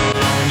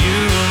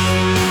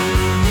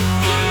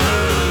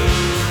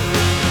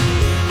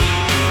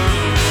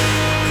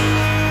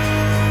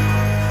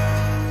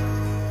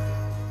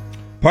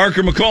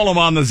Parker McCollum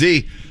on the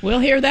Z. We'll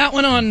hear that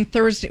one on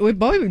Thursday. We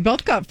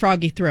both got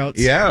froggy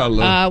throats. Yeah.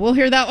 We'll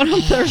hear that one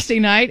on Thursday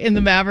night in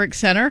the Maverick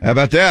Center. How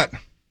about that?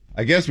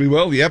 I guess we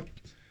will. Yep.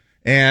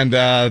 And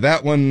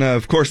that one,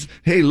 of course,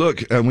 hey,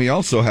 look, we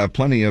also have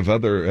plenty of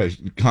other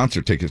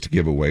concert tickets to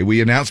give away.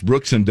 We announced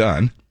Brooks and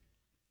Dunn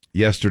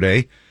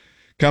yesterday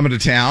coming to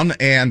town,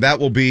 and that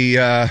will be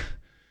a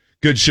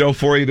good show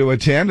for you to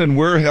attend, and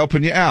we're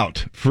helping you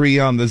out. Free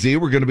on the Z.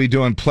 We're going to be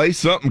doing Play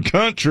Something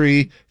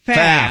Country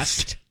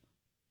Fast.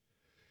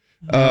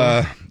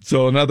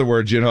 So in other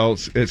words,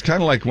 it's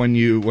kind of like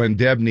when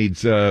Deb needs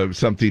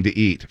something to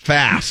eat.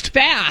 Fast.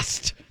 Hurry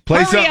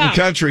Play something up.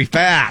 Country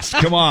fast.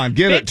 Come on,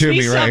 give it to me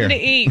right here. Something to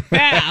eat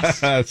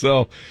fast.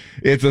 So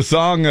it's a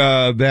song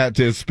that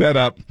is sped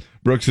up.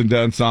 Brooks and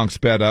Dunn song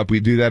sped up.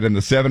 We do that in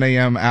the 7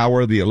 a.m.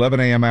 hour, the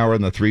 11 a.m. hour,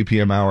 and the 3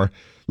 p.m. hour.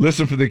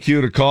 Listen for the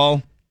cue to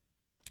call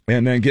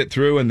and then get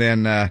through and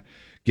then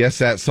guess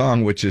that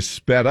song, which is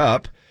sped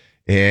up.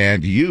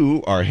 And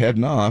you are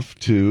heading off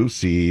to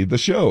see the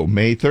show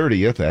May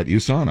 30th at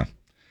USANA.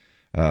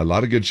 A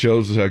lot of good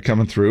shows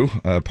coming through,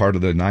 part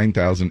of the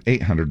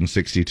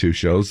 9,862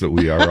 shows that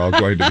we are all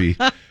going to be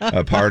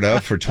a part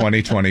of for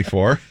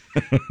 2024.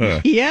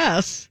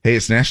 Yes. Hey,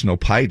 it's National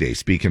Pie Day,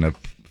 speaking of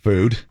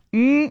food.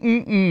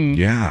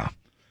 Yeah.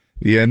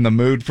 You in the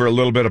mood for a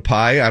little bit of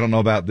pie? I don't know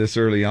about this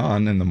early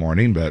on in the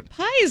morning, but...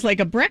 Pie is like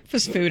a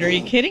breakfast food. Are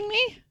you kidding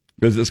me?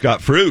 Because it's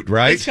got fruit,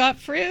 right? It's got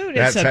fruit.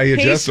 That's it's a how you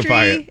pastry.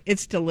 justify it.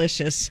 It's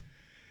delicious.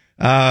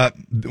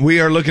 We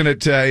are looking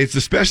at, it's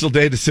a special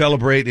day to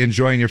celebrate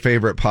enjoying your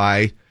favorite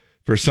pie.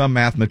 For some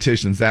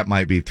mathematicians, that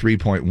might be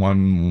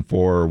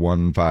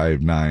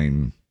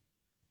 3.14159.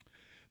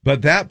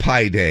 But that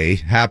pie day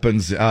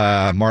happens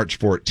March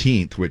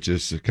 14th, which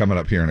is coming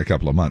up here in a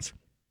couple of months.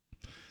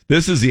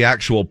 This is the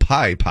actual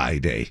pie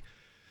day.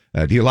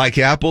 Do you like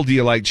apple? Do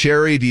you like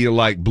cherry? Do you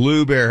like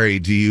blueberry?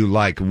 Do you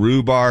like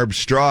rhubarb,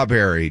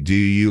 strawberry? Do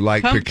you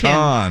like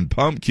pecan,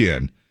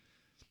 pumpkin,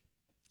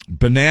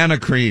 banana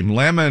cream,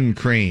 lemon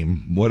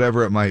cream,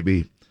 whatever it might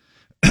be?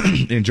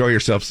 Enjoy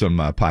yourself some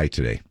pie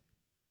today.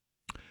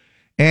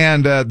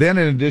 And then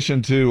in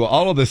addition to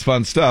all of this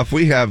fun stuff,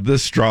 we have the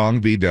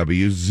Strong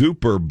VW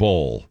Super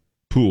Bowl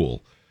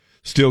pool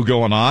still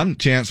going on.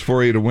 Chance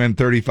for you to win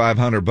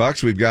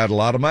 $3,500. We've got a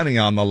lot of money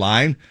on the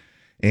line.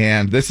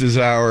 And this is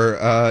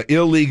our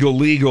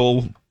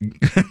legal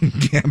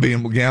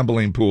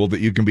gambling pool that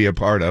you can be a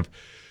part of.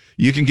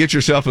 You can get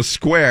yourself a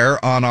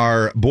square on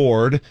our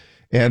board,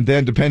 and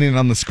then depending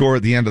on the score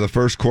at the end of the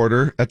first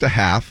quarter, at the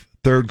half,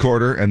 third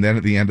quarter, and then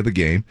at the end of the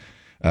game,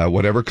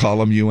 whatever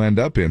column you end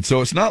up in. So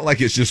it's not like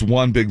it's just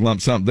one big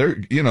lump sum.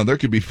 There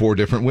could be 4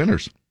 different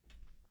winners,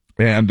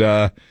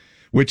 and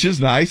which is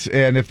nice.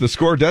 And if the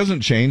score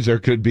doesn't change, there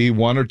could be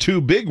 1 or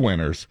 2 big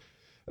winners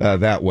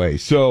that way.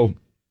 So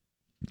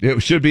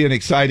it should be an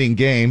exciting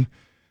game.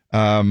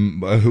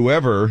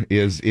 Whoever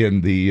is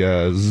in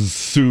the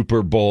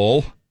Super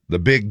Bowl, the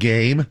big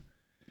game.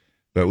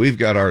 But we've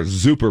got our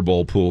Super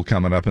Bowl pool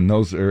coming up, and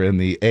those are in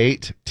the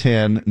 8,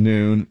 10,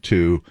 noon,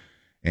 2,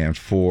 and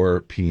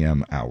 4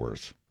 p.m.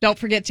 hours. Don't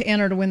forget to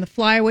enter to win the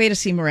flyaway to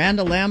see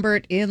Miranda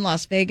Lambert in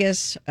Las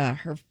Vegas.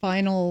 Her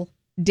final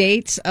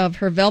dates of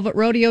her Velvet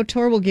Rodeo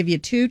tour will give you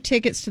 2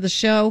 tickets to the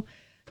show.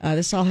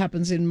 This all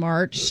happens in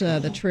March.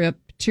 The trip,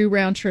 2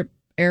 round-trip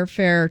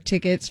airfare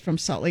tickets from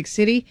Salt Lake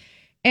City,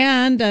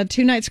 and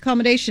 2 nights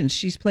accommodations.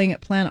 She's playing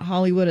at Planet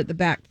Hollywood at the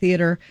Back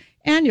Theater,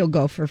 and you'll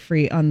go for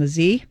free on the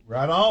Z.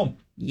 Right on.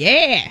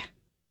 Yeah.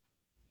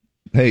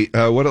 Hey,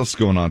 what else is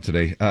going on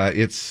today?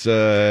 It's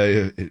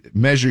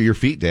Measure Your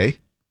Feet Day.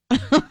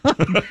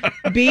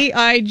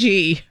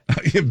 B.I.G.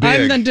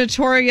 I'm the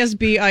notorious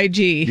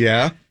B.I.G.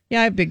 Yeah?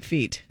 Yeah, I have big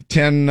feet.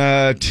 10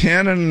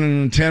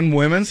 and 10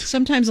 women's?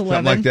 Sometimes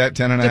 11. Something like that,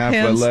 10 and a half,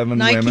 11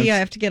 Nike, women's. I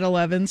have to get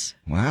 11s.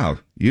 Wow.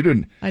 You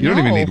don't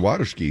even need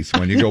water skis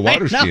when you go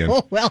water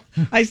skiing. Well,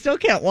 I still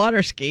can't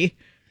water ski.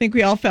 I think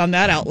we all found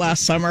that out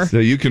last summer. So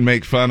you can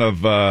make fun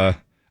of, I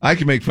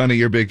can make fun of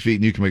your big feet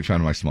and you can make fun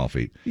of my small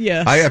feet.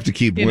 Yes. I have to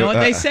keep, you know what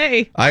they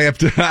say. I have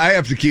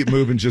to keep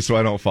moving just so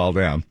I don't fall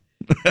down.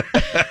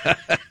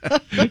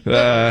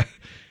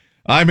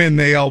 I'm in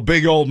the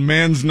big old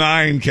men's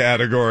 9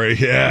 category.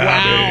 Yeah,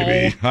 wow.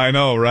 Baby. I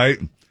know, right?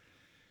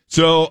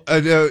 So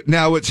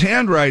now it's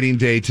handwriting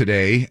day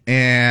today,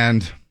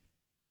 and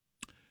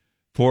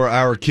for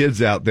our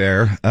kids out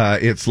there,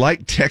 it's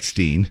like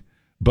texting,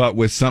 but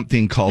with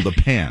something called a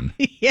pen.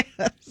 Yes.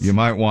 You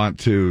might want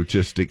to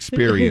just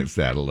experience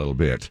that a little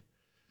bit.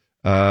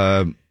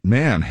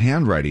 Man,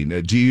 handwriting.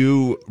 Do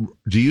you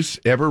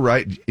ever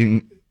write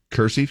in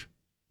cursive?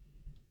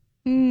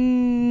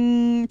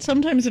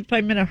 Sometimes if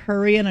I'm in a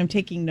hurry and I'm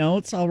taking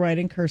notes, I'll write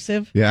in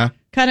cursive. Yeah.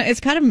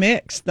 It's kind of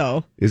mixed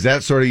though. Is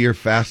that sort of your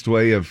fast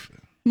way of?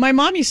 My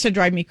mom used to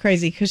drive me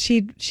crazy because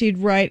she'd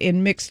write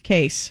in mixed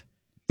case.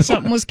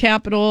 Something was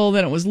capital,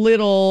 then it was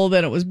little,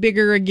 then it was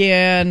bigger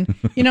again.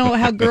 You know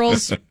how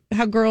girls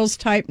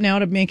type now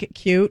to make it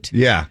cute?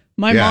 Yeah.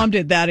 My mom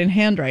did that in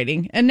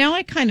handwriting, and now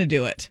I kind of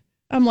do it.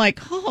 I'm like,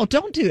 oh,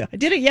 don't do that. I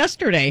did it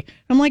yesterday.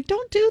 I'm like,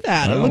 don't do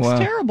that. It looks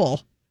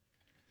terrible.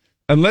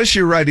 Unless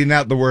you're writing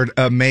out the word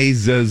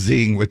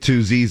amazing with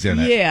 2 Z's in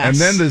it. Yes. And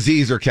then the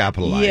Z's are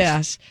capitalized.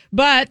 Yes.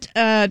 But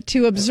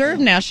to observe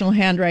National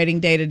Handwriting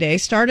Day today,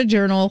 start a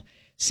journal,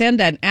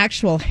 send an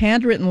actual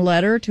handwritten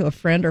letter to a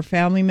friend or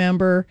family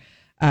member,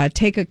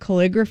 take a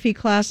calligraphy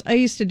class. I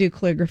used to do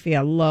calligraphy.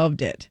 I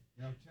loved it.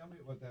 Now, tell me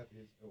what that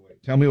is. Oh,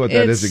 wait. Tell me what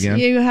that is again.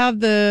 You have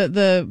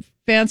the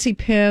fancy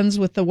pens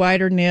with the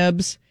wider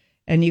nibs,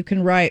 and you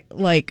can write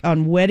like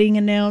on wedding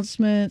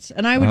announcements.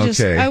 And I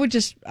would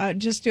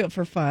just do it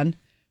for fun.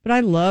 But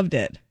I loved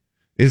it.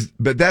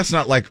 But that's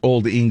not like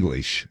Old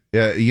English.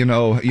 You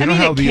know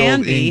how the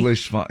Old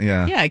English font.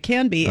 Yeah. Yeah, it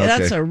can be. Okay.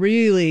 That's a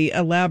really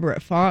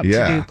elaborate font to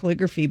do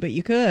calligraphy, but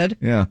you could.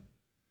 Yeah.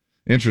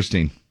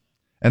 Interesting.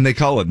 And they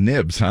call it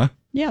nibs, huh?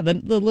 Yeah, the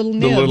little nibs.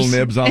 The little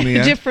nibs on the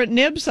end. Different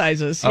nib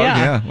sizes. Oh,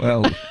 yeah.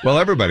 Well,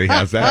 everybody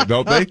has that,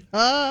 don't they?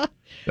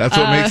 That's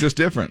what makes us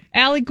different.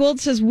 Allie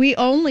Gould says, we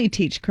only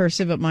teach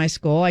cursive at my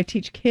school. I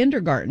teach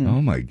kindergarten.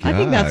 Oh, my gosh. I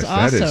think that's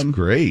awesome. That is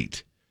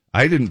great.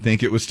 I didn't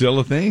think it was still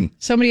a thing.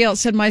 Somebody else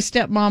said, my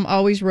stepmom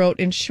always wrote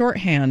in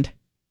shorthand.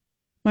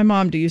 My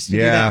mom used to do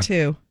that,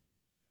 too.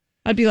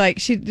 I'd be like,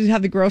 she'd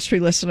have the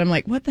grocery list, and I'm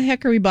like, what the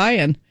heck are we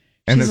buying?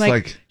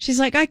 She's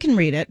like, I can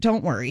read it.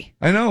 Don't worry.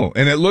 I know.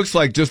 And it looks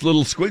like just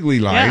little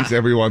squiggly lines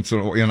every once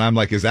in a while. And I'm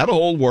like, is that a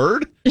whole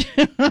word?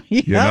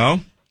 You know?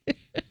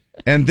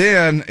 And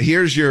then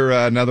here's your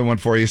another one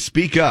for you.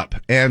 Speak up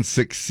and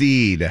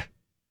succeed.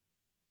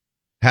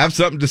 Have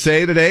something to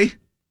say today?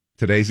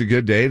 Today's a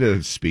good day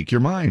to speak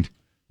your mind.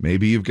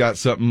 Maybe you've got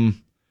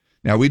something.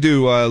 Now, we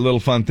do a little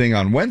fun thing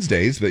on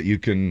Wednesdays that you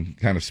can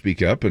kind of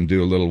speak up and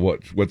do a little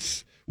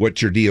what's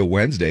your deal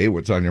Wednesday,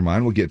 what's on your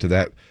mind. We'll get to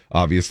that,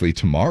 obviously,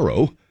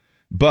 tomorrow.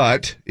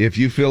 But if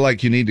you feel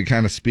like you need to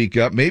kind of speak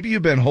up, maybe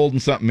you've been holding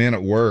something in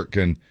at work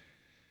and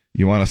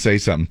you want to say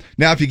something.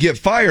 Now, if you get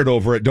fired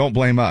over it, don't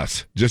blame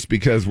us, just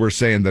because we're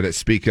saying that it's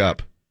Speak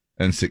Up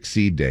and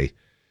Succeed Day.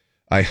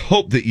 I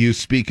hope that you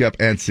speak up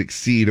and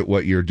succeed at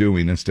what you're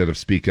doing instead of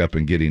speak up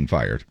and getting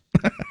fired.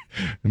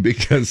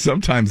 Because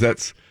sometimes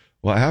that's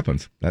what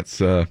happens.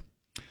 I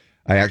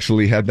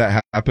actually had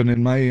that happen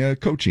in my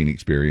coaching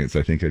experience.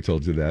 I think I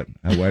told you that.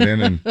 I went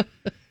in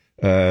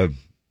and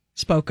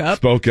spoke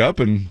up,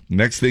 and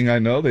next thing I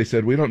know, they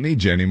said, we don't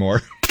need you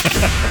anymore.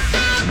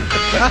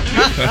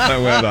 I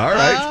went, all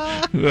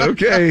right,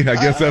 okay, I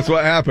guess that's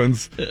what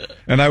happens.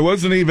 And it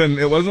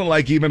wasn't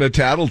like even a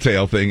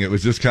tattletale thing. It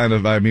was just kind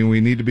of,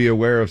 we need to be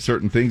aware of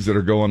certain things that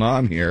are going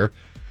on here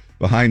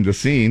behind the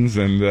scenes.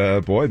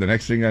 And boy, the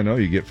next thing I know,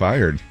 you get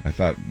fired. I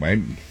thought,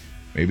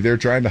 maybe they're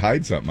trying to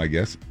hide something, I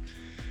guess.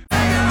 Take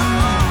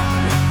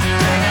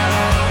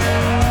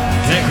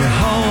her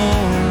home.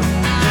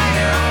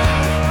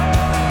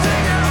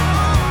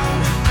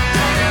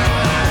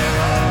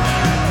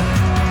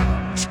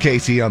 It's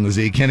Casey on the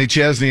Z. Kenny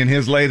Chesney and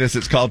his latest.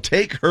 It's called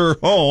Take Her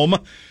Home.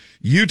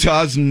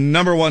 Utah's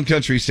 #1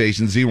 country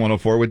station,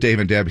 Z104, with Dave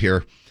and Deb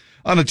here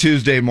on a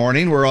Tuesday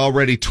morning. We're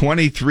already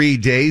 23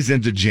 days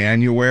into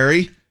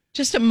January.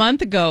 Just a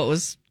month ago, it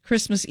was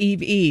Christmas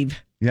Eve.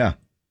 Yeah.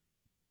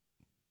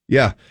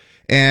 Yeah.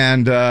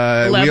 And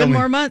 11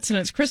 more months and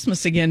it's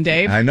Christmas again,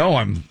 Dave. I know.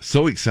 I'm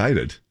so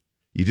excited.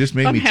 You just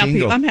made me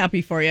tingle. I'm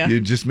happy for you. You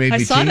just made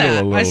me tingle a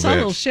little bit. I saw a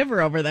little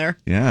shiver over there.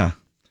 Yeah.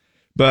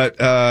 But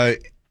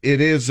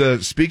it is,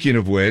 speaking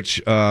of which,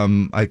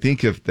 I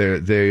think if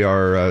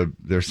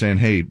they're saying,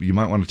 hey, you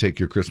might want to take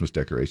your Christmas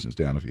decorations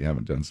down if you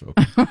haven't done so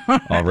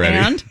already.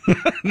 And?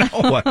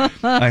 No,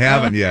 I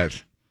haven't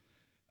yet.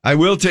 I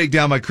will take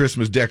down my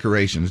Christmas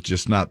decorations,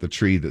 just not the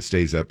tree that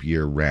stays up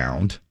year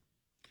round.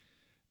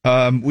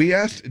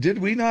 Did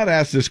we not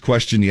ask this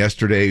question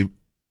yesterday,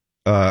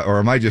 or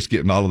am I just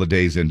getting all of the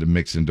days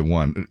mixed into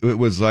one? It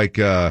was like,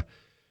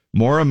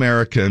 more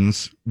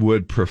Americans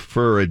would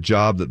prefer a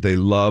job that they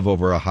love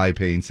over a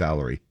high-paying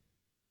salary.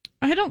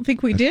 I don't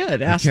think we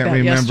did ask that yesterday. I can't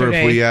remember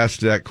yesterday. if we asked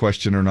that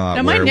question or not.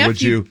 Now, my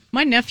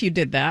nephew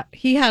did that.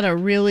 He had a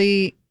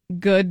really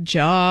good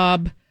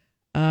job.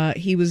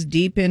 He was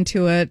deep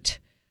into it,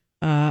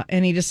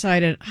 and he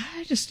decided,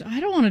 I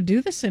don't want to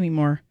do this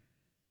anymore.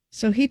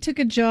 So he took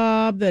a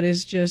job that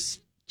is just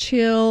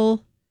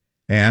chill.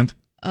 And?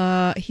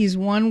 He's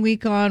 1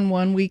 week on,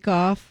 1 week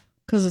off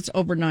because it's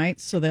overnight.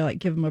 So they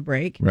give him a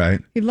break.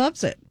 Right. He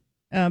loves it.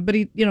 But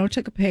he,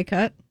 took a pay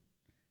cut.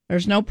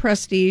 There's no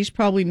prestige,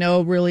 probably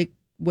no really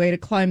way to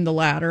climb the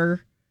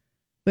ladder.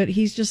 But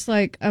he's just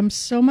like, I'm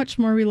so much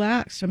more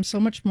relaxed. I'm so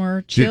much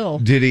more chill.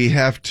 Did he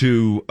have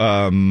to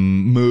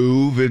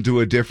move into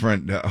a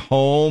different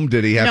home?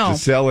 Did he have to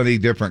sell any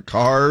different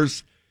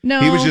cars? No.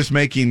 He was just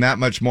making that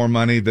much more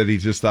money that he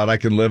just thought, I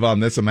can live on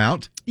this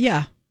amount?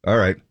 Yeah. All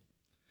right.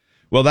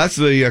 Well, that's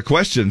the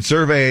question.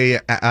 Survey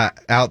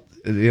out,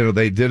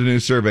 they did a new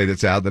survey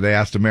that's out that they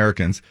asked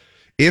Americans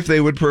if they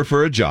would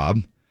prefer a job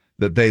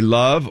that they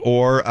love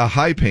or a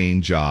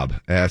high-paying job.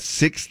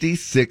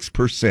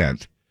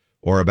 66%,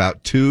 or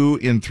about 2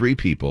 in 3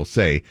 people,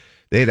 say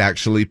they'd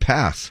actually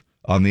pass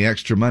on the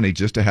extra money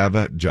just to have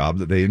a job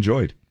that they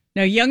enjoyed.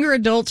 Now, younger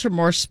adults are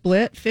more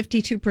split.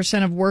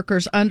 52% of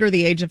workers under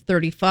the age of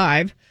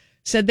 35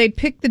 said they'd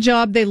pick the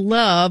job they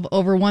love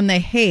over one they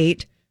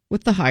hate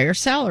with the higher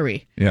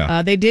salary.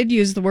 Yeah. They did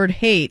use the word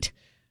hate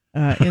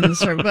in the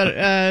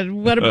survey,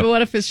 but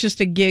what if it's just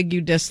a gig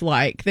you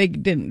dislike? They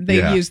didn't.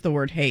 They used the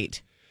word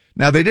hate.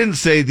 Now, they didn't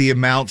say the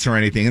amounts or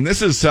anything, and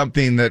this is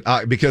something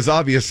that, because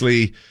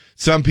obviously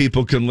some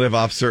people can live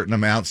off certain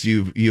amounts.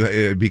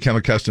 You become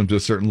accustomed to a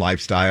certain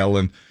lifestyle,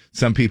 and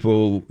some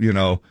people,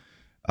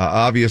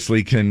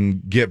 obviously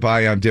can get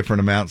by on different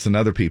amounts than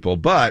other people.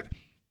 But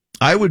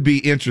I would be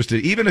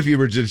interested, even if you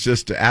were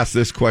just to ask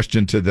this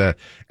question to the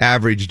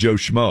average Joe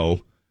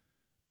Schmo,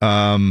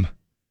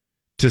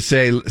 to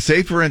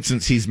say for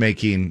instance, he's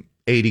making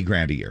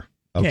 $80,000 a year.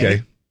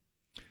 Okay.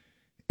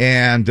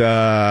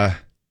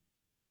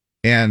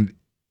 And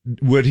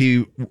would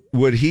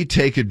he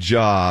take a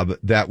job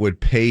that would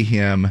pay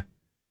him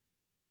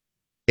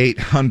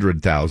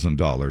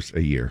 $800,000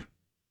 a year?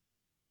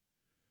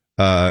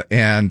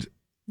 And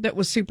that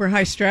was super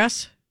high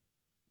stress.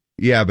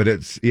 Yeah, but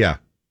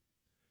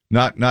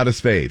not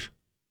his fave.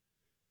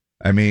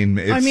 I mean,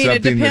 it's something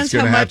it depends that's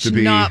going how to have much to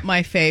be not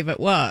my fave it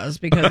was,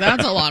 because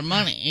that's a lot of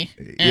money.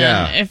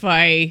 And if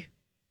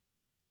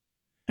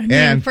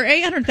and for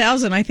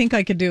 $800,000, I think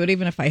I could do it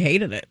even if I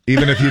hated it.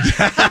 Even if you,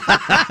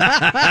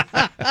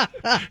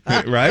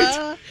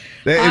 right?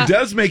 It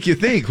does make you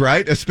think,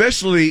 right?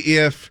 Especially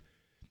if,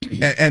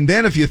 and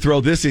then if you throw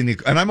this in,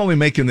 and I'm only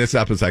making this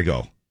up as I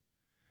go.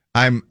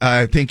 I'm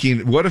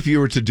thinking, what if you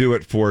were to do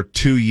it for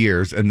 2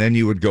 years and then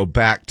you would go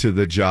back to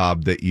the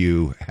job that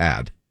you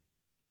had?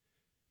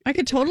 I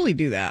could totally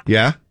do that.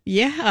 Yeah?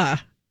 Yeah.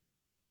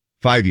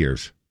 5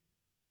 years.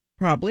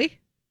 Probably.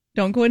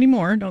 Don't go any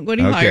more. Don't go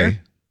any higher.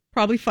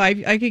 Probably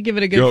 5. I could give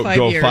it a good 5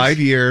 years. Go 5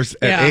 years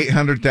at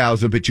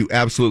 $800,000, but you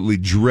absolutely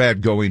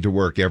dread going to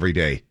work every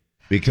day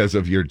because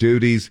of your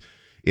duties.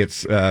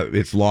 It's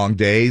long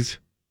days.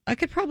 I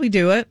could probably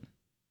do it.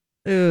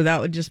 Ooh,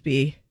 that would just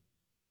be.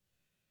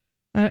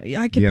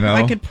 I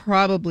could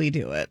probably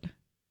do it.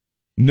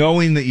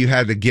 Knowing that you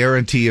had the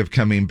guarantee of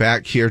coming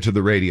back here to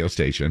the radio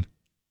station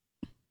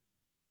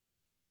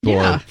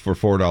for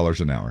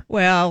 $4 an hour.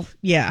 Well,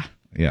 yeah.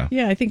 Yeah.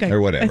 Yeah, I think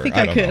or whatever. I think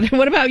I could.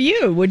 What about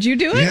you? Would you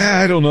do it? Yeah,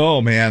 I don't know,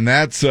 man.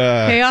 That's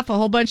pay off a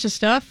whole bunch of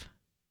stuff.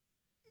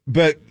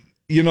 But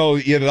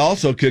it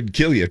also could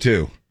kill you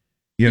too.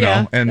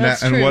 And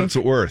what's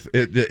it worth?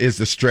 It is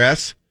the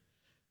stress.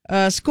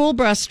 School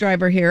bus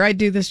driver here. I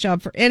do this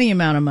job for any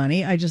amount of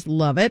money. I just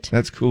love it.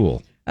 That's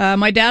cool.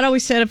 My dad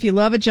always said, if you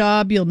love a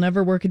job, you'll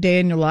never work a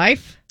day in your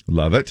life.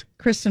 Love it.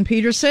 Kristen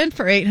Peterson,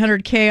 for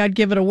 $800K, I'd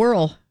give it a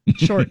whirl.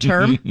 Short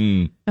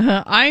term.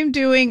 I'm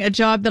doing a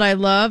job that I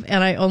love,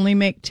 and I only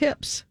make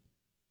tips.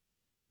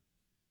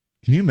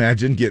 Can you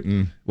imagine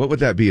getting, what would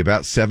that be,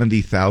 about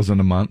 $70,000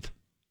 a month?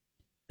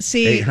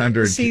 See,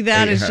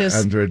 that is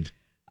just,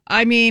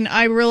 I mean,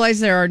 I realize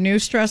there are new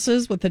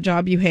stresses with the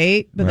job you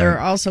hate, but there are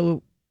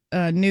also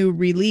new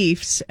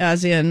reliefs,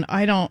 as in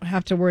I don't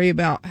have to worry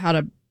about how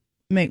to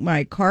make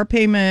my car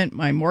payment,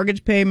 my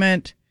mortgage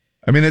payment.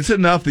 I mean, it's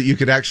enough that you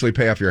could actually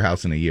pay off your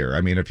house in a year.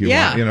 I mean, if you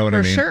want, you know what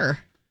I mean? For sure.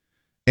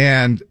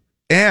 And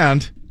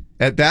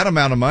at that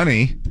amount of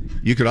money,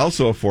 you could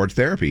also afford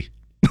therapy.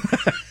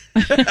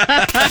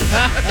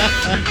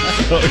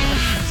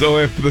 So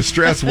if the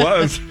stress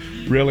was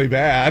really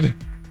bad,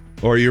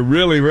 or you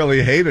really,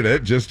 really hated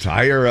it, just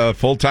hire a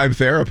full-time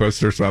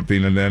therapist or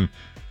something,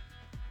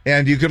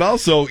 and you could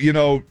also,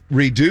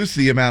 reduce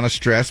the amount of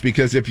stress,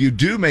 because if you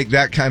do make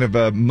that kind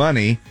of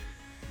money,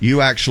 you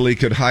actually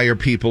could hire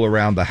people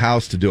around the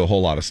house to do a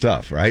whole lot of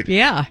stuff, right?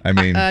 Yeah. I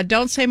mean,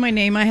 don't say my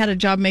name. I had a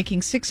job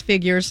making 6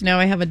 figures. Now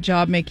I have a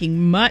job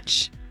making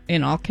much,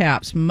 in all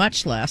caps,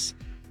 much less.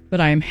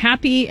 But I am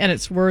happy, and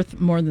it's worth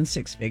more than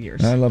 6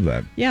 figures. I love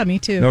that. Yeah, me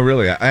too. No,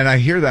 really. And I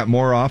hear that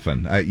more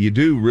often. You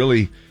do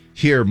really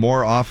hear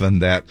more often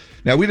that.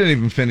 Now, we didn't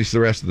even finish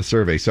the rest of the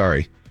survey.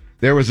 Sorry.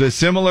 There was a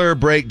similar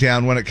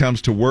breakdown when it comes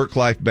to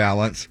work-life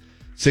balance.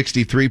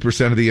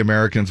 63% of the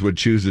Americans would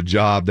choose a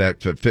job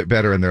that fit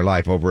better in their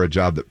life over a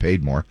job that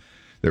paid more,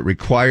 that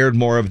required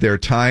more of their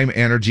time,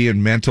 energy,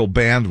 and mental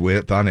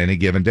bandwidth on any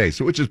given day.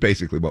 So, which is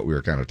basically what we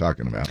were kind of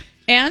talking about.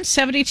 And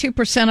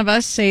 72% of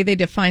us say they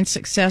define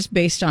success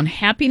based on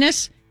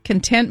happiness,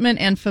 contentment,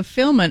 and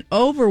fulfillment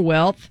over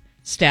wealth,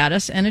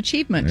 status, and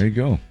achievement. There you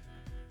go.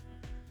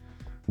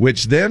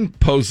 Which then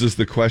poses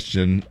the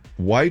question,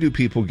 why do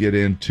people get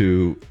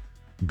into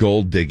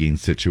gold digging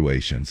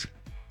situations?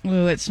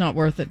 Oh, it's not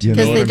worth it.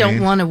 Because they don't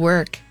want to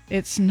work.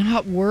 It's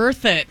not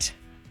worth it.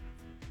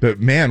 But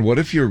man, what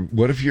if you're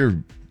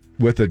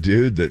with a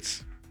dude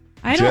that's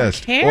I don't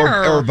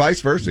care. Or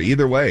vice versa,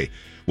 either way.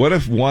 What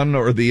if one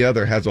or the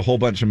other has a whole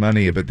bunch of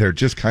money, but they're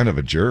just kind of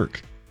a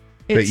jerk?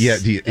 But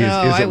yet,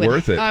 is it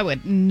worth it? I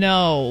would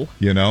no.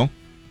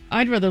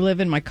 I'd rather live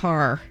in my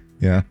car.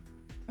 Yeah,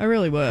 I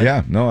really would.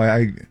 Yeah, no,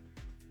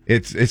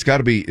 it's got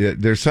to be.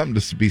 There's something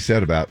to be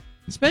said about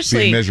especially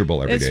being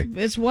miserable every day.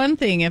 It's one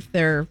thing if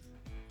they're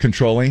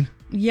controlling.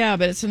 Yeah,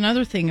 but it's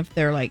another thing if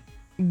they're like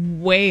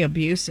way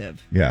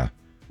abusive. Yeah.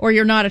 Or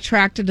you're not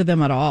attracted to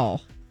them at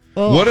all.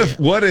 Oh. What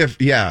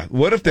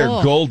if they're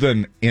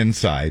golden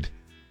inside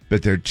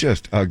but they're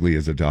just ugly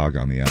as a dog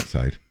on the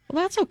outside.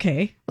 Well, that's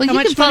okay. Well, How you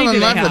much can fall money in do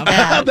they love with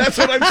have? that.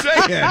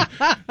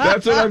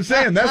 That's what I'm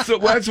saying.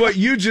 That's what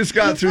you just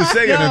got through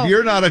saying. No. If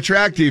you're not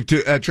attracted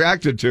to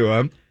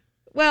them,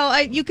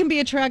 Well, you can be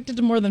attracted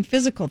to more than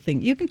physical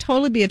things. You can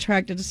totally be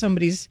attracted to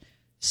somebody's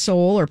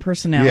soul or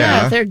personality.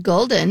 Yeah. If they're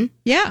golden.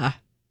 Yeah.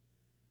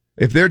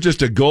 if they're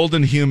just a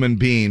golden human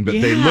being, but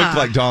they look Yeah.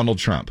 like Donald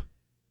Trump.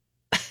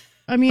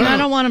 I mean, I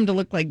don't want them to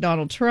look like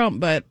Donald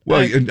Trump, but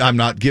Well, I'm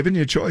not giving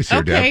you a choice here,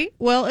 okay. Deb.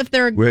 Well, if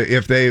they're,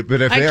 If they I are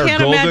can't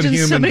golden imagine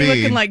human somebody being,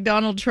 looking like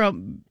Donald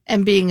Trump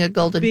And being a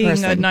golden being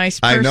person. a nice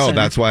I person. know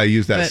that's why I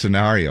use that But-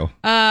 scenario.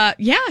 Yeah,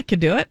 I could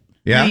do it.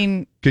 Yeah, I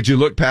mean, could you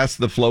look past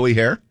the flowy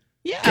hair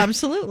yeah,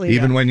 absolutely.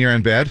 even when you're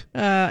in bed?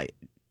 well,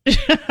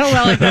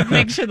 I'd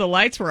make sure the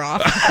lights were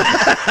off.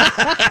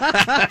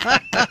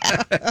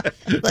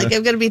 Like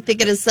I'm going to be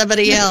thinking of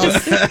somebody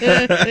else.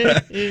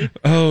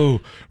 Oh,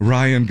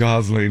 Ryan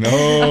Gosling.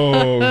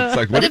 Oh, it's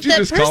like, what But did you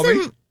just call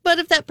me? But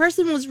if that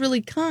person was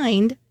really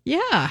kind,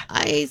 Yeah.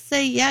 I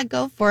say, yeah,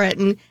 go for it.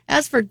 And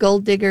as for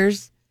gold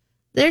diggers,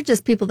 they're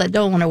just people that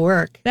don't want to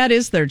work. That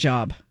is their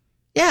job.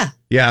 Yeah,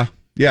 Yeah,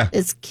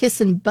 it's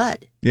kissing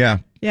butt. yeah,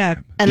 Yeah.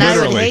 And I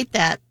would Literally. hate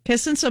that.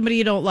 Kissing somebody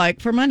you don't like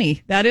for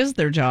money. That is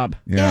their job.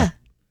 yeah.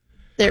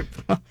 They're,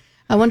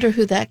 I wonder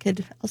who that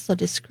could also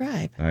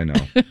describe. I know.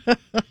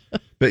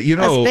 But you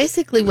know, That's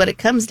basically what it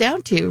comes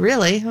down to,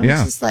 really. It's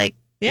Yeah. just like,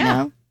 Yeah.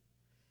 you know,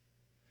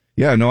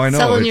 yeah, no, I know.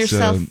 selling It's,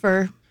 yourself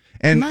for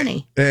and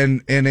money.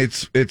 and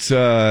it's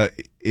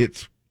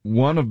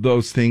one of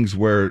those things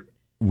where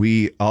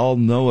we all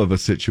know of a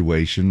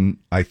situation.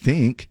 I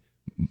think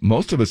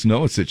most of us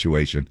know a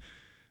situation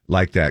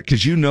like that,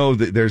 because you know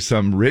that there's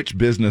some rich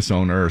business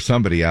owner or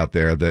somebody out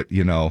there that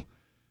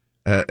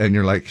and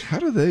you're like, how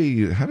do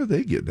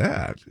they get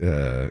that?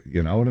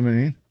 You know what I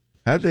mean?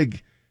 How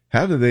did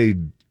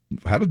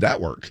that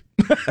work?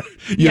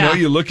 You know,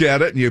 you look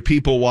at it and you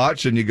people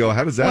watch and you go,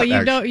 how does that?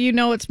 Well, you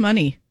know it's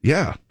money.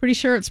 Yeah. Pretty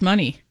sure it's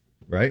money.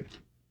 Right.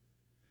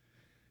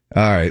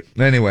 All right.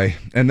 Anyway,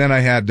 and then I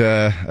had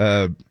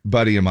a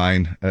buddy of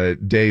mine,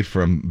 Dave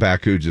from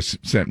Baku,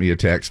 just sent me a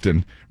text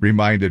and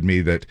reminded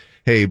me that,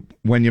 hey,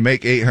 when you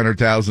make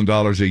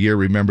 $800,000 a year,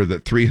 remember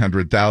that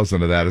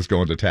 300,000 of that is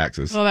going to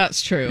taxes. Well,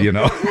 that's true. You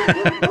know,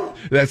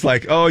 that's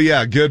like, oh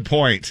yeah, good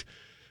point.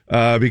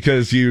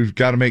 Because you've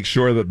got to make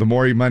sure that the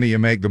more money you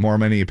make, the more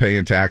money you pay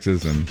in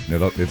taxes, and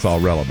it's all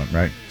relevant,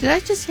 right? Did I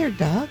just hear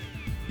dog?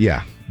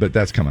 Yeah, but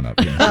that's coming up.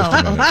 Yeah,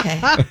 Oh, okay.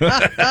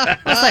 I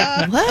was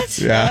like, what?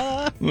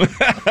 Yeah.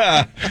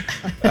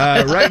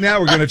 Right now,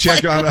 we're going to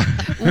check on.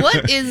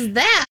 What is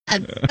that?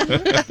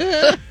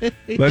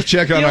 Let's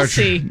check on You'll our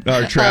see.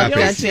 our traffic.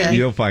 You'll see.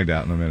 You'll find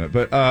out in a minute.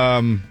 But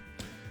going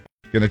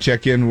to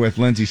check in with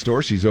Lindsay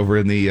Storr. She's over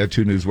in the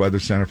 2 News Weather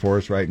Center for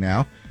us right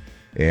now.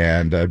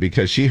 And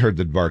because she heard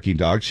the barking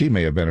dog, she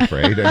may have been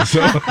afraid. And so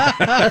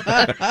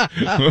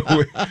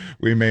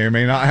we may or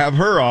may not have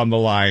her on the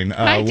line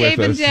Hi, with Dave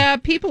us. and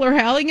Deb. People are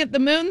howling at the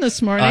moon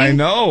this morning. I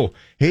know.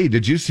 Hey,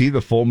 did you see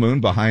the full moon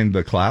behind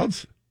the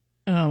clouds?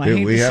 Oh, I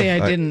hate to say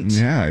I didn't.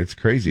 Yeah, it's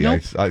crazy.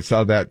 Nope. I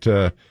saw that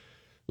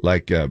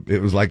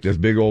it was like this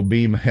big old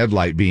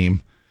headlight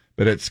beam,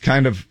 but it's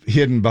kind of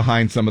hidden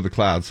behind some of the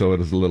clouds, so it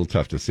was a little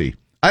tough to see.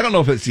 I don't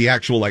know if it's the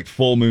actual like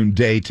full moon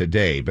day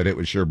today, but it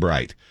was sure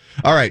bright.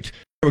 All right,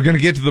 we're going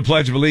to get to the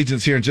Pledge of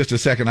Allegiance here in just a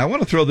second. I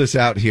want to throw this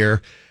out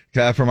here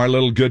from our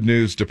little good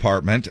news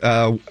department,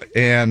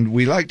 and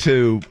we like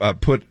to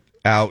put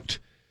out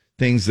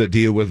things that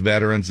deal with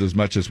veterans as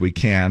much as we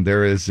can.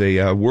 There is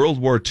a World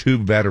War II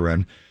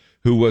veteran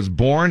who was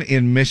born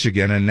in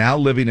Michigan and now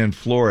living in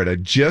Florida,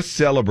 just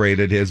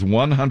celebrated his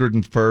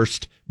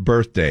 101st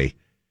birthday.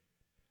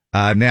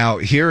 Now,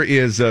 here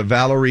is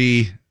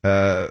Valeria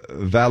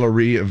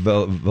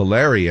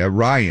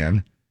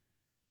Ryan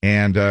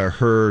and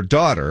her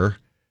daughter,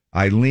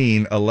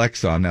 Eileen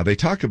Alexa. Now, they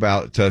talk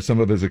about some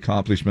of his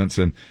accomplishments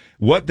and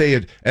what they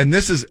had. And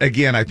this is,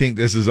 again, I think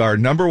this is our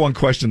number one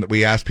question that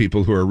we ask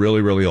people who are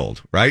really, really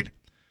old, right?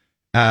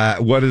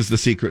 What is the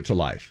secret to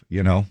life,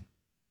 you know?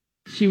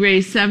 She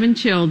raised 7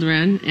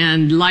 children,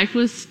 and life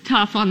was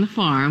tough on the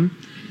farm,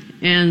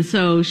 and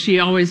so she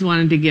always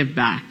wanted to give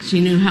back. She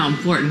knew how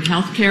important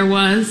health care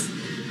was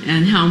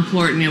and how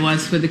important it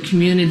was for the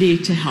community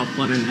to help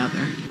one another.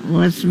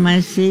 What's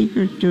my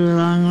secret to a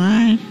long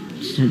life?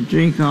 To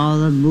drink all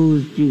the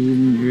booze you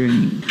can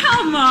drink.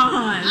 Come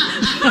on!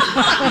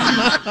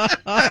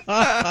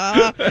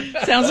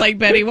 Sounds like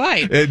Betty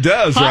White. It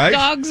does, Hot right?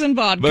 dogs and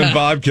vodka. But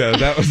vodka,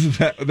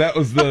 that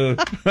was the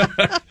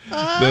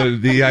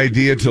the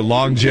idea to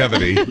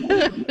longevity.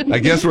 I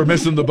guess we're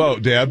missing the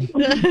boat, Deb.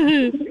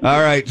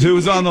 All right,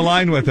 who's on the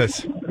line with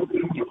us?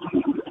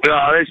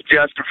 Oh, this is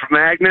Justin from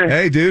Magna.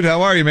 Hey, dude,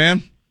 how are you,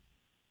 man?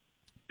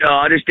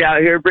 Oh, just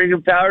out here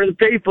bringing power to the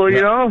people,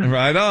 you know?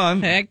 Right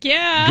on. Heck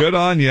yeah. Good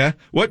on you.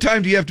 What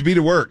time do you have to be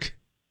to work?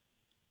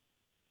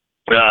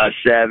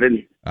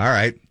 7. All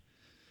right.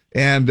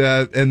 And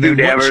then Too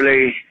damn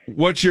early.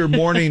 what's your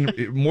morning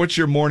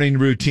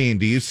routine?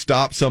 Do you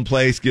stop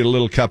someplace, get a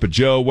little cup of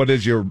Joe?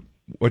 What's your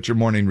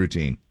morning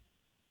routine?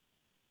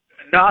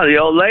 No, the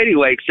old lady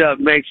wakes up,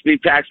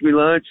 packs me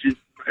lunch,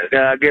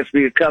 and gets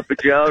me a cup of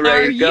Joe,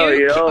 ready to go.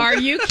 You know? Are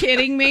you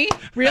kidding me?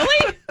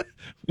 Really?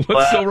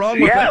 What's so wrong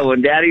with that? Yeah,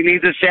 when Daddy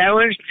needs a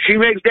sandwich, she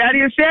makes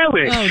Daddy a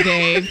sandwich. Oh,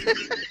 Dave.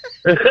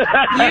 You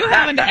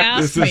haven't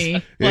asked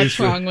me what's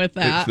wrong with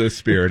that. It's the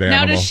spirit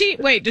animal.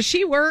 Now, does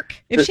she work?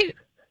 If she...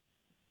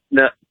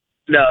 No,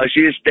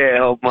 she's a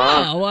stay-at-home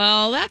mom. Oh,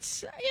 well,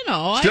 that's,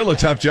 Still a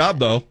tough job,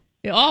 though.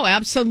 Oh,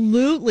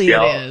 absolutely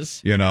it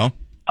is.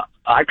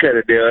 I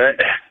couldn't do it.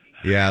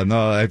 Yeah,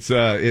 no,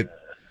 it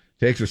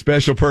takes a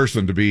special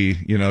person to be,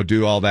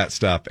 do all that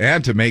stuff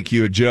and to make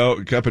you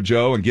a cup of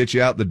Joe and get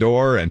you out the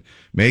door and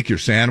make your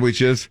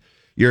sandwiches.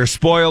 You're a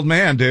spoiled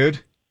man,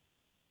 dude.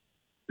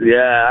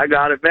 Yeah, I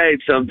got it made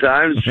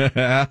sometimes.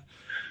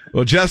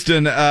 Well,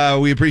 Justin,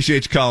 we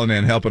appreciate you calling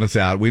in, helping us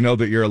out. We know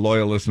that you're a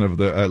loyal listener of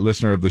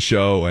the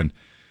show, and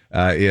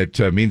it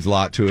means a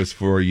lot to us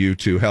for you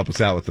to help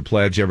us out with the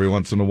pledge every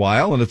once in a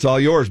while, and it's all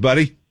yours,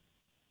 buddy.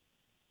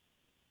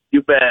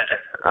 You bet.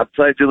 I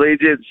pledge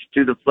allegiance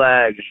to the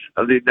flag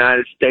of the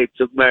United States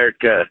of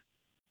America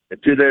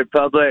and to the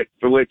republic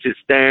for which it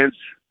stands,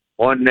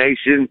 one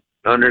nation,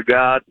 under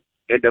God,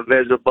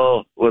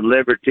 indivisible, with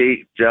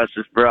liberty,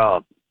 justice for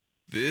all.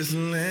 This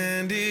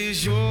land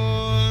is your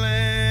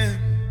land.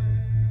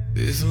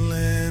 This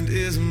land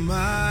is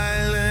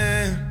my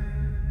land.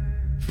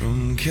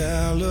 From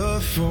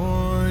California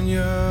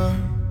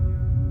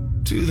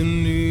to the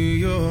New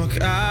York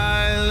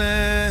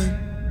Island.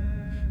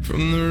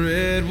 From the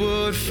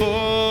Redwood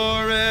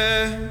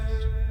Forest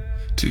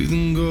to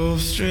the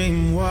Gulf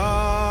Stream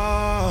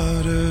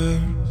waters.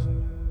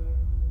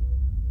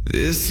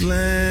 This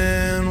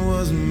land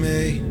was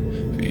made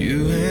for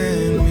you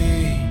and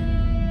me.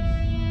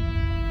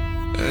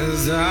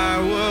 As I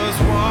was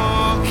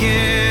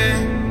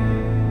walking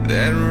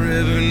that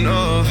ribbon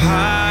of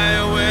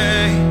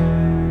highway,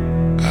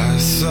 I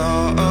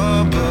saw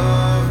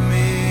above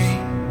me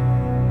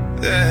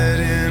that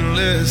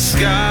endless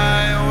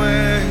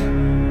skyway.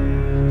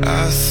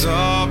 I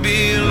saw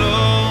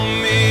below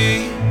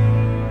me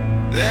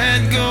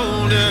that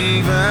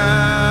golden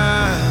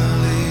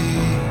valley.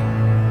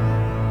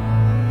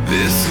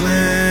 This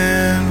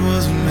land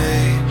was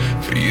made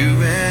for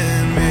you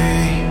and me.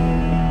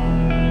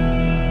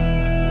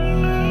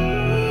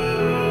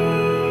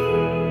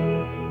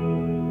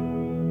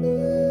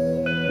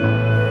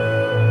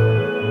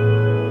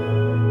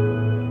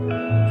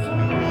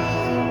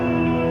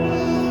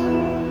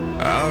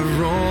 I've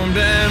roamed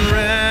and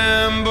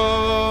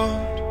rambled,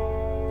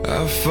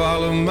 I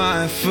follow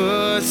my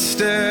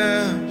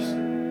footsteps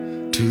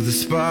to the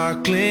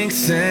sparkling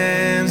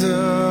sands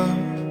of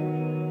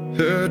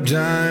her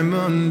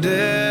diamond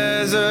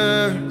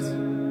deserts,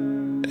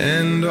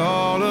 and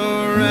all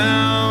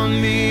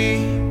around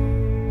me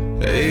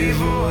a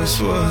voice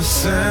was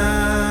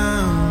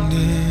sounding.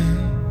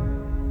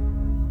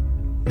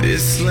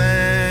 This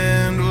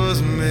land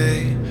was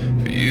made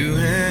for you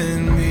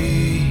and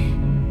me.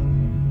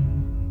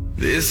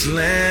 This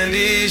land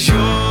is your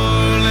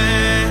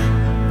land.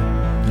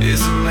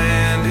 This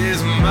land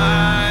is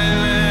my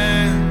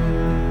land.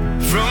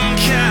 From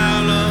California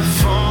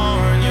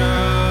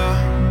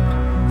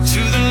to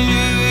the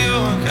New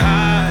York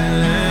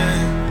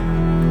Island.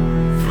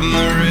 From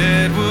the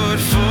Redwood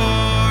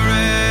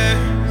Forest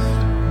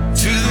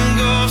to the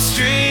Gulf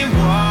Stream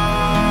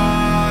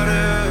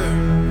water.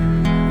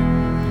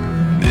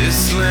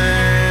 This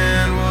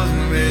land was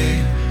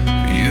made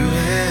for you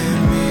and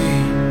me.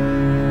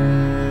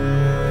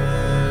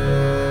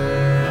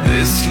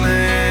 This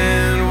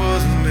land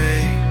was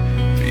made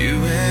for you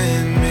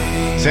and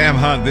me. Sam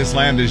Hunt, this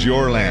land is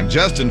your land.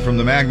 Justin from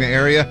the Magna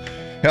area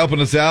helping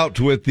us out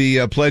with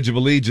the Pledge of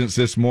Allegiance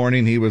this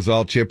morning. He was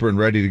all chipper and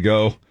ready to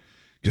go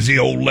because the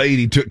old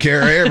lady took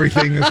care of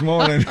everything this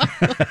morning.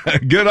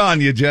 Good on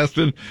you,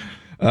 Justin.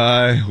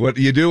 What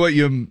you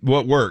do,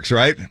 what works,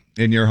 right,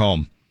 in your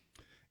home.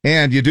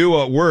 And you do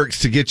what works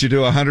to get you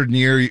to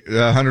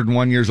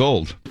 101 years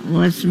old.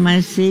 What's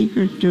my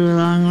secret to a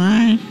long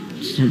life?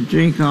 To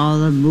drink all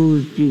the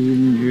booze you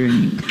can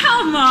drink.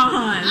 Come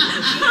on.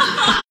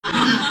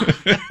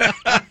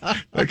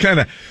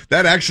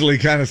 That actually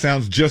kind of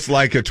sounds just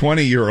like a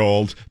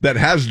 20-year-old that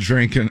has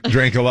drank a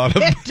lot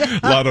of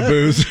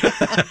booze.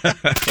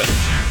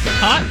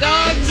 Hot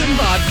dogs and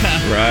vodka.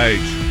 Right.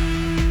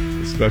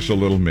 A special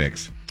little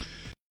mix.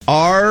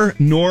 Are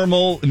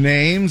normal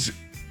names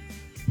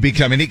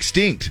becoming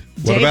extinct?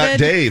 What about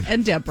Dave?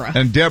 And Deborah.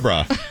 And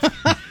Deborah.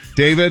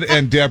 David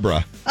and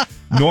Deborah.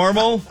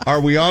 Normal? Are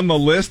we on the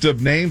list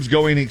of names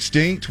going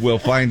extinct? We'll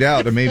find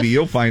out, and maybe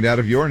you'll find out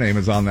if your name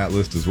is on that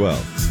list as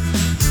well.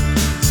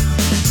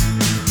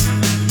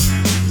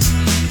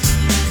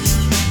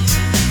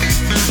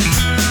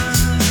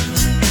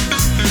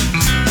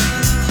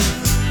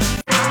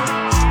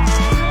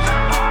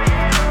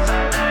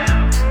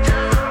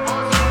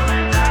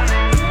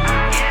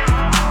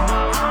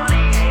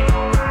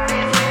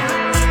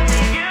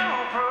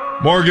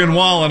 Morgan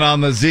Wallen on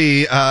the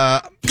Z.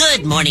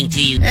 Good morning to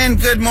you.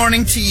 And good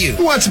morning to you.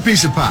 Who wants a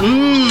piece of pie?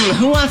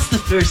 Who wants the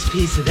first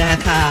piece of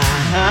that pie,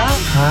 huh?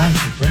 Pie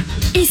for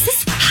breakfast. Is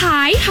this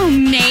pie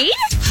homemade?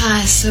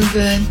 Pie is so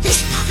good.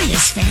 This pie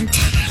is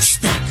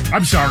fantastic.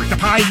 I'm sorry, the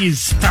pie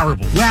is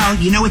terrible. Well,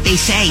 you know what they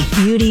say.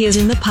 Beauty is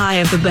in the pie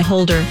of the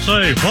beholder.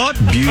 Say what?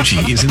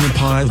 Beauty is in the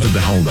pie of the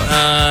beholder.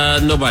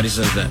 Nobody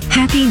says that.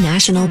 Happy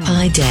National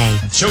Pie Day.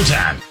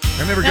 Showtime.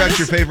 I never got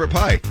your favorite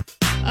pie.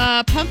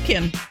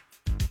 Pumpkin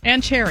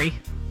and cherry.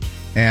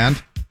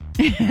 And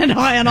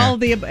all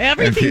the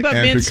everything but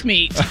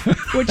mincemeat,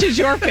 which is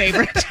your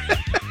favorite.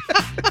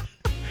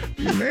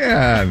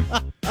 Man,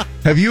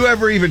 have you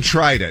ever even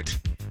tried it?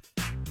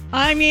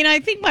 I mean, I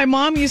think my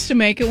mom used to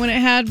make it when it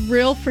had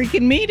real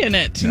freaking meat in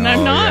it, and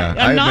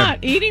I'm not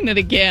eating it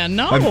again.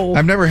 No,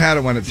 I've never had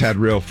it when it's had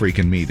real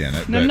freaking meat in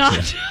it. I'm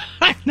not.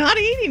 I'm not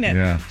eating it.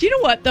 Yeah. Do you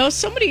know what though?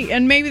 Somebody,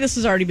 and maybe this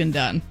has already been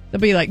done.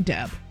 They'll be like,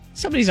 Deb,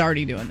 somebody's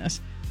already doing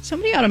this.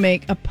 Somebody ought to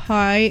make a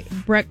pie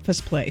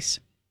breakfast place.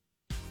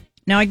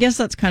 Now, I guess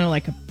that's kind of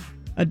like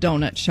a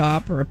donut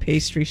shop or a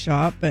pastry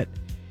shop, but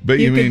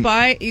you could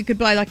buy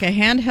like a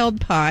handheld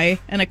pie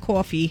and a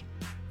coffee.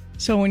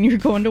 So when you're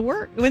going to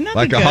work, wouldn't that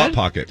like be a good? Hot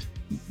Pocket?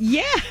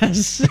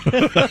 Yes.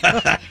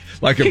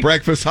 Like a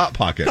breakfast Hot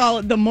Pocket. Call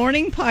it the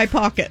morning pie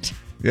pocket.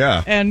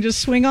 Yeah. And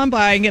just swing on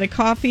by and get a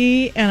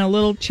coffee and a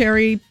little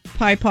cherry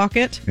pie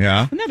pocket.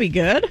 Yeah. Wouldn't that be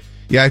good?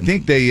 Yeah, I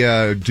think they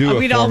do.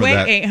 We'd all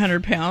weigh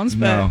 800 pounds,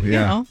 but you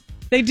know,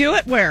 they do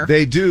it where?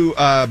 They do.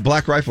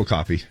 Black Rifle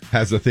Coffee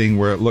has a thing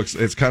where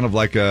it's kind of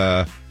like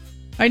a.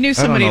 I knew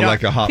somebody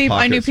like a Hot Pocket.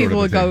 I knew people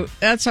would go.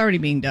 That's already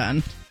being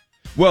done.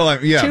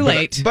 Well, yeah, too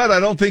late. But I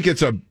don't think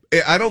it's a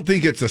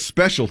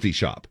specialty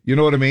shop. You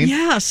know what I mean?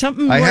 Yeah,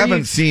 something. I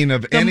haven't seen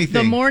of anything.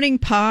 The morning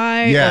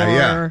pie.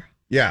 Yeah.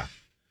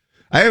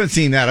 I haven't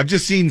seen that. I've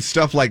just seen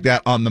stuff like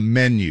that on the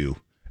menu,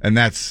 and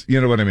that's, you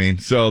know what I mean.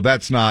 So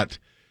that's not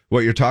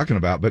what you're talking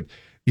about. But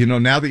you know,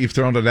 now that you've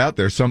thrown it out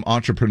there, some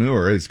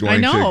entrepreneur is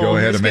going to go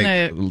ahead and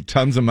make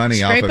tons of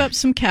money off of. Scrape up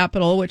some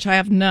capital, which I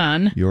have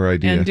none. Your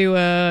idea. And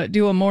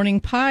do a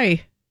morning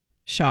pie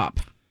shop.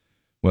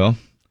 Well,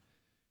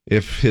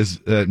 if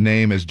his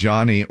name is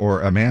Johnny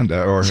or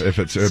Amanda, or if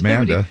it's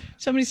Amanda.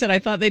 Somebody said, I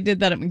thought they did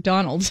that at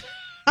McDonald's.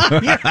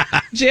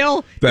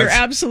 Jill, you're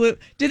absolute.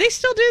 Do they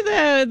still do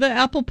the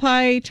apple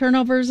pie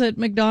turnovers at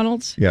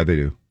McDonald's? Yeah, they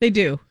do. They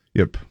do.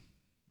 Yep.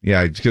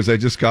 Yeah, because I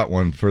just got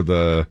one for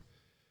the.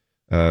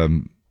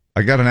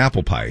 I got an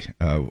apple pie.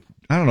 I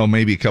don't know,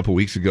 maybe a couple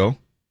weeks ago.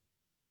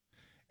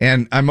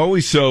 And I'm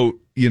always so,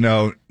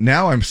 now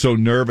I'm so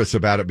nervous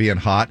about it being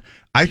hot.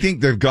 I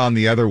think they've gone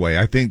the other way.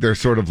 I think they're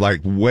sort of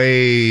like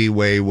way,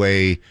 way,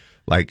 way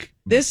like.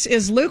 This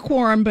is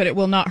lukewarm, but it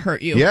will not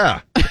hurt you.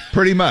 Yeah,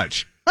 pretty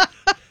much.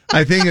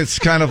 I think it's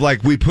kind of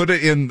like we put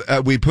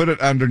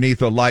it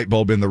underneath a light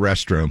bulb in the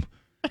restroom,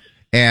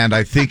 and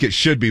I think it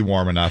should be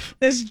warm enough.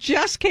 This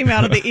just came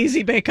out of the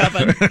Easy Bake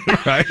Oven.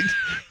 Right?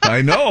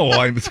 I know.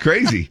 It's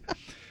crazy.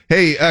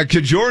 Hey,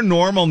 could your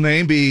normal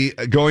name be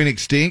going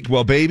extinct?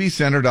 Well,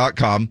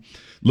 babycenter.com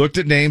looked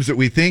at names that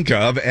we think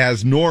of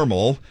as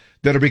normal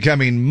that are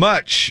becoming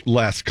much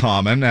less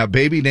common. Now,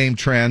 baby name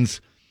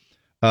trends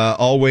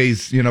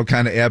always,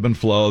 kind of ebb and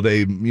flow.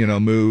 They,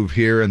 move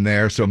here and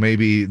there. So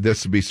maybe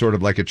this would be sort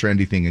of like a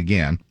trendy thing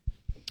again.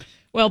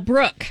 Well,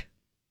 Brooke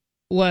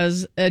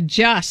was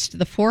just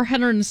the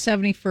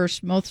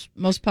 471st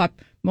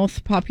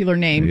most popular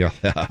name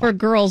for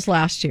girls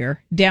last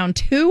year, down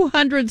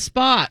 200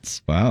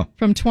 spots. Wow.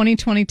 From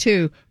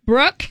 2022.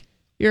 Brooke,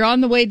 you're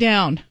on the way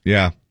down.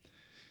 Yeah.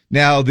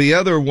 Now, the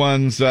other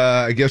ones,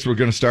 I guess we're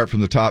going to start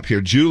from the top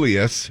here.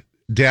 Julius,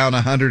 down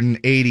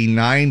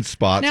 189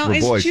 spots now, for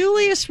boys. Is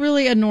Julius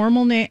really a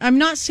normal name? I'm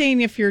not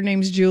saying if your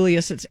name's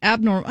Julius, it's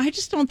abnormal. I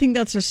just don't think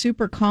that's a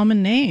super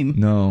common name.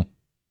 No,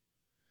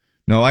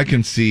 I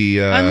can see.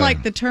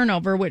 Unlike the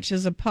turnover, which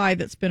is a pie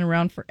that's been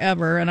around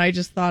forever, and I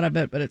just thought of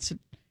it, but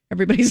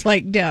everybody's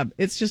like, Deb,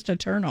 it's just a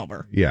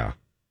turnover. Yeah.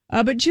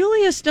 But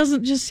Julius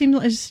doesn't seem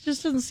like a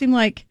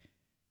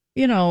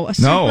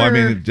super... No, I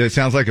mean, it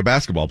sounds like a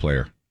basketball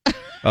player,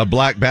 a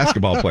black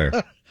basketball player.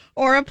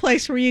 Or a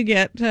place where you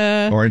get...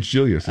 Orange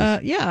Julius.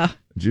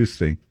 Juice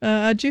thing.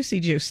 A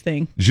juicy juice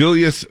thing.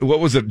 Julius, what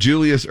was it?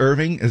 Julius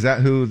Irving? Is that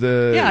who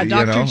the... Yeah,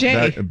 Dr.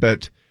 J.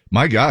 But,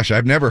 my gosh,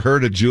 I've never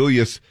heard of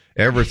Julius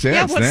ever since then.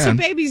 Yeah, what's the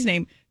baby's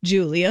name?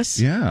 Julius.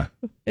 Yeah.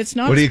 It's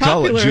not as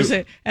popular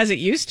as it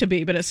used to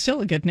be, but it's still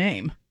a good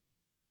name.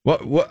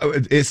 What?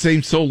 It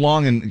seems so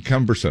long and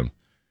cumbersome.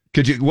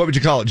 What would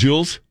you call it?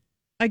 Jules?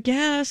 I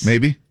guess.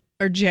 Maybe.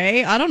 Or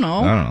Jay. I don't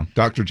know.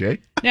 Dr. J?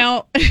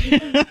 Now,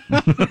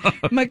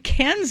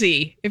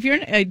 Mackenzie, if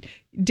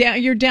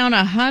you're down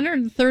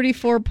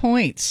 134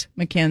 points,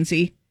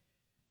 Mackenzie.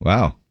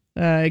 Wow.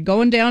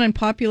 Going down in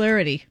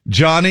popularity.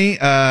 Johnny,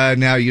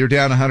 now you're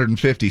down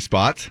 150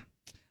 spots.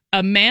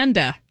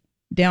 Amanda,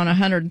 down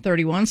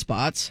 131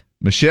 spots.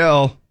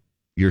 Michelle,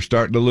 you're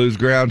starting to lose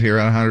ground here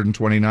on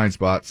 129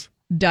 spots.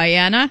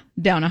 Diana,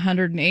 down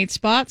 108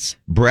 spots.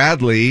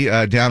 Bradley,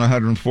 down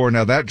 104.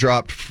 Now that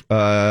dropped,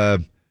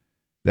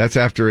 that's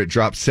after it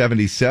dropped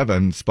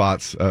 77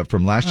 spots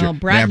from last year.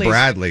 Bradley Man,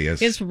 Bradley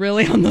is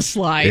really on the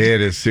slide.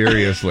 It is,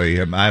 seriously.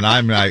 And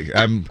I'm like,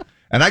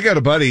 And I got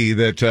a buddy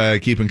that I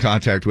keep in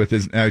contact with.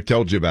 I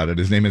told you about it.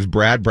 His name is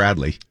Brad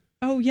Bradley.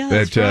 Oh, yeah,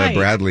 that's right.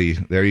 Bradley,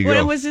 there you go.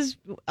 What was his,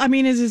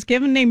 is his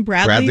given name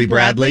Bradley?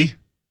 Bradley.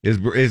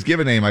 His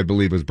given name, I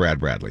believe, was Brad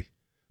Bradley.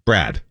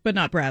 Brad. But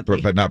not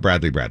Bradley. But not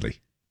Bradley.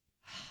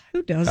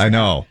 Who does I that?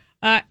 know.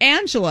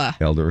 Angela.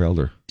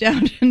 Elder.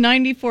 Down to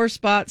 94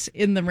 spots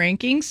in the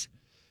rankings.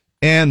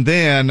 And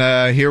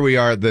then here we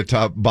are at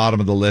the bottom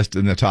of the list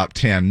in the top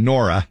 10.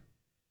 Nora,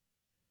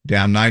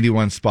 down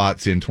 91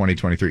 spots in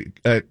 2023.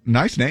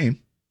 Nice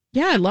name.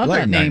 Yeah, I love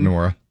that name.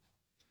 Nora.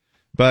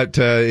 But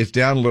it's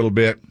down a little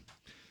bit.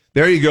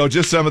 There you go.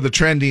 Just some of the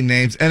trending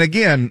names. And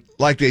again,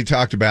 like they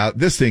talked about,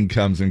 this thing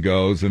comes and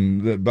goes.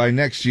 And by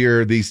next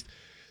year, these,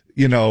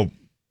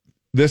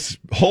 this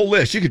whole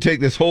list, you could take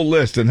this whole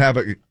list and have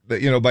it,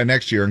 by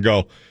next year and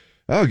go,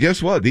 oh,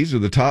 guess what? These are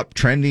the top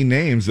trending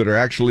names that are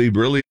actually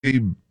really,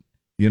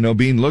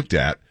 being looked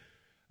at.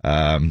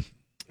 But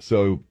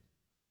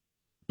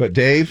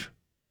Dave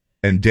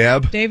and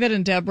Deb. David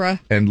and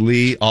Deborah. And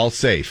Lee, all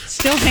safe.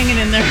 Still hanging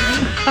in there.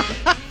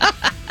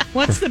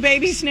 What's the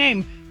baby's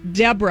name?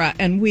 Deborah,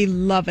 and we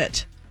love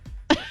it.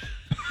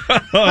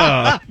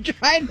 I'm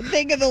trying to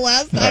think of the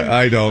last time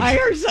I don't. I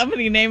heard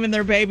somebody naming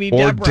their baby or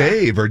Deborah.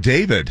 Dave or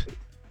David.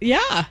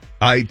 Yeah.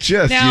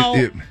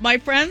 Now, my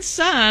friend's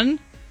son,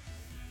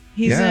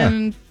 he's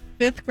in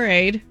 5th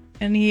grade,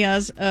 and he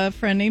has a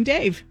friend named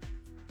Dave.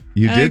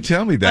 You did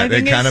tell me that.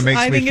 It kind of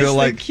makes me feel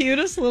like the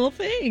cutest little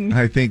thing.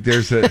 I think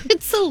there's a.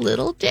 It's a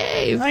little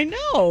Dave. I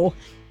know.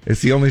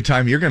 It's the only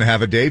time you're going to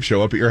have a Dave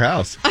show up at your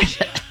house.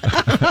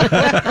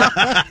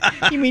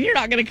 You mean you're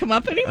not going to come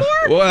up anymore?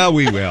 Well,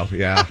 we will.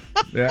 Yeah.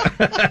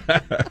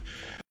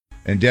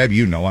 And Deb,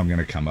 I'm going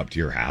to come up to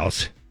your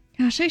house.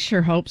 Gosh, I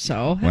sure hope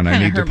so. When I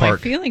need to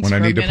park. When I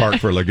need to park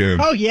for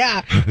Lagoon. Oh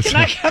yeah. Can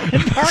I come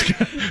and park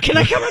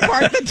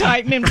the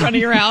Titan in front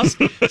of your house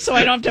so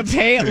I don't have to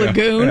pay at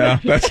Lagoon? Yeah,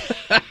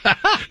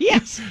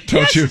 yes.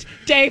 Don't you,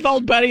 Dave,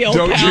 old buddy, old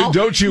pal.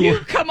 Don't you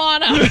come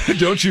on up.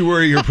 Don't you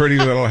worry your pretty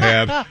little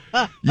head.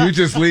 You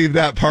just leave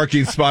that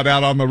parking spot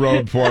out on the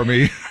road for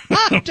me.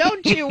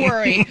 Don't you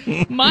worry.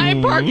 My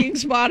parking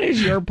spot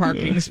is your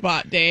parking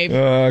spot,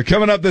 Dave.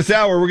 Coming up this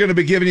hour, we're going to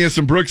be giving you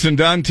some Brooks and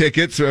Dunn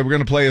tickets. We're going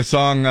to play a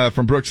song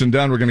from Brooks and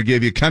Dunn. We're going to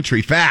give you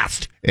Country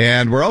Fast.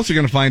 And we're also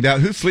going to find out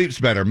who sleeps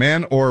better,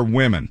 men or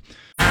women.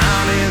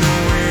 Out in the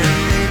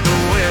wind, the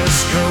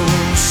West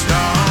Coast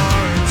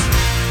stars,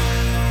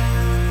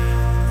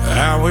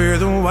 out where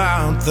the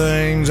wild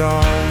things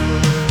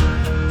are.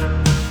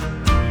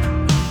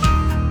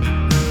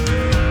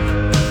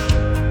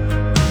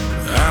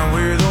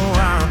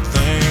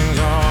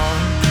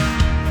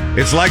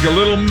 It's like a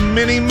little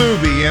mini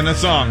movie in a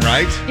song,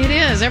 right? It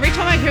is. Every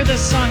time I hear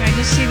this song, I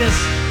just see this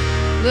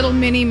little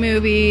mini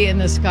movie and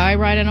this guy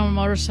riding on a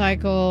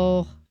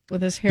motorcycle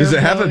with his hair. Does it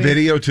have a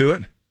video to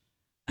it?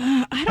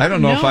 I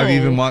don't know if I've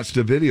even watched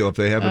a video, if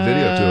they have a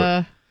video to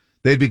it.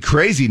 They'd be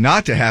crazy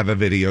not to have a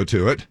video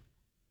to it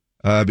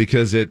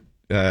because it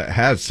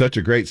has such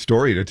a great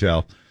story to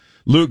tell.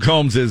 Luke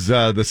Combs is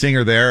the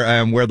singer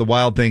there, Where the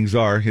Wild Things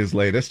Are, his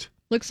latest.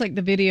 Looks like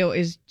the video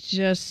is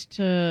just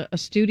a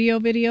studio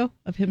video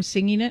of him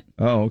singing it.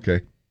 Oh, okay.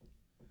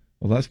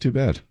 Well, that's too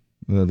bad.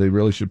 They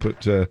really should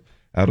put out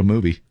a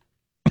movie.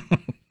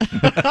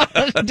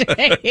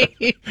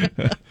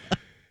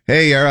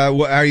 Hey,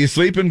 are you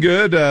sleeping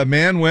good,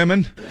 men,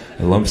 women?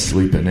 I love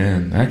sleeping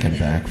in. That can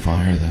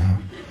backfire, though.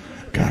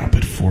 Got up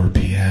at 4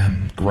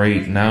 p.m.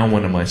 Great. Now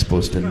when am I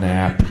supposed to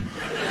nap?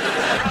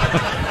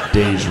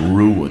 Day's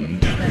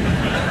ruined.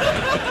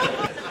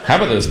 How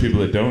about those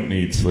people that don't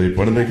need sleep?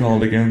 What are they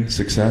called again?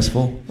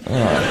 Successful?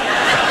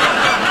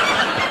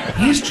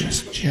 He's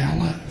just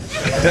jealous.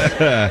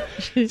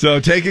 So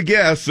take a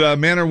guess,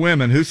 men or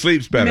women, who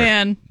sleeps better?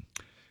 Men.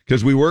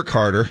 Because we work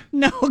harder.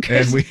 No,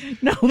 because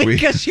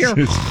you're...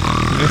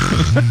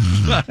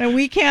 and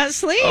we can't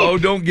sleep. Oh,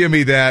 don't give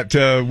me that.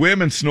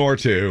 Women snore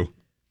too.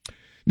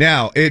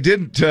 Now, it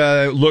didn't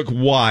look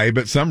why,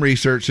 but some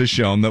research has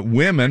shown that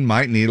women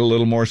might need a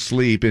little more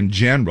sleep in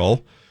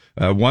general.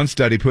 One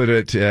study put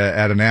it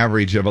at an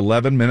average of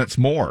 11 minutes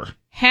more.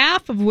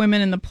 Half of women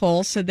in the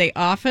poll said they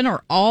often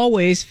or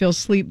always feel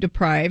sleep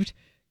deprived,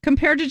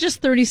 compared to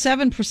just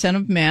 37%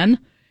 of men.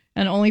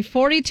 And only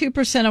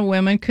 42% of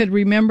women could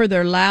remember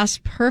their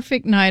last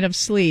perfect night of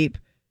sleep,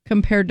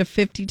 compared to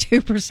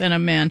 52%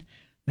 of men.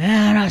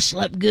 Man, I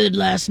slept good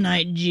last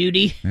night,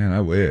 Judy. Man, I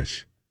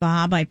wish.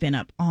 Bob, I've been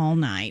up all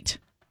night.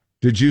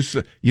 Did you...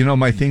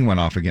 my thing went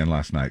off again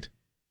last night.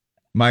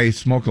 My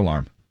smoke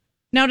alarm.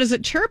 Now, does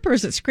it chirp or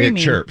is it screaming?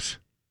 It chirps.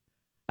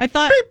 I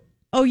thought,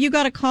 you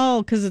got a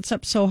call because it's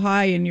up so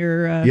high in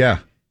your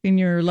in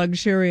your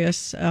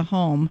luxurious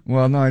home.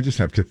 Well, no, I just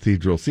have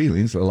cathedral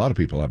ceilings. A lot of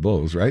people have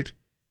those, right?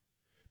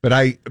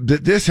 But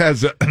this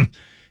has,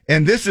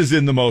 and this is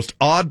in the most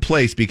odd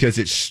place because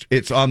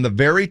it's on the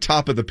very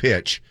top of the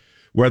pitch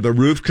where the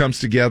roof comes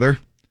together,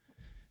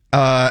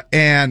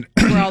 and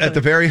at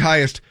the very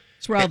highest.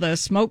 It's where all the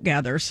smoke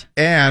gathers.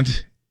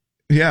 And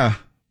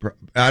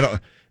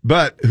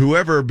But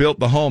whoever built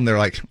the home, they're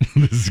like,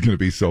 this is going to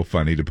be so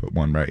funny to put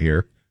one right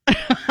here.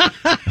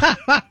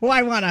 Well,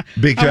 I want to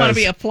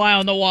be a fly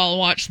on the wall and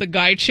watch the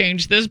guy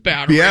change this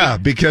battery. Yeah,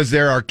 because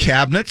there are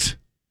cabinets,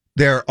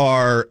 the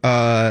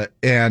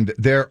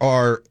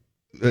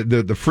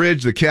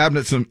fridge, the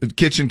cabinets, and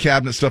kitchen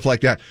cabinets, stuff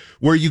like that,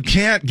 where you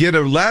can't get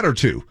a ladder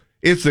to.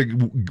 It's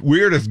the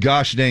weirdest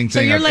gosh dang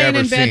thing I've ever seen. So you're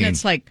laying in bed and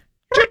it's like...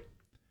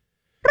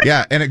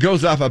 Yeah, and it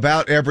goes off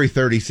about every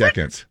 30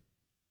 seconds.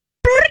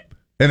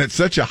 And it's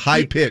such a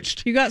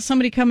high-pitched... You got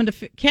somebody coming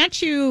to...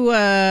 Can't you...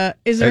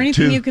 is there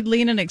anything you could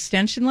lean an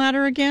extension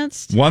ladder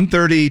against?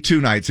 1:30 2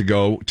 nights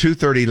ago,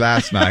 2:30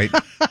 last night.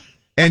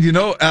 And you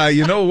know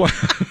what?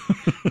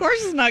 Of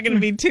course it's not going to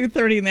be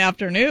 2:30 in the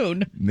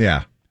afternoon.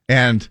 Yeah.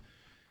 And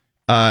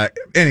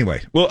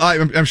anyway, well,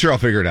 I'm sure I'll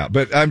figure it out.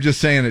 But I'm just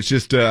saying it's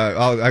just...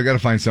 I got to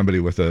find somebody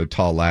with a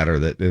tall ladder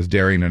that is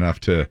daring enough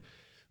to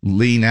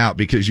lean out,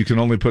 because you can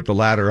only put the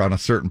ladder on a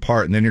certain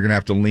part, and then you're going to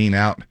have to lean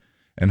out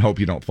and hope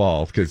you don't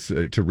fall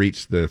to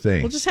reach the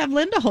thing. Well, just have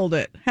Linda hold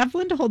it. Have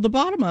Linda hold the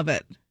bottom of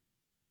it.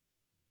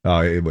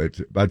 Oh,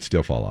 I'd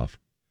still fall off.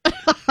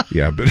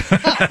 Yeah, but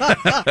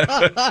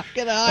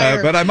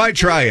but I might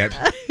try it.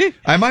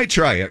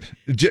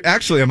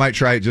 Actually, I might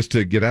try it just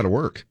to get out of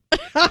work.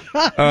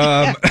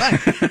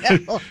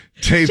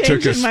 Dave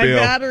took a spill.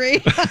 Battery.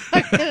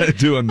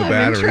 Doing the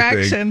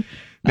battery thing.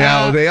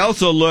 Now, they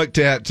also looked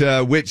at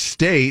which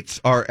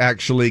states are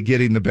actually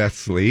getting the best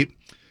sleep.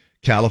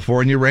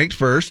 California ranked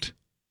first.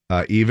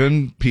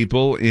 Even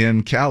people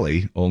in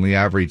Cali only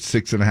average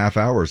 6.5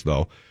 hours,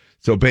 though.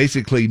 So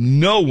basically,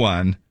 no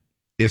one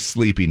is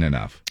sleeping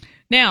enough.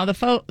 Now,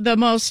 the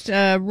most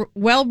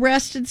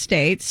well-rested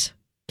states,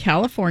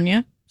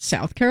 California,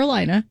 South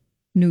Carolina,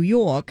 New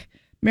York,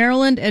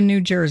 Maryland, and New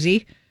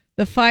Jersey.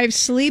 The 5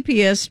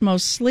 sleepiest,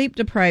 most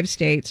sleep-deprived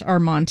states are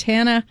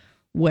Montana,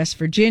 West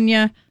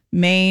Virginia,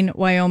 Maine,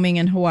 Wyoming,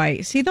 and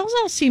Hawaii. See, those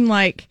all seem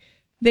like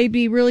they'd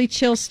be really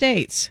chill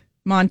states.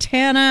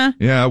 Montana.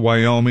 Yeah,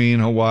 Wyoming,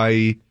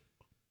 Hawaii.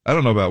 I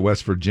don't know about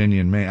West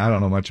Virginia and Maine. I don't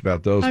know much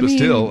about those.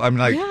 Still, I'm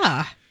like...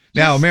 Yeah.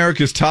 Now,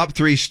 America's top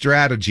 3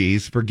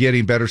 strategies for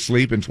getting better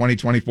sleep in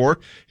 2024,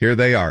 here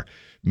they are.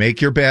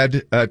 Make your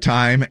bed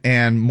time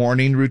and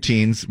morning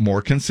routines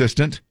more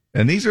consistent.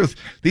 And these are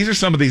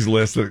some of these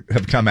lists that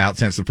have come out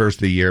since the first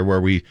of the year,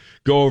 where we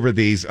go over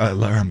these.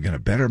 I'm going to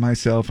better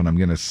myself, and I'm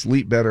going to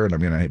sleep better, and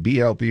I'm going to be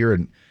healthier.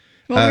 And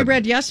well, we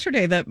read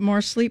yesterday that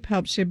more sleep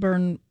helps you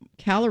burn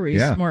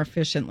calories more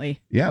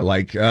efficiently. Yeah,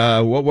 like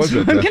what was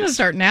it? I'm going to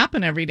start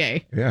napping every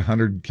day. Yeah,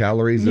 100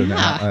 calories an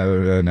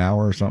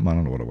hour or something. I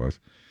don't know what it was.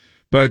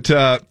 But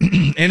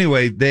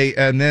anyway,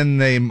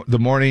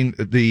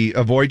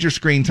 avoid your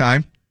screen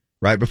time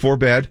right before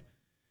bed,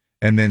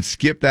 and then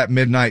skip that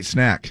midnight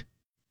snack.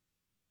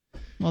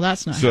 Well,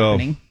 that's not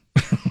happening.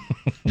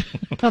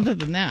 Other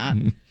than that.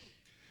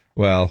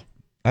 Well,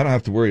 I don't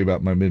have to worry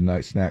about my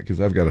midnight snack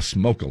because I've got a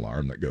smoke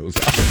alarm that goes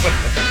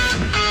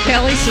off.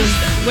 Kelly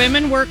says,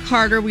 women work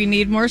harder. We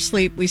need more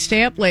sleep. We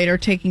stay up later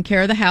taking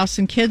care of the house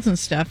and kids and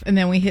stuff, and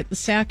then we hit the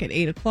sack at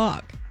 8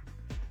 o'clock.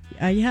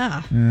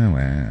 Yeah. Oh,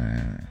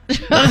 well.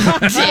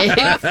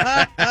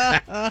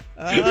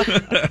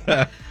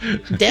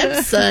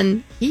 Deb's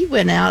son, he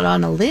went out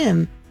on a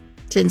limb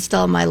to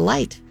install my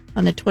light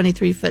on a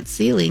 23-foot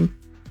ceiling.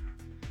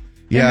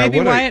 Yeah, maybe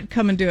Wyatt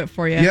come and do it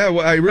for you. Yeah,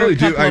 well, I really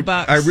do.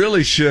 I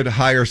really should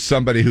hire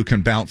somebody who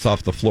can bounce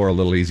off the floor a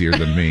little easier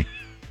than me.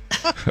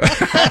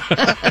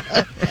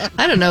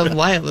 I don't know if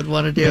Wyatt would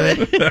want to do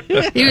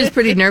it. He was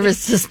pretty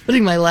nervous just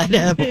putting my light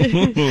up.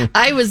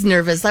 I was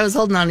nervous. I was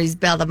holding on his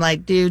belt. I'm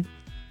like, dude,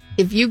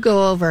 if you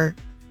go over,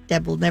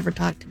 Deb will never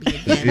talk to me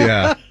again.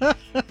 Yeah.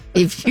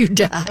 If you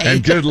die.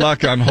 And good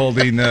luck on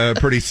holding a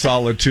pretty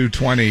solid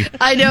 220.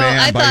 I know. Man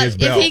I by thought his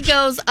belt. if he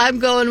goes, I'm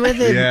going with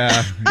him.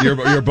 Yeah.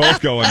 You're both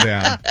going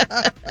down.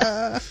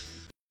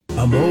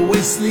 I'm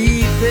always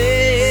sleeping.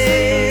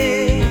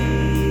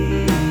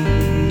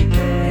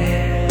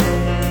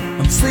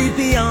 I'm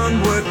sleepy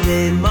on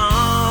workday morning.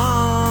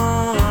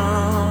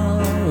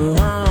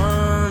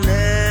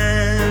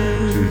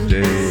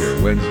 Tuesday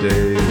or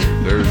Wednesday or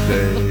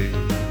Thursday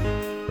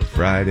or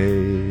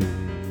Friday.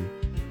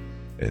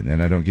 And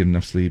then I don't get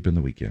enough sleep in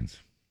the weekends.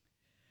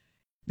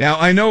 Now,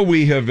 I know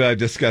we have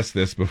discussed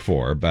this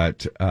before,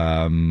 but...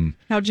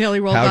 how Jelly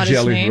Roll got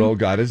his name. Jelly Roll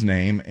got his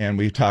name, and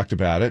we've talked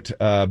about it.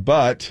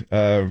 But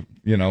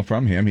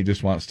from him, he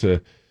just wants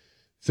to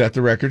set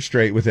the record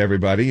straight with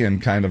everybody and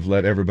kind of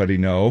let everybody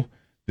know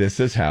this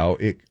is how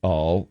it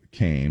all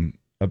came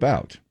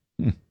about.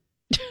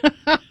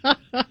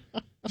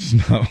 It's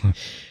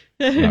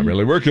not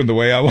really working the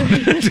way I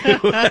wanted it to.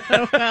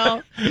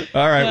 Well,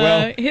 all right,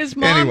 well, his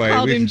mom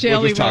called him Jelly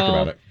Roll. We'll just talk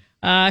about it.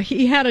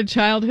 He had a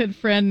childhood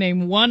friend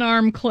named One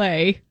Arm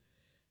Clay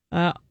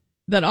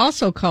that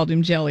also called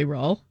him Jelly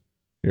Roll.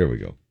 Here we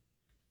go.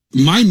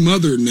 My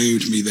mother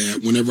named me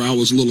that whenever I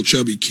was a little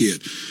chubby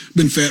kid.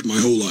 Been fat my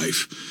whole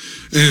life.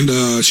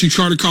 And she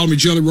started calling me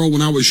Jelly Roll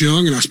when I was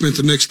young, and I spent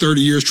the next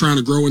 30 years trying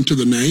to grow into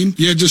the name.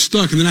 Yeah, it just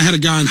stuck. And then I had a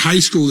guy in high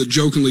school that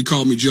jokingly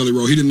called me Jelly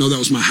Roll. He didn't know that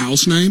was my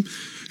house name.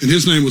 and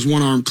his name was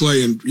One Arm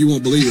Clay, and you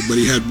won't believe it, but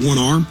he had one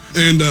arm.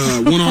 And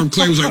One Arm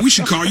Clay was like, we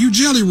should call you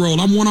Jelly Roll.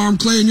 I'm One Arm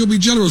Clay, and you'll be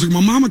Jelly Roll. It's like,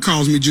 my mama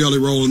calls me Jelly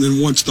Roll, and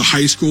then once the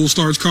high school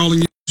starts calling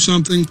you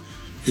something,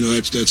 you know,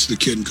 that's the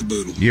kid and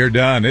caboodle. You're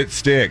done. It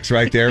sticks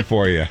right there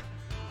for you.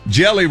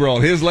 Jelly Roll,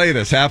 his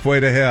latest, Halfway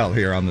to Hell,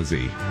 here on the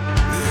Z.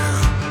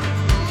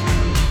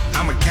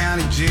 I'm a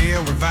county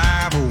jail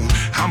revival.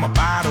 I'm a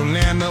bottle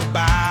in the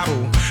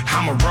Bible.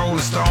 I'm a Rolling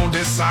Stone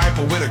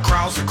disciple with a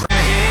cross across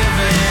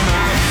heaven.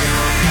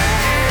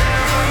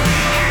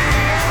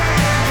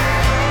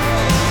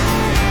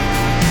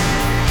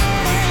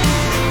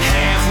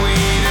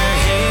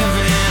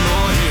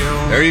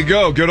 There you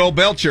go. Good old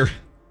Belcher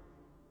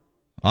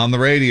on the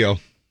radio.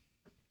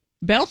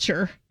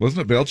 Belcher? Wasn't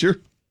it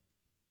Belcher?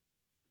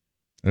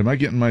 Am I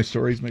getting my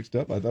stories mixed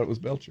up? I thought it was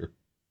Belcher.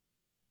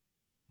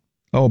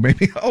 Oh,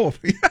 maybe. Oh,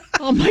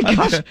 oh my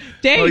gosh.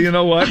 Dave. Oh, you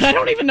know what? I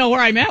don't even know where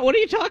I'm at. What are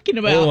you talking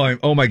about?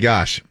 Oh my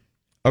gosh.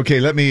 Okay,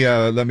 let me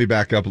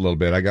back up a little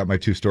bit. I got my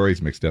two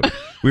stories mixed up.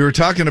 We were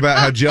talking about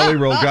how Jelly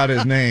Roll got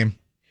his name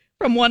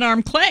from One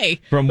Arm Clay.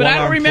 But I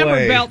don't remember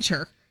Clay.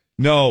 Belcher.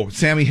 No,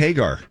 Sammy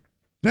Hagar.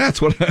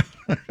 That's what.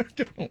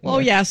 Oh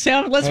yeah,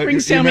 let's bring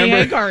Sammy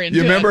Hagar into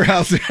it. You remember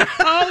how?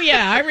 Oh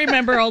yeah, I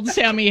remember old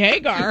Sammy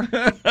Hagar.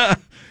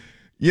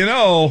 You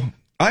know,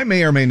 I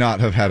may or may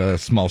not have had a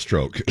small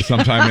stroke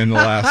sometime in the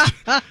last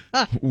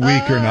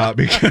week or not,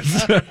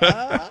 because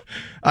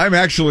I'm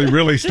actually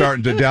really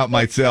starting to doubt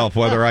myself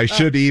whether I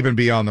should even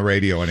be on the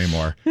radio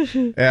anymore.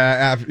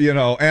 You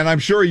know, and I'm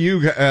sure you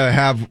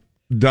have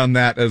done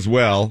that as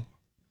well.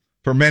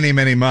 For many,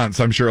 many months,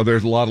 I'm sure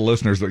there's a lot of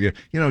listeners that, you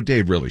know,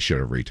 Dave really should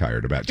have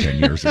retired about 10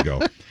 years ago.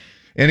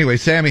 Anyway,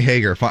 Sammy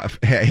Hagar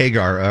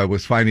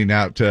was finding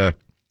out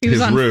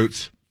his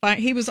roots.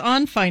 He was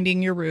on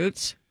Finding Your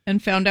Roots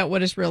and found out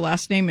what his real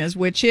last name is,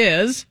 which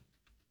is...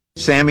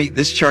 Sammy,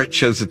 this chart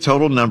shows the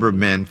total number of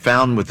men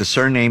found with the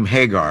surname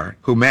Hagar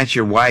who match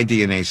your Y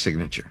DNA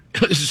signature.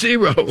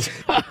 0.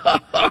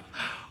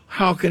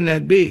 How can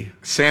that be?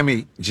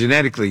 Sammy,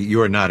 genetically, you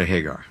are not a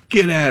Hagar.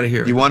 Get out of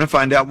here. You want to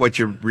find out what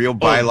your real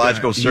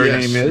biological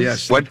surname is?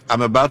 Yes. What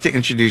I'm about to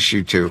introduce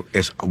you to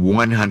is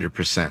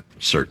 100%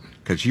 certain,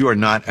 because you are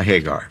not a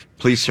Hagar.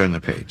 Please turn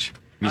the page.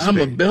 I'm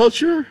a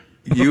Belcher?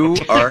 You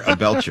are a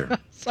Belcher.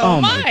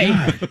 Oh,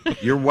 my God.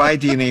 Your Y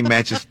DNA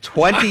matches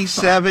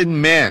 27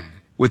 men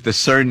with the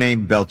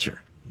surname Belcher.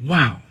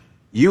 Wow.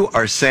 You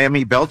are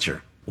Sammy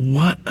Belcher.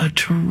 What a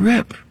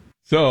trip.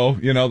 So,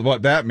 you know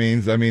what that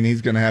means. I mean,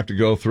 he's going to have to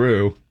go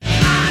through.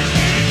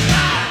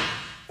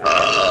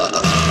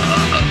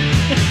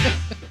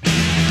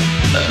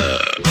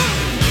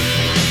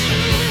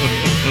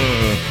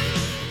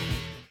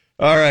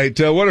 All right.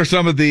 What are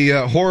some of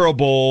the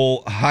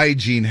horrible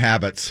hygiene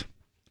habits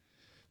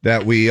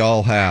that we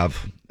all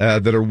have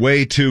that are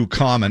way too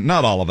common?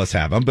 Not all of us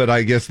have them, but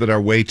I guess that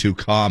are way too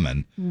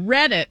common.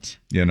 Reddit,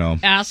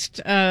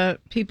 asked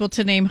people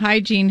to name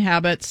hygiene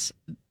habits.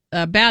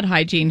 Bad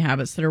hygiene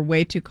habits that are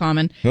way too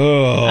common.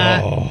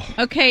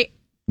 Okay.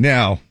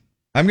 Now,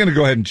 I'm going to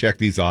go ahead and check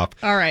these off.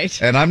 All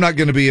right. And I'm not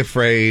going to be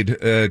afraid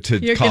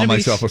to call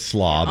myself a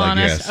slob,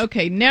 honest. I guess.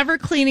 Okay. Never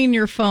cleaning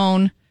your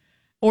phone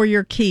or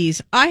your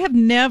keys. I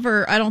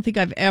don't think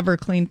I've ever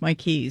cleaned my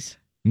keys.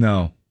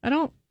 No. I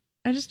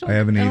just don't. I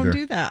haven't either. I don't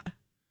do that.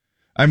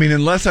 I mean,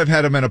 unless I've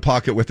had them in a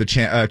pocket with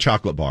a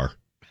chocolate bar.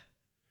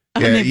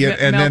 And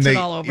then they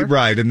all over.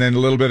 Right, and then a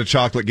little bit of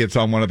chocolate gets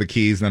on one of the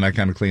keys, and then I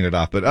kind of clean it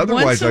off. But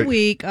otherwise, once a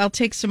week, I'll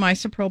take some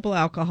isopropyl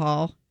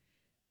alcohol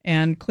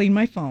and clean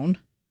my phone.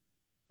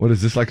 What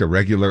is this, like a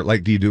regular?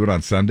 Like, do you do it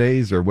on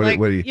Sundays or what?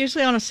 Like, what do you?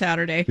 Usually on a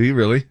Saturday. Do you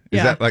really? Yeah.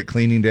 Is that like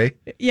cleaning day?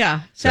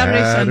 Yeah,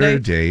 Sunday.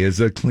 Saturday is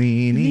a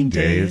cleaning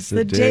day. It's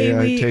the day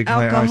we take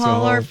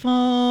alcohol our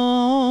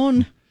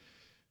phone,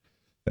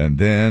 and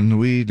then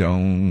we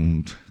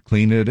don't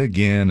clean it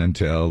again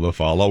until the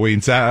following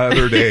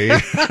Saturday.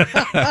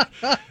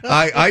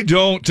 I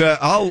don't.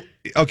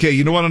 Okay,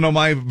 you want to know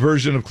my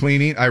version of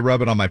cleaning? I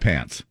rub it on my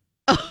pants.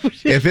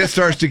 If it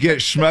starts to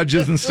get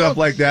smudges and stuff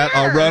like that,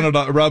 I'll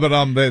rub it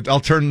on I'll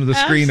turn the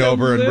screen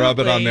over and rub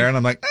it on there, and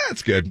I'm like,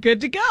 that's good.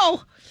 Good to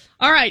go.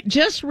 All right,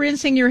 just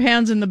rinsing your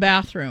hands in the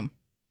bathroom.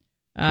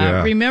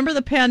 Remember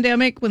the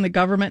pandemic when the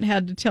government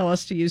had to tell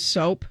us to use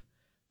soap?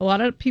 A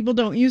lot of people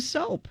don't use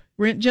soap.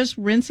 Just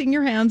rinsing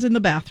your hands in the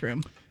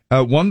bathroom.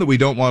 One that we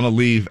don't want to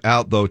leave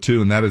out, though,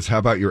 too, and that is, how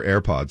about your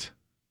AirPods?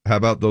 How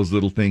about those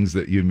little things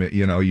that you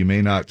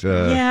may not...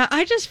 Yeah,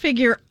 I just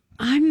figure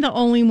I'm the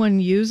only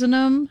one using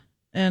them,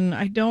 and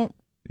I don't...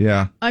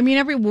 Yeah. I mean,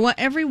 every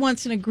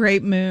once in a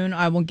great moon,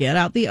 I will get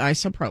out the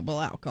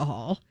isopropyl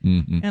alcohol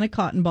and a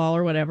cotton ball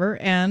or whatever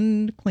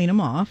and clean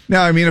them off.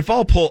 Now, I mean, if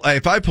I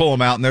pull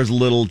them out and there's a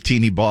little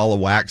teeny ball of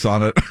wax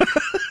on it...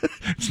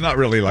 It's not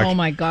really like. Oh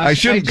my gosh! I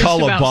shouldn't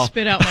call a ball.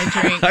 Spit out my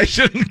drink. I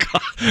shouldn't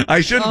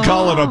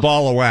call it a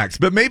ball of wax,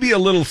 but maybe a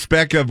little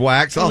speck of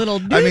wax. I'll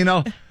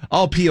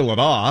peel it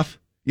off.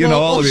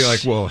 I'll be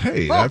like, well,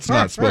 hey, that's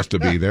not supposed to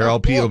be there. I'll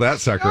peel that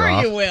sucker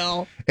off. You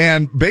will.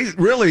 And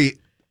really,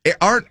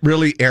 aren't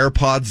really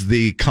AirPods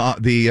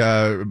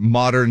the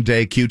modern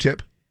day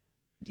Q-tip?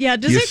 Yeah,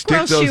 does You it stick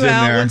gross those you in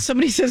out there. when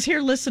somebody says,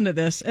 "Here, listen to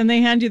this," and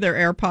they hand you their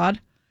AirPod?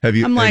 Have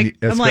you? I'm like,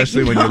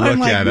 especially when you look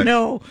at it.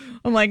 No,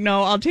 I'm like,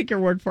 no. I'll take your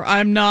word for it.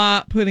 I'm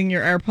not putting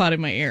your AirPod in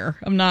my ear.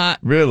 I'm not.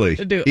 Really?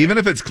 Do it. Even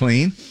if it's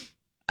clean?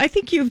 I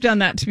think you've done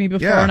that to me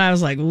before, Yeah. and I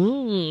was like,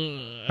 ooh.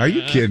 Are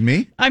you kidding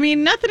me? I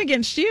mean, nothing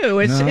against you.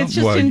 It's No, it's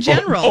just well, in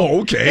general.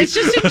 oh, okay. It's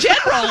just in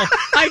general.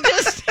 I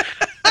just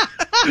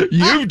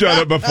You've done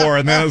it before,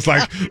 and then it's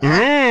like,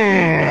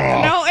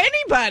 know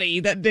anybody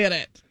that did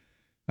it.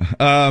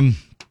 Not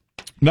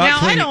Now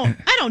cleaning,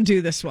 I don't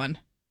do this one.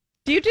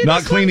 Do you do not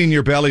this cleaning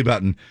your belly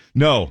button.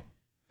 No.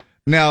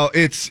 Now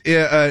it's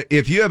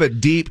if you have a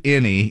deep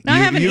innie, I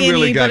have an you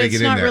really innie, got but to it's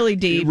get in not there. really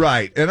deep.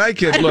 Right? And I one?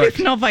 can I don't look.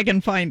 even know if I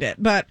can find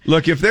it, but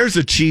Look, if there's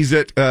a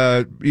Cheez-It,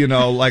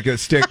 like a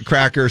stick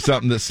cracker or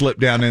something that slipped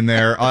down in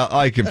there,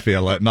 I can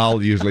feel it, and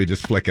I'll usually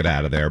just flick it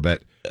out of there.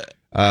 But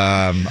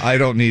I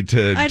don't need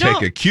to I take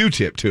don't- a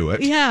Q-tip to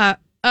it. yeah.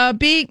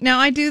 Now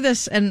I do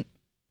this, and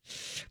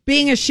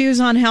being a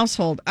shoes-on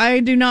household, I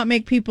do not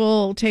make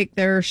people take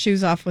their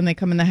shoes off when they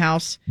come in the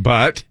house.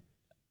 But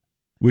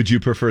would you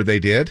prefer they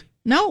did?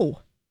 No.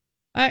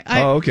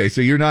 Oh, okay. So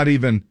you're not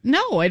even.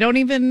 No, I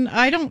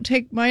don't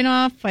take mine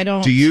off. I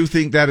don't. Do you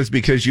think that is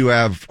because you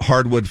have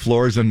hardwood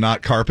floors and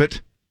not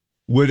carpet?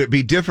 Would it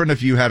be different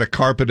if you had a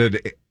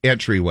carpeted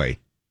entryway?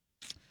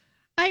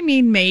 I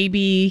mean,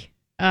 maybe.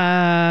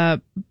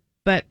 But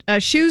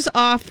shoes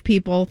off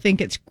people think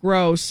it's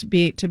gross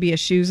to be a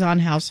shoes on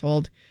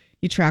household.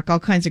 You track all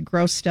kinds of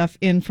gross stuff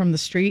in from the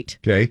street,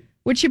 Okay.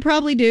 which you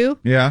probably do.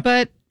 Yeah.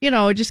 But,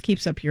 it just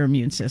keeps up your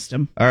immune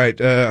system. All right.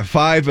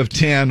 5 of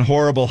 10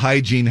 horrible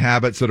hygiene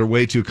habits that are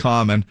way too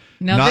common.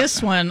 Now,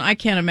 this one, I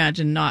can't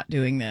imagine not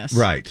doing this.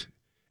 Right.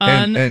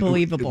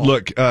 Unbelievable.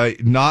 Look,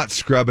 not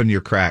scrubbing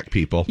your crack,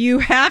 people. You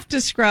have to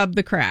scrub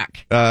the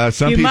crack.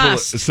 Some You people,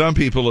 must. some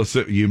people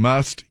assume you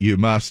must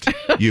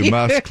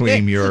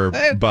clean your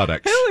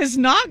buttocks. Who is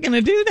not going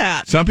to do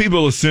that? Some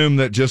people assume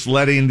that just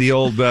letting the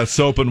old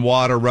soap and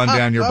water run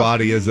down your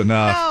body is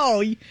enough.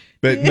 No.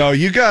 But no,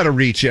 you got to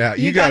reach out.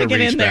 You got to get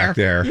reach in back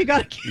there. You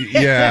got to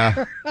get Yeah.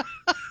 there.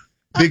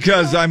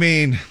 Because I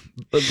mean,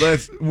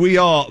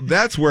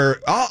 that's where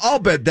I'll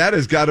bet that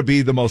has got to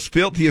be the most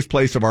filthiest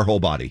place of our whole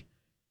body.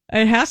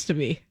 It has to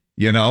be.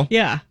 You know?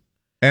 Yeah.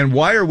 And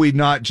why are we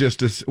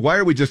just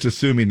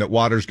assuming that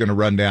water's going to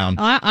run down?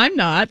 I'm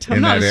not. I'm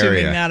In not that assuming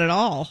area. that at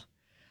all.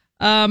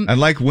 And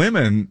like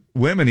women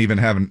even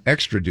have an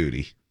extra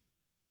duty.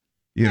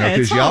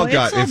 Because y'all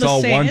got it's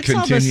all one It's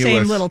all the continuous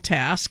same little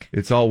task.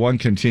 It's all one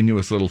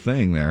continuous little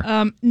thing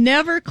there.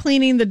 Never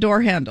cleaning the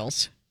door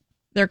handles.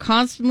 They're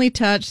constantly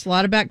touched. A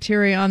lot of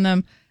bacteria on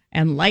them,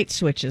 and light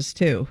switches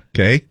too.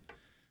 Okay.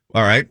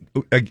 All right.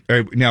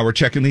 Now we're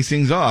checking these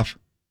things off.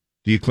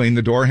 Do you clean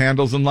the door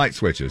handles and light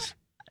switches?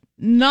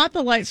 Not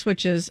the light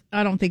switches,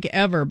 I don't think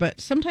ever, but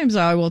sometimes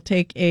I will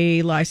take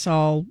a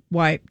Lysol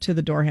wipe to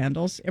the door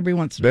handles every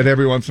once in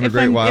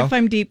a while. If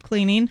I'm deep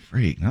cleaning.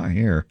 Freak, not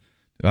here.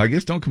 I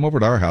guess don't come over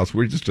to our house.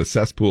 We're just a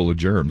cesspool of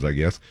germs, I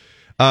guess.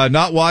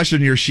 Not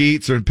washing your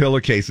sheets or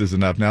pillowcases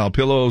enough. Now,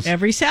 pillows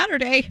Every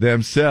Saturday.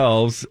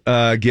 themselves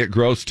get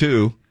gross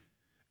too.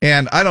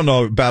 And I don't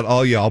know about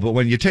all y'all, but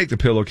when you take the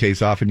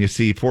pillowcase off and you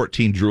see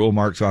 14 drool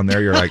marks on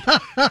there, you're like,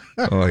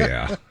 oh,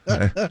 yeah,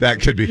 that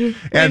could be.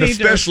 And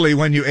especially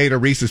when you ate a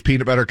Reese's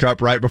peanut butter cup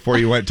right before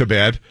you went to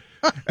bed.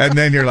 And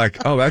then you're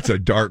like, oh, that's a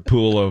dark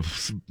pool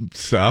of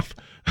stuff.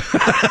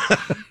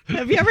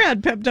 Have you ever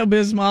had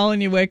Pepto-Bismol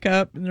and you wake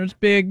up and there's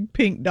big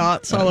pink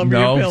dots all over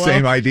your pillow? No,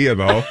 same idea,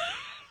 though.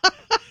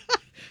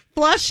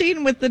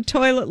 Flushing with the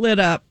toilet lid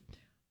up.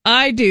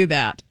 I do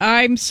that.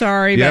 I'm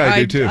sorry, Yeah, but I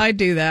do too. I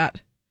do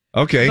that.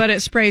 Okay. But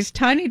it sprays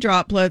tiny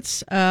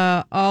droplets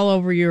all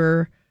over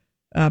your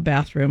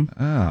bathroom.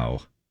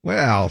 Oh,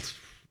 well,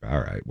 all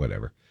right,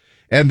 whatever.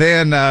 And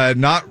then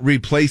not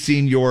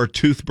replacing your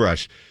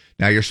toothbrush.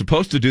 Now, you're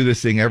supposed to do this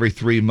thing every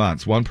 3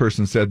 months. One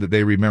person said that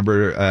they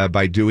remember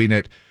by doing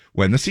it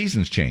when the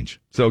seasons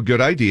change. So good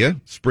idea.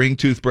 Spring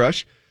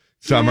toothbrush,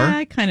 summer, Yeah,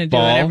 I kind of do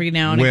fall, it every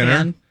now and winter.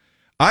 again.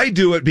 I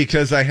do it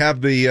because I have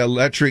the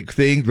electric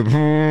thing,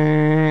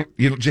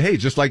 hey,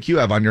 just like you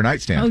have on your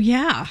nightstand. Oh,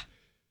 yeah.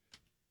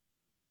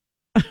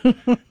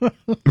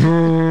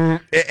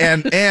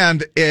 and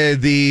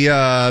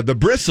the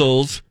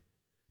bristles,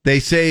 they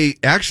say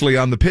actually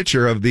on the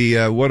picture of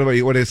the what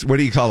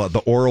do you call it, the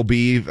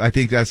Oral-B? I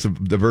think that's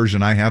the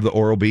version I have, the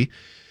Oral-B.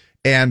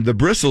 And the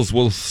bristles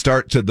will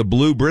the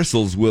blue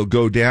bristles will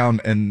go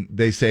down, and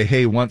they say,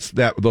 hey, once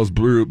those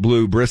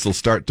blue bristles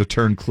start to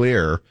turn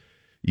clear,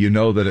 you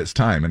know that it's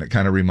time, and it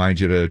kind of reminds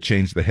you to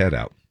change the head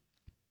out.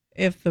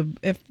 If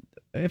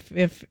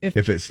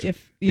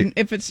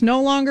it's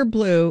no longer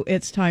blue,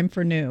 it's time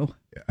for new.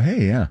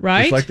 Hey, yeah,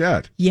 Right? just like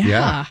that.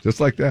 Yeah. just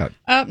like that.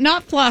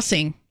 Not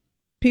flossing.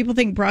 People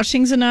think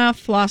brushing's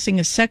enough, flossing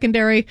is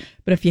secondary,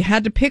 but if you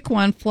had to pick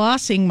one,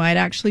 flossing might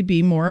actually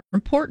be more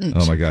important.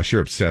 Oh my gosh,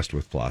 you're obsessed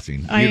with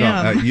flossing. I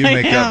am. You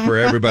make up for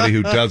everybody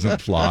who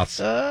doesn't floss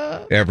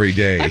every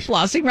day. I'm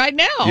flossing right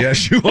now.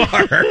 Yes, you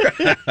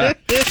are.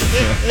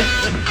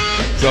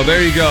 So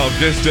there you go.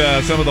 Just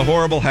some of the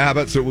horrible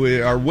habits that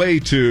we are way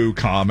too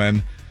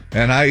common.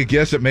 And I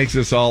guess it makes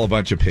us all a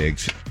bunch of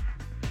pigs.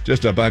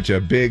 Just a bunch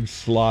of big,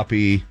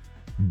 sloppy,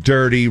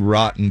 dirty,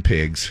 rotten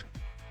pigs.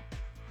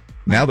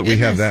 Now that we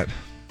have that.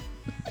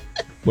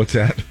 What's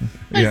that?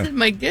 I said,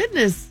 my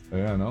goodness.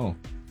 Yeah, I know.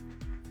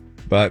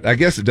 But I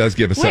guess it does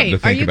give us something to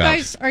think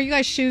about. Are you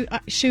guys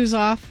shoes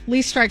off?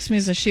 Lee strikes me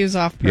as a shoes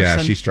off person. Yeah,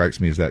 she strikes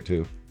me as that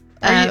too.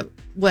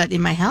 What,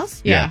 in my house?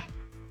 Yeah.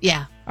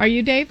 Yeah. Are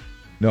you, Dave?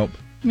 Nope.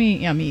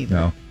 Me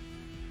either.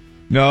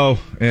 No.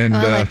 And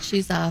I like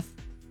shoes off.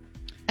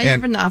 I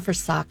even offer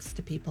socks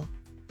to people.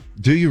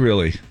 Do you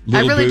really?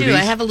 I really do. I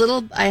have a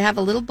little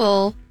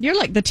bowl. You're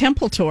like the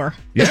Temple Tour.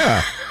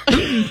 Yeah.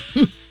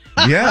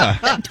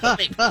 Yeah. Don't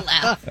make me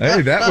laugh.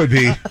 Hey,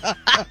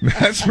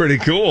 that's pretty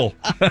cool.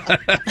 Well,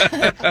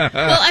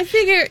 I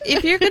figure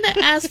if you're going to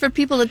ask for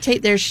people to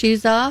take their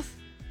shoes off,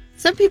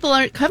 some people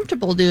aren't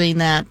comfortable doing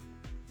that.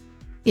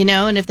 You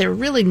know, and if they're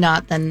really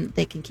not, then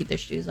they can keep their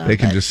shoes on.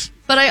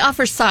 But I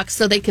offer socks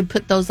so they can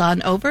put those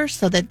on over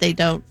so that they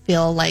don't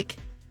feel like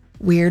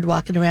weird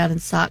walking around in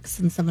socks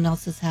in someone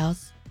else's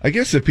house. I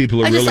guess if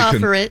people are really... I just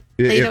offer it.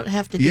 They don't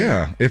have to do it.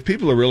 Yeah, if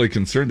people are really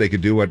concerned, they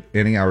could do what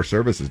Any Hour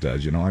Services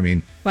does, you know? I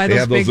mean, they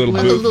have those little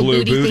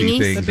blue booty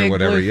things or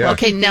whatever, yeah.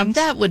 Okay, now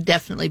that would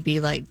definitely be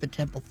like the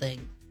temple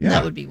thing. Yeah.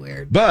 That would be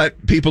weird.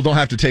 But people don't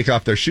have to take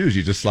off their shoes.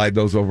 You just slide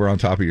those over on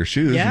top of your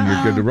shoes and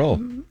you're good to roll.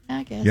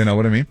 I guess. You know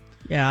what I mean?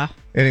 Yeah.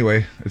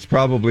 Anyway, it's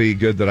probably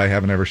good that I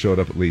haven't ever showed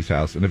up at Lee's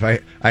house. And if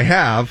I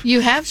have... You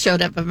have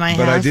showed up at my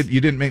house. But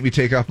you didn't make me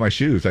take off my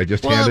shoes. I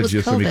just handed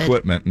you some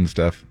equipment and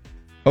stuff.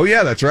 Oh,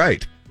 yeah, that's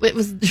right. It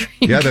was during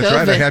that's COVID.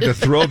 right. I had to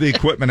throw the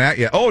equipment at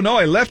you. Oh, no,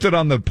 I left it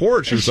on the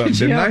porch or something,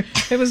 didn't I?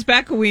 It was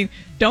back when we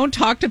don't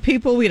talk to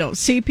people, we don't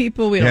see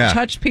people, we don't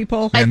touch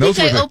people. I think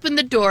I opened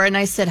the door and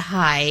I said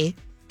hi,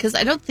 because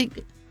I don't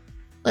think...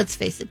 Let's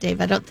face it,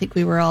 Dave, I don't think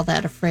we were all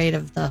that afraid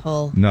of the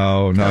whole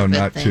No, COVID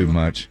not thing. too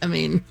much. I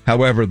mean...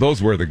 However, those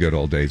were the good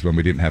old days when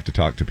we didn't have to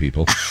talk to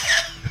people.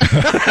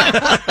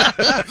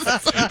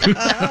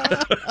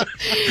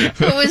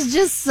 It was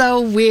just so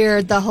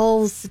weird. The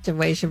whole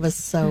situation was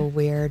so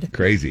weird.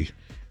 Crazy.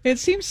 It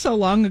seems so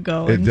long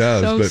ago. It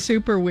does. So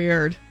super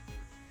weird.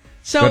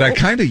 So, but I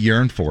kind of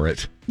yearn for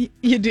it.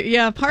 You do,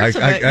 yeah, parts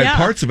of it.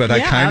 Parts of it, I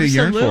kind of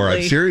yearn for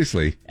it.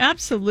 Seriously.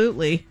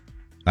 Absolutely.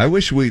 I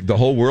wish the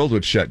whole world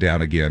would shut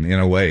down again, in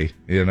a way.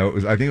 You know,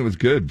 I think it was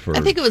good for...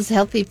 I think it was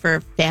healthy for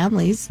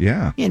families.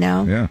 Yeah. You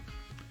know? Yeah.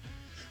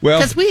 Well...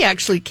 Because we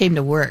actually came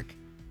to work.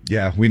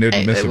 Yeah, we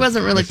didn't miss it. It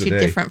wasn't really too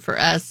different for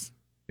us.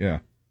 Yeah.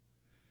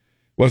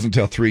 Wasn't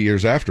until 3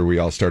 years after we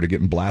all started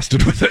getting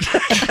blasted with it.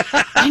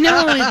 I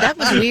know, that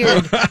was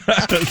weird.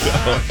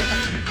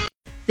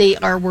 They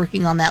are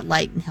working on that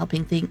light and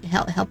helping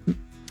help.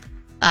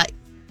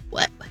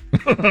 What?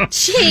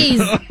 Jeez,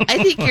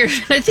 I think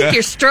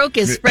your stroke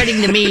is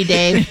spreading to me,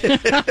 Dave.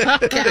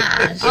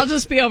 Gosh. I'll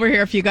just be over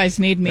here if you guys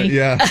need me.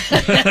 Yeah.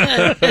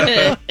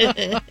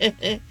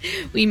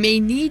 We may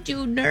need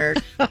you, nurse.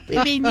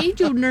 We may need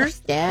you, Nurse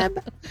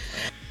Deb.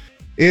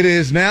 It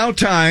is now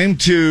time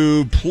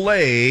to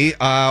play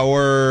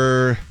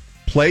our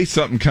Play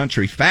Something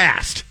Country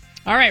Fast.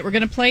 All right, we're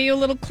going to play you a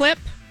little clip.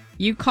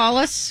 You call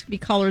us, be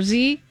caller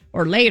Z,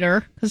 or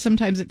later, because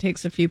sometimes it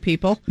takes a few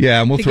people. Yeah,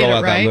 and we'll throw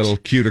out that little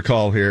cue to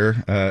call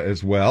here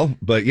as well.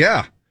 But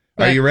yeah,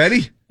 are you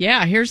ready?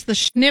 Yeah, here's the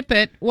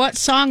snippet. What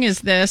song is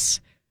this?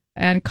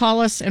 And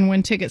call us and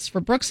win tickets for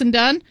Brooks and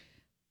Dunn,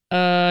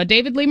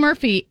 David Lee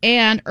Murphy,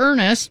 and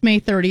Ernest, May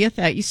 30th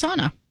at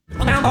USANA.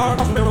 Oh,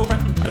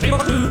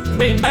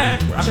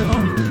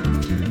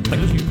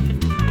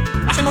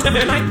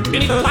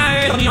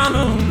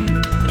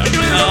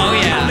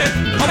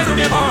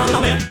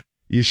 yeah.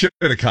 You should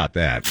have caught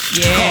that.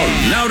 Yeah. Call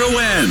now to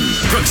win.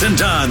 Brooks and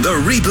Dunn, the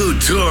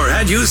Reboot Tour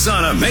at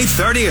USANA, May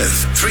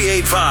 30th.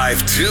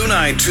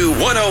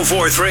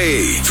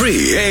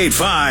 385-292-1043.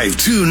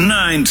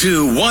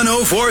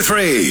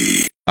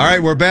 385-292-1043. All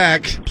right, we're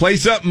back. Play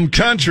Something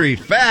Country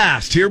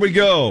Fast. Here we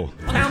go.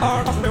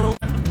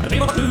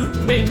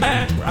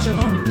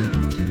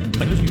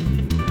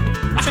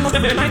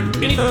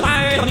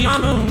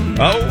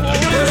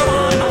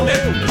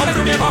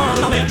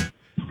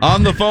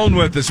 On the phone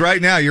with us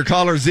right now, your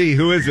caller Z.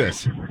 Who is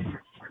this?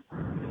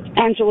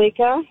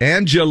 Angelica.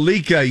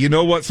 Angelica, you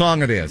know what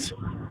song it is?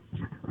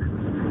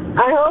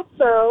 I hope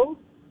so.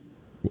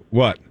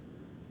 What?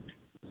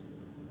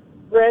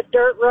 Red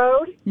Dirt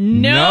Road?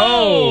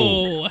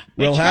 No.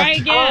 We'll try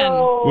again.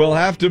 We'll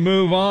have to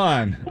move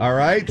on. All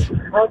right?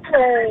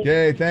 Okay.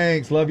 Okay,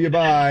 thanks. Love you.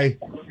 Bye.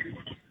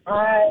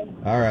 Bye.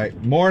 All right.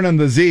 Morning,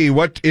 the Z.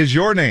 What is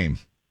your name?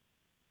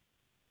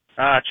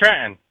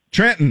 Trenton.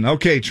 Trenton.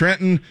 Okay,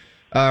 Trenton.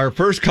 Our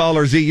first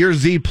caller, Z. You're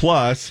Z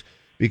plus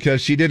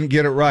because she didn't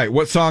get it right.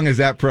 What song is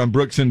that from?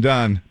 Brooks and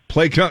Dunn.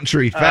 Play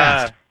country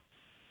fast.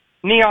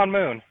 Neon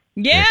Moon.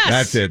 Yes.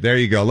 That's it. There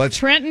you go. Let's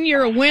Trenton,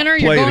 you're a winner.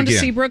 You're going to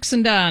see Brooks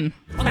and Dunn.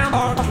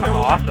 Awesome.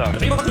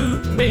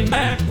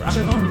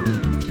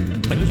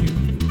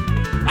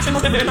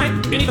 something that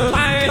might be the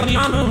light of the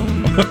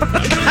moon.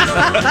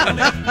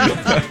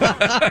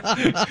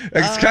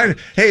 It's kind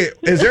of, hey,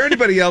 is there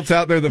anybody else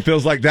out there that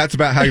feels like that's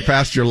about how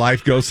fast your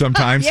life goes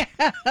sometimes?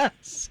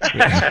 Yes.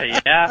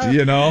 Yeah.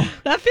 You know?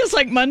 That feels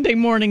like Monday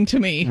morning to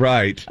me.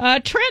 Right.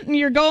 Trenton,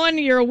 you're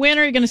a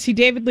winner. You're going to see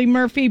David Lee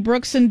Murphy,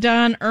 Brooks and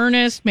Dunn,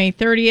 Ernest, May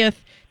 30th.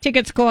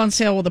 Tickets go on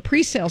sale. Well, the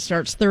pre-sale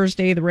starts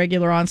Thursday. The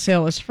regular on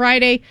sale is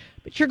Friday.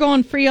 But you're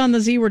going free on the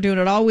Z. We're doing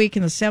it all week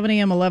in the 7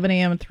 a.m., 11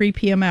 a.m., and 3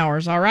 p.m.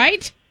 hours. All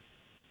right?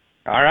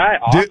 All right.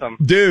 Awesome.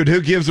 Dude,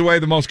 who gives away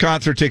the most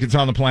concert tickets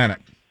on the planet?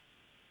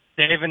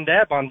 Dave and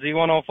Deb on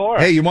Z104.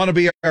 Hey, you want to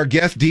be our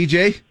guest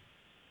DJ?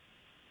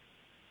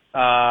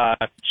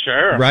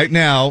 Sure. Right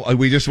now,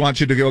 we just want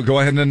you to go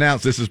ahead and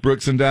announce. This is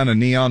Brooks and Dunn and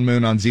Neon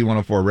Moon on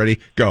Z104. Ready?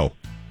 Go.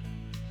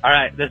 All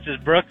right. This is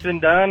Brooks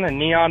and Dunn and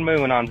Neon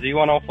Moon on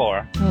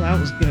Z104. Oh, that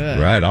was good.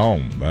 Right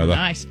on, brother.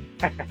 Nice.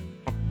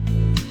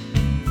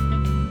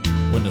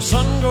 When the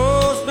sun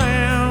goes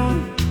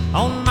down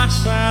on my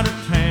side of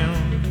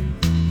town,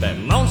 that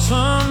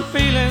lonesome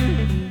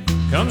feeling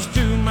comes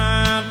to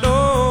my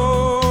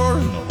door,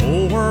 and the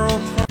whole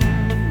world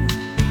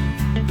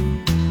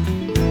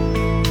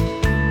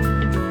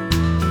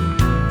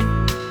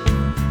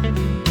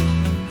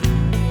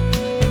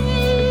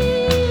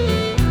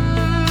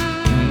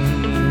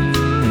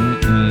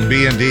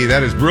B&D.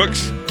 That is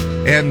Brooks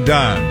and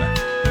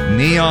Dunn.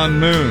 Neon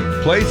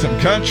Moon. Play some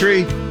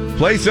country.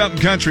 Play something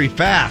country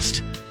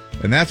fast.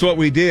 And that's what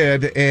we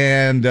did.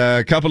 And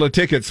a couple of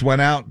tickets went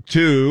out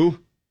to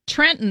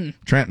Trenton.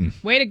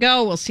 Way to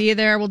go. We'll see you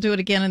there. We'll do it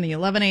again in the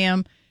 11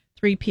 a.m.,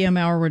 3 p.m.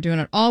 hour. We're doing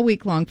it all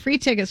week long. Free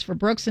tickets for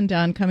Brooks and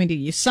Dunn coming to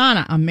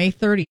USANA on May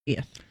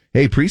 30th.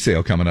 Hey,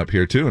 pre-sale coming up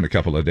here, too, in a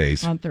couple of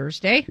days. On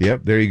Thursday.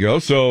 Yep, there you go.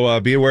 So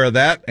be aware of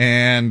that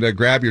and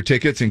grab your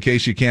tickets in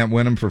case you can't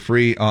win them for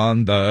free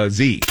on the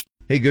Z.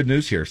 Hey, good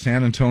news here.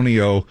 San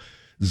Antonio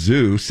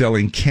Zoo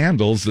selling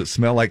candles that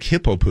smell like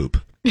hippo poop.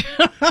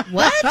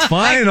 What?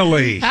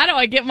 Finally. How do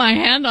I get my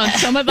hand on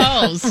some of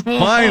those?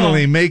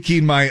 Finally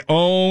making my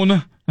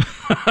own.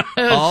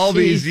 All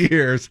these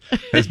years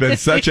has been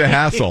such a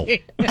hassle.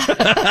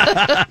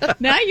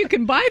 Now you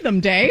can buy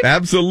them, Dave.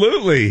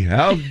 Absolutely.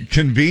 How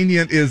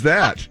convenient is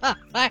that?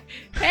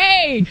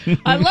 Hey,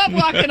 I love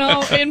walking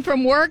in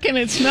from work and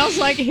it smells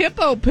like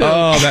hippo poop.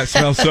 Oh, that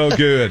smells so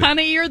good.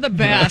 Honey, you're the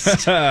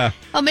best.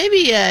 Oh,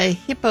 maybe a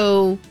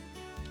hippo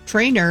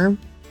trainer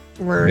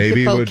or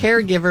Maybe hippo would-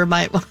 caregiver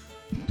might.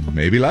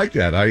 Maybe like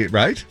that,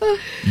 right?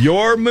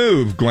 Your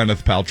move,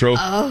 Gwyneth Paltrow.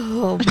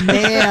 Oh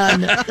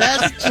man,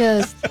 that's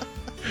just.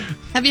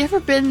 Have you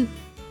ever been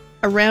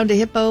around a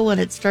hippo when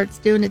it starts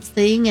doing its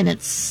thing and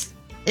its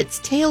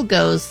tail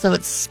goes, so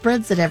it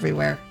spreads it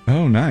everywhere?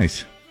 Oh,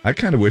 nice. I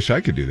kind of wish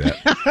I could do that.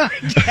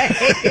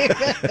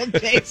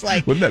 Dave's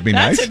like, Wouldn't that be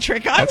that's nice? a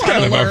trick I That's want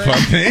kind to of learn. a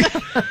fun thing.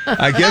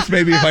 I guess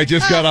maybe if I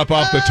just got up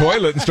off the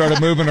toilet and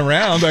started moving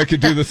around, I could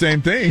do the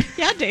same thing.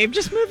 Yeah, Dave,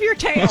 just move your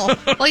tail.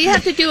 Well, you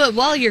have to do it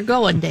while you're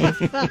going, Dave.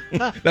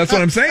 That's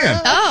what I'm saying.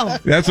 Oh.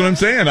 That's what I'm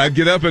saying. I'd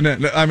get up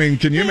and, I mean,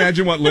 can you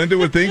imagine what Linda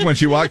would think when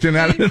she walked in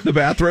out of the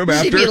bathroom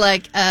after? She'd be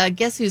like,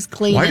 guess who's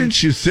cleaning? Why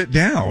didn't you sit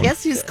down?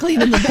 Guess who's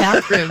cleaning the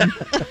bathroom?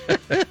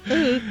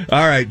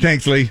 All right,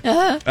 thanks, Lee.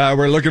 Uh-huh.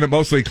 We're looking at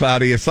mostly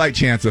cloudy, a slight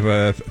chance of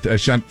a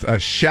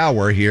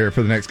shower here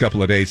for the next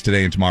couple of days,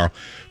 today and tomorrow.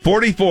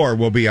 44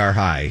 will be our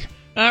high.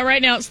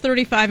 Right now it's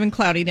 35 and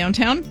cloudy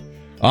downtown.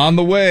 On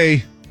the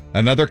way,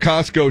 another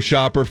Costco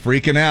shopper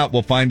freaking out.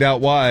 We'll find out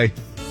why.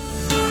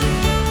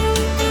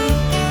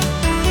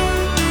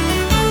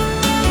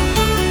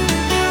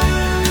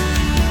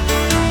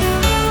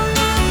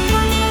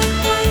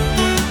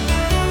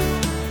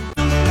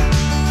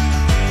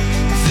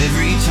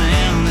 Every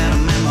time that a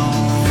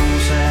memo's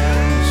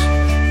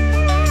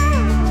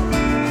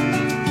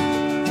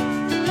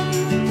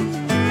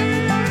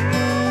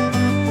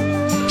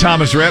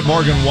Thomas Rhett,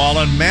 Morgan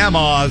Wallen,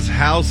 Mama's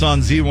house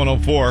on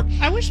Z104.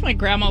 I wish my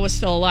grandma was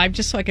still alive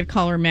just so I could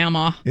call her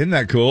Mama. Isn't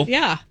that cool?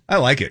 Yeah. I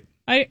like it.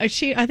 I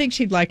think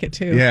she'd like it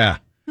too. Yeah.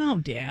 Oh,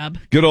 Dab.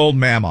 Good old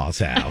Mama's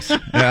house.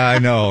 I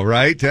know,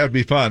 right? That'd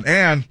be fun.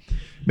 And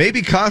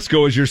maybe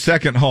Costco is your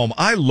second home.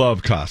 I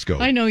love Costco.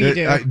 I know you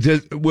do.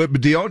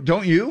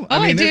 Don't you?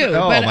 Oh, I do.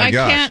 Oh, but my I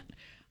gosh. can't.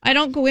 I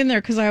don't go in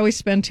there because I always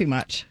spend too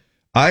much.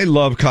 I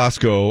love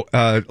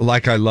Costco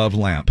like I love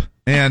lamp.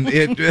 And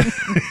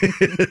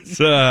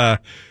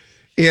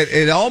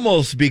it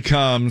almost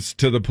becomes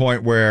to the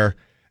point where,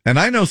 and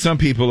I know some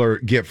people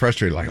get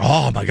frustrated, like,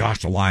 oh my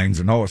gosh, the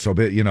lines, and oh, it's so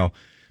big,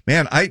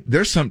 man,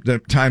 there's some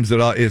times that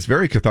it's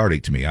very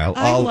cathartic to me.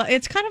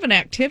 It's kind of an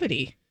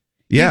activity.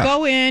 Yeah. You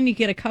go in, you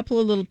get a couple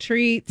of little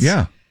treats.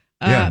 Yeah.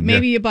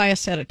 Maybe you buy a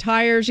set of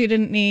tires you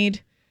didn't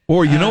need.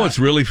 Or what's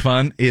really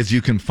fun is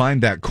you can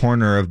find that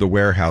corner of the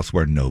warehouse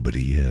where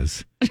nobody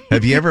is.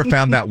 Have you ever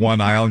found that one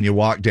aisle and you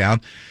walk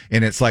down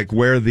and it's like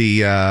where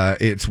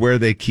it's where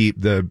they keep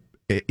the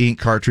ink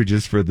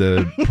cartridges for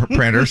the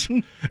printers,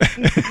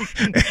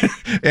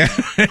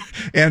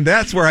 and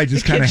that's where I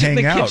just kind of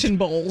hang out. Kitchen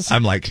bowls.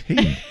 I'm like,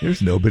 hey,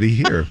 there's nobody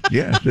here.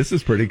 Yeah, this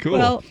is pretty cool.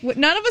 Well,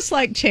 none of us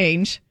like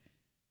change,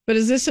 but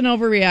is this an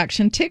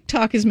overreaction?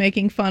 TikTok is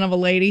making fun of a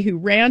lady who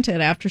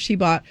ranted after she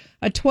bought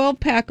a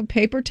 12-pack of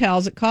paper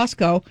towels at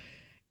Costco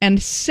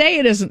and say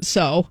it isn't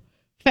so.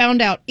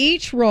 Found out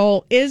each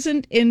roll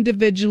isn't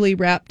individually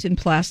wrapped in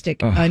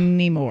plastic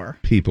anymore.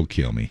 People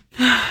kill me.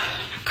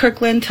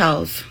 Kirkland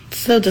towels.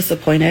 So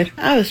disappointed.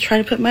 I was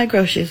trying to put my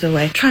groceries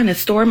away, trying to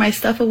store my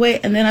stuff away,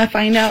 and then I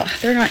find out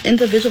they're not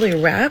individually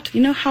wrapped.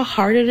 You know how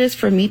hard it is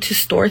for me to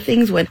store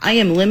things when I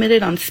am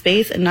limited on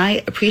space, and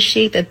I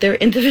appreciate that they're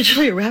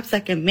individually wrapped so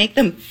I can make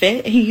them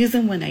fit and use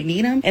them when I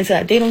need them, and so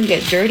that they don't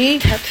get dirty,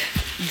 kept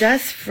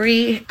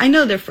dust-free. I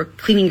know they're for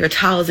cleaning your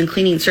towels and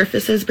cleaning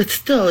surfaces, but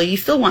still, you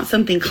still want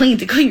something clean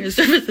to clean your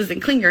surfaces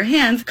and clean your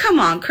hands. Come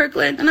on,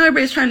 Kirkland. I know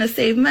everybody's trying to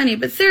save money,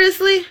 but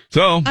seriously?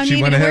 So I she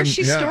mean, went ahead. where's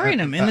she storing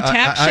them? In the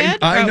tap shed?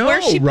 I know,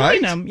 where's she right?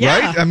 putting them?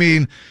 Yeah. Right? I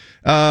mean,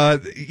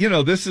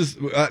 this is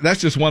that's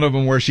just one of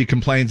them where she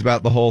complains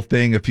about the whole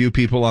thing. A few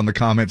people on the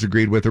comments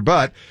agreed with her,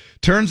 but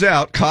turns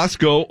out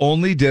Costco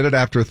only did it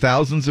after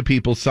thousands of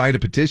people signed a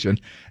petition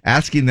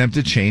asking them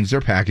to change their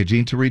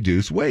packaging to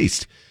reduce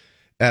waste.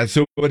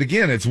 But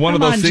again, it's one of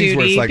those things Judy,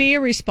 where it's like, be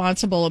a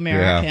responsible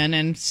American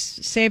and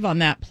save on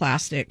that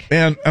plastic.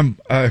 And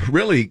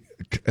really,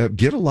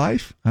 get a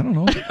life. I don't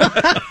know.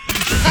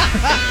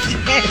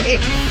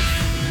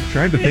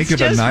 Trying to think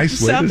of a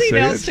nice way to say it. Something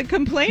else to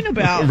complain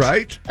about.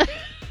 Right?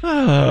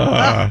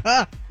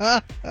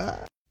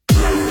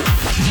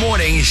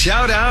 Morning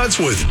shout-outs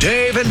with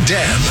Dave and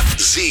Deb.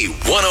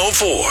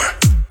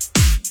 Z104.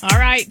 All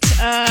right.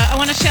 I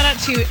want to shout out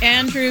to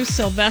Andrew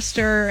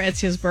Sylvester. It's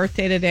his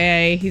birthday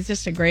today. He's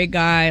just a great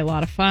guy, a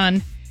lot of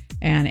fun.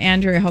 And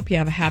Andrew, I hope you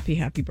have a happy,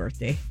 happy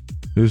birthday.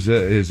 Who's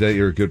that? Is that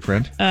your good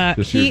friend?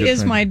 He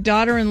is my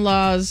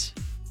daughter-in-law's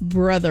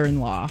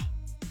brother-in-law.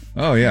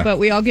 Oh, yeah. But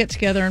we all get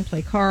together and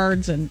play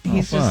cards, and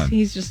he's fun.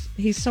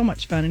 he's so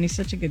much fun, and he's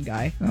such a good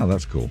guy. Oh,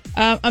 that's cool.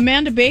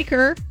 Amanda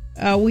Baker,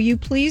 will you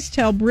please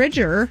tell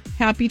Bridger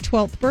happy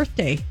 12th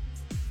birthday?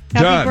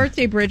 Happy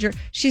birthday, Bridger.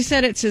 She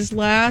said it's his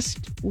last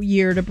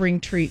year to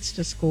bring treats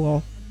to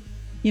school.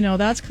 You know,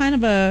 that's one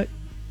of the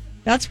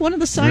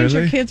signs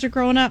your kids are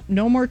growing up.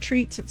 No more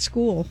treats at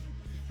school.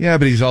 Yeah,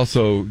 but he's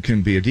also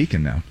can be a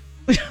deacon now.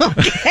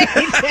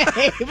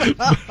 Okay,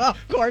 Dave. Of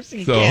course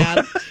he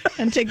can.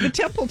 And take the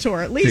temple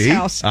tour at Lee's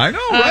house. I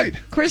know, right.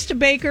 Krista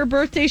Baker,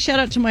 birthday shout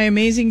out to my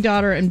amazing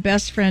daughter and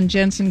best friend,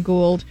 Jensen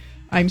Gould.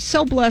 I'm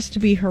so blessed to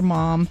be her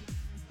mom.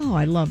 Oh,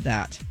 I love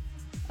that.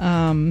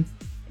 And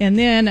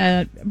then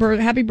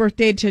happy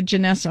birthday to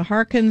Janessa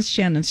Harkins,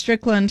 Shannon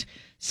Strickland,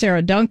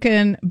 Sarah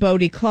Duncan,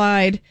 Bodie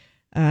Clyde,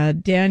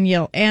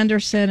 Danielle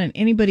Anderson, and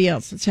anybody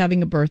else that's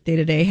having a birthday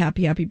today.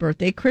 Happy, happy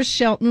birthday. Chris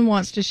Shelton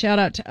wants to shout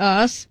out to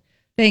us.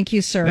 Thank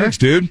you, sir. Thanks,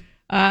 dude.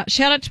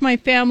 Shout out to my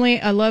family.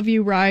 I love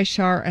you, Rye,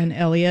 Shar, and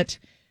Elliot.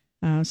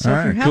 If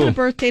you're having a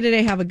birthday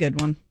today, have a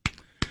good one.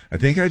 I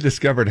think I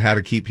discovered how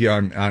to keep you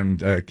on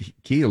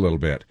key a little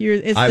bit.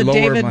 It's the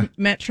David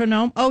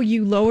metronome. Oh,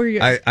 you lower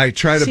your... I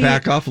try to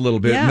back off a little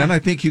bit, and then I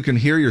think you can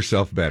hear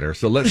yourself better.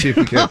 So let's see if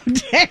we can.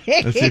 Let's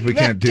see if we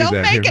can't do that.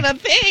 Don't make it a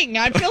thing.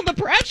 I feel the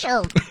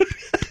pressure.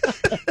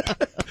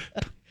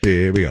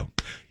 Here we go.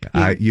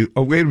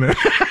 Oh, wait a minute.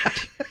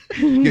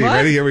 Okay,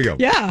 ready? Here we go.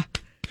 Yeah.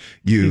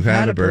 You've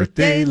had a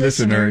birthday,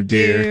 listener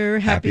dear.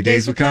 Happy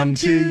days will come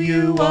to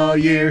you all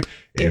year.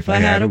 If I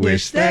had a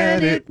wish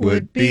that it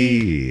would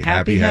be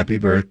happy, happy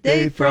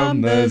birthday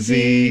from the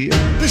Z.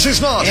 This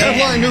is not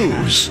headline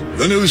news.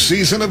 The new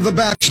season of The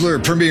Bachelor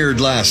premiered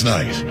last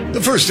night.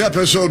 The first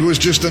episode was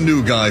just a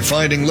new guy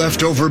finding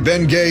leftover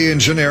Bengay and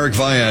generic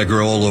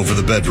Viagra all over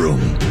the bedroom.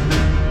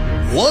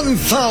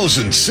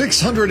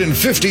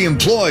 1,650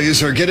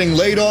 employees are getting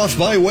laid off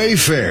by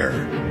Wayfair.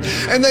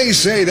 And they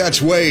say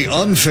that's way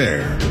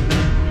unfair.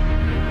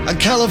 A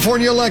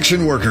California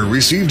election worker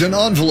received an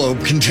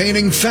envelope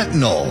containing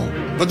fentanyl.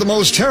 But the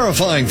most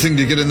terrifying thing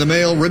to get in the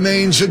mail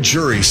remains a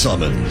jury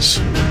summons.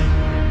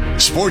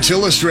 Sports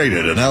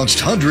Illustrated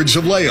announced hundreds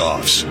of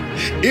layoffs.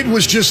 It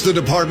was just the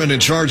department in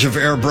charge of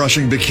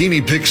airbrushing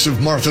bikini pics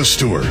of Martha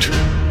Stewart.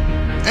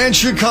 And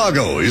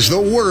Chicago is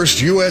the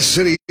worst U.S.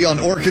 city on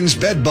Orkin's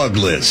bedbug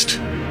list.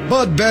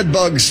 But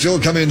bedbugs still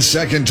come in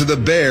second to the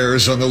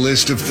bears on the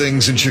list of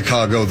things in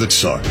Chicago that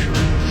suck.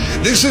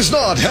 This is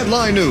not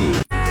headline news.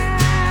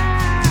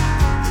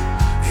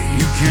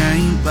 You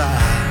can't buy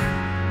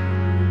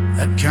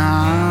that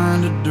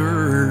kind of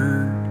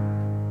dirt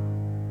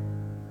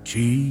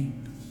cheap.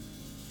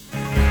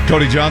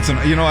 Cody Johnson,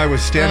 I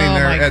was standing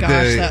there at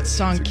that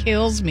song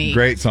kills me.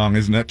 Great song,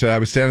 isn't it? I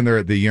was standing there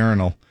at the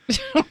urinal.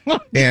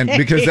 And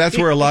because that's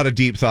where a lot of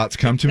deep thoughts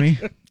come to me,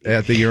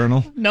 at the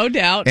urinal. No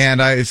doubt.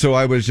 And I was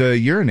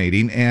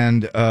urinating,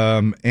 and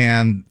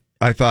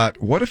I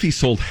thought, what if he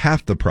sold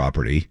half the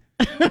property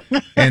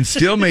and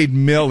still made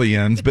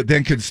millions, but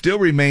then could still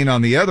remain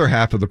on the other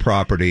half of the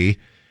property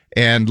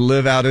and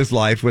live out his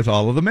life with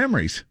all of the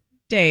memories?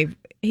 Dave,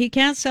 He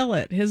can't sell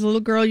it. His little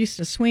girl used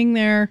to swing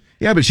there.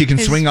 Yeah, but she can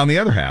swing on the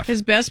other half.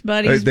 His best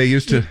buddies. They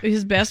used to.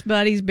 His best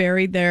buddies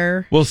buried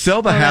there. Well,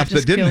 sell the half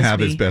that didn't have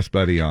me. his best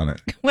buddy on it.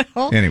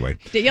 Well, anyway,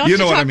 y'all you should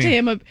know what talk I mean.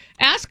 to him.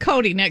 Ask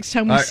Cody next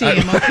time we see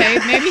him. Okay,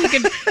 maybe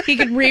he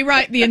could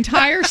rewrite the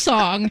entire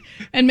song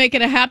and make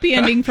it a happy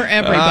ending for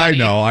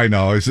everybody. I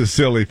know. It's a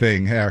silly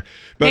thing here,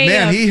 but Hey,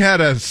 man, he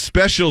had a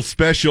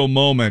special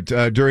moment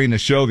during the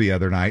show the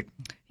other night.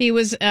 He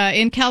was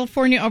in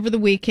California over the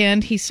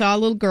weekend. He saw a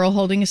little girl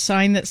holding a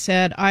sign that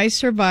said, "I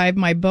survived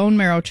my bone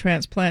marrow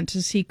transplant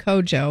to see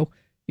Kojo,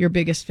 your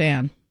biggest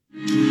fan."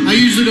 I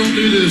usually don't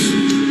do this,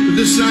 but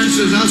this sign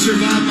says, "I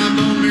survived my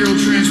bone marrow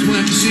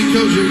transplant to see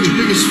Kojo, your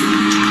biggest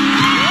fan."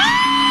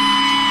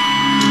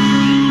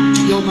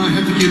 Y'all might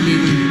have to give me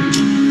a minute.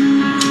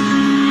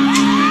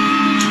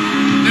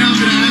 Now I'm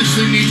going to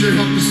actually need your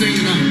help to sing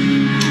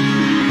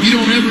tonight. You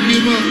don't ever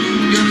give up.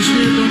 You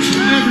understand? Don't you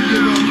ever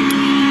give up.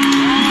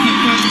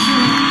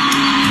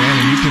 Man,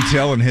 and you can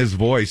tell in his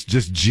voice,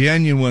 just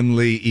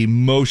genuinely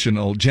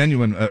emotional,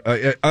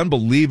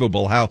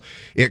 unbelievable how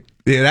it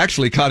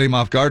actually caught him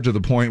off guard to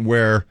the point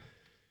where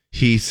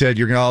he said,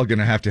 "You're all going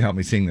to have to help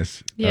me sing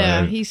this."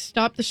 Yeah, he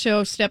stopped the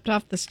show, stepped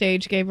off the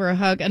stage, gave her a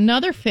hug.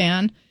 Another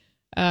fan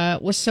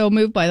was so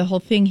moved by the whole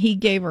thing, he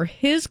gave her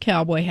his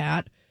cowboy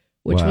hat,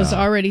 which was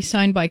already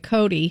signed by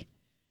Cody.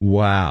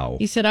 Wow.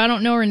 He said, "I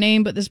don't know her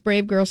name, but this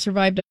brave girl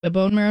survived a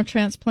bone marrow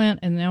transplant,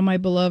 and now my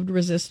beloved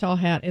Resist All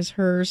hat is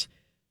hers.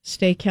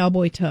 Stay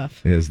cowboy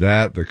tough." Is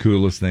that the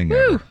coolest thing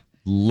ever?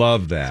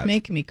 Love that. It's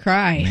making me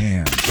cry.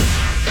 Man.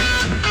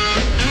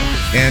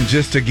 And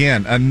just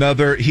again,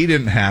 he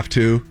didn't have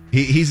to.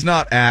 He's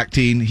not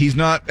acting. He's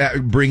not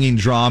bringing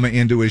drama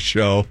into his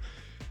show.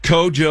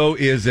 Kojo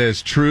is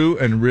as true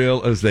and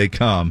real as they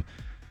come.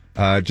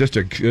 Just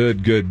a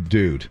good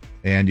dude.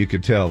 And you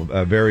could tell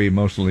very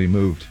emotionally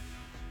moved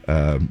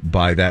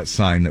by that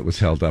sign that was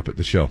held up at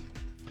the show.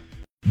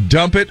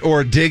 Dump It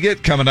or Dig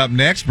It coming up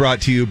next,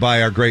 brought to you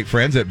by our great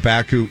friends at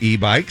Baku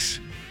e-bikes.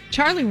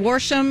 Charlie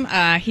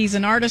Worsham, he's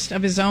an artist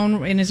of his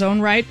own in his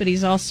own right, but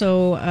he's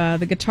also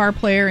the guitar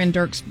player in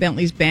Dierks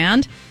Bentley's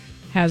band.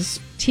 Has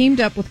teamed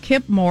up with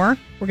Kip Moore.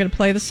 We're going to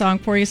play the song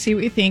for you, see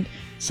what you think.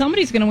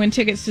 Somebody's going to win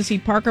tickets to see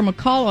Parker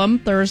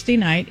McCollum Thursday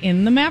night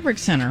in the Maverick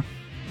Center.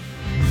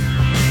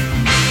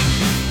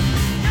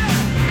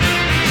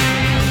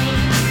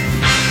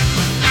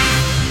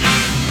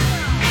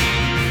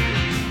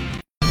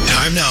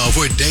 Time now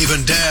for Dave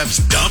and Dab's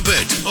Dump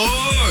It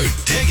or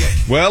Dig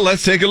It. Well,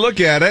 let's take a look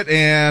at it.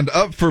 And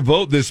up for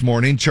vote this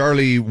morning,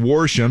 Charlie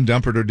Worsham,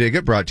 Dump It or Dig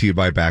It, brought to you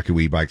by Baku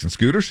e-bikes and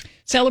scooters.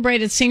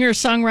 Celebrated singer,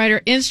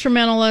 songwriter,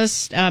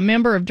 instrumentalist,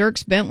 member of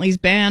Dierks Bentley's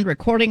band,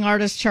 recording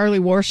artist Charlie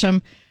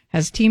Worsham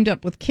has teamed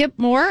up with Kip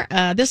Moore.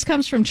 This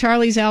comes from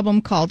Charlie's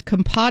album called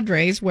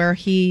Compadres, where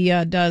he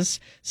does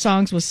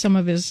songs with some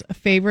of his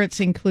favorites,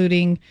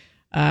 including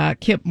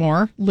Kip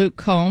Moore, Luke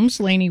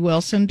Combs, Lainey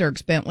Wilson,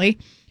 Dierks Bentley.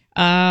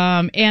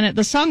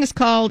 The song is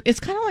called, it's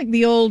kind of like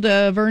the old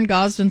Vern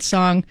Gosdin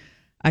song,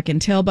 "I Can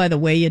Tell by the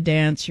Way You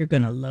Dance, You're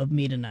Gonna Love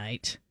Me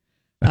Tonight."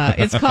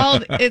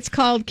 It's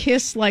called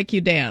Kiss Like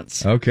You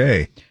Dance.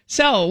 Okay.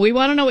 So we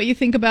want to know what you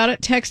think about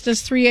it. Text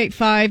us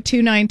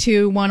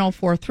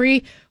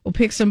 385-292-1043. We'll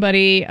pick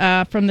somebody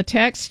from the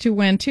text to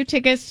win 2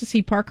 tickets to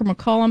see Parker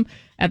McCollum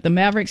at the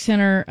Maverick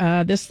Center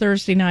this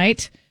Thursday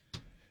night.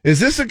 Is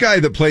this a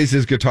guy that plays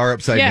his guitar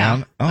upside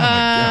down? Oh my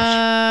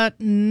gosh.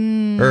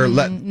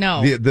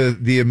 No.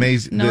 The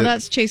amazing. No,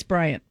 that's Chase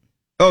Bryant.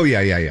 Oh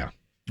yeah.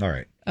 All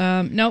right.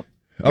 Nope.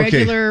 Okay.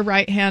 Regular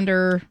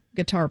right-hander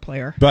guitar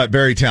player. But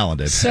very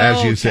talented,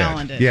 as you said.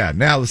 Talented. Yeah.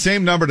 Now, the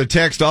same number to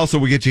text also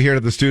will get you here to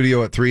the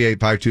studio at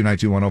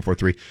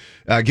 385-292-1043.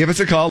 Give us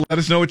a call. Let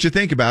us know what you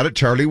think about it.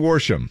 Charlie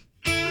Worsham.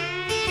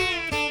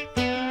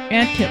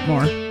 And Kip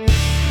Moore.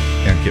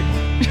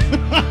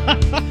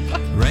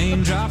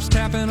 Raindrops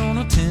tapping on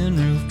a tin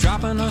roof,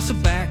 dropping us a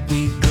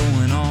backbeat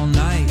going all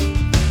night.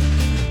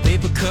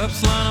 Paper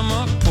cups, line them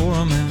up, pour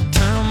them out,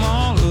 turn them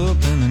all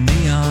up in the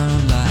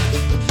neon light.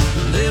 A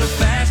little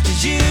fast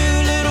as you,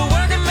 little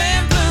working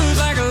man blues,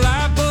 like a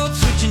light bulb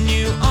switching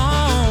you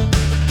on.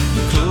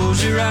 You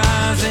close your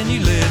eyes and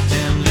you let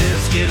them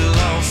lips get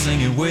lost,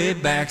 singing way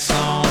back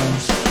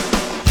songs. I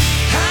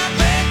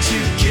bet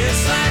you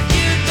kiss like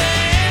you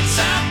dance,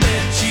 I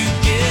bet you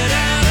get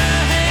out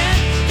of hand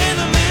in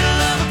the middle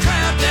of a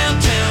crowd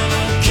downtown,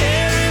 don't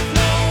care if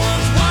no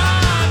one's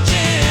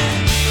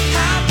watching.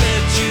 I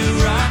bet you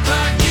rock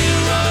like you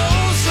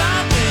roll,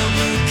 slide them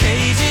blue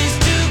cages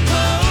too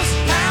close.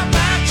 How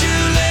about you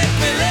let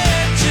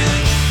you?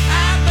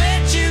 I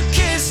bet you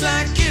kiss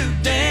like you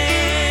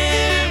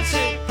dance.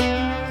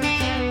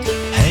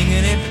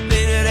 Hanging every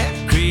bit of that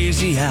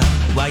crazy out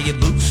while your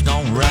boots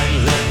don't right,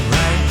 left,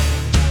 right.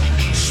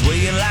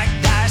 Swaying like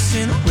dice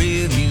in a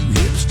rearview,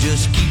 hips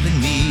just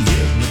keeping me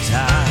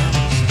hypnotized.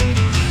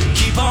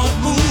 Keep on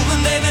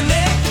moving, baby,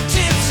 make the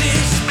tipsy,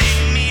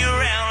 spin me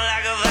around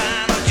like a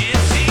vinyl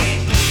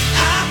gypsy.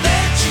 I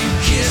bet you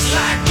kiss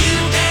like you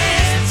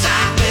dance,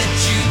 I bet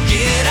you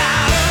get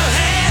out of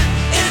hand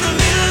in the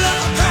middle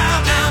of a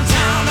crowd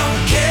downtown,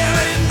 don't care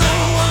if no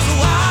one's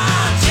watching.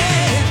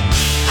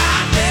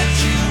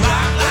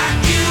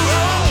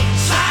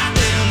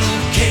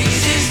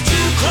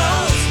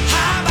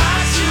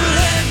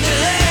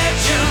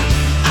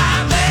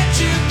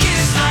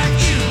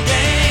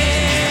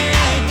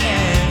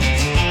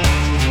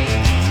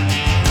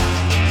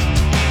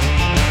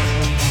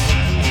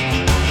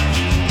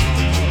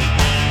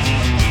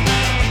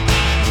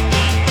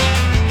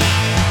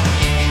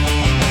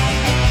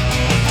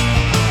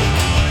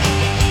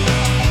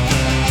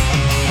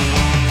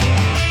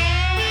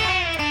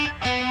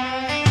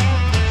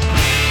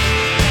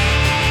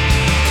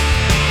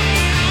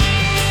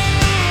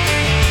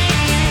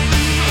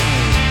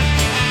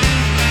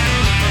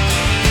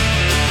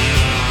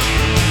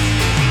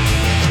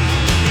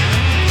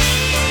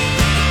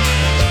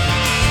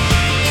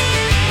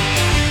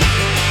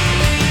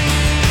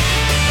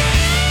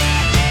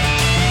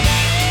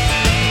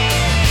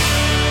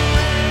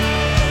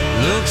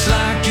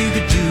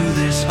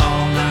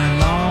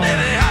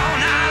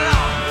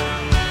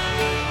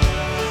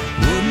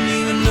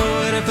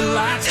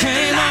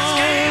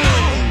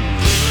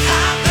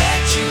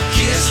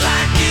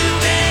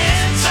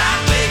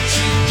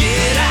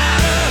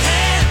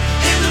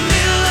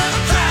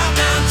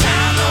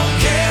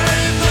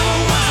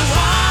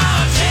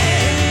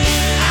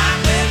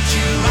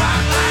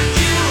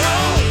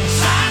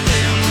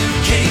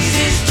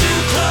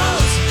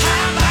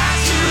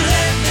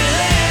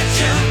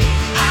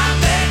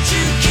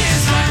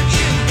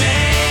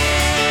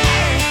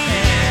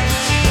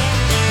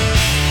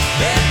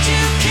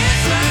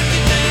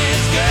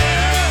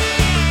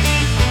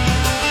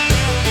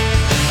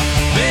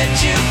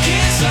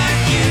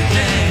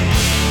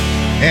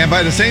 And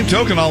by the same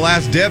token, I'll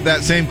ask Deb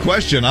that same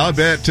question. I'll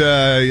bet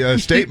a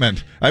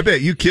statement. I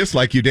bet you kiss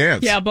like you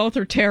dance. Yeah, both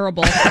are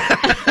terrible.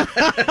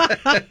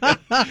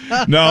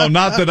 No,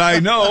 not that I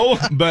know,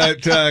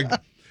 but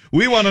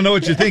we want to know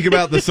what you think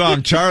about the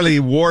song Charlie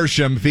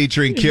Worsham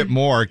featuring Kip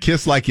Moore,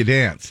 Kiss Like You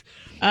Dance.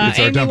 It's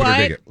our Amy Dump It or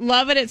Dig White, It.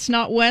 love it. It's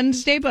not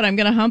Wednesday, but I'm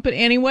going to hump it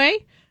anyway.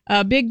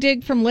 Big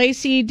dig from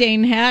Lacey.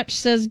 Dane Hatch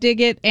says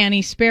dig it.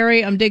 Annie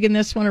Sperry, I'm digging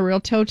this one, a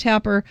real toe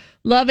tapper.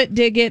 Love it,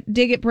 dig it.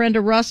 Dig it,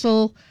 Brenda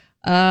Russell.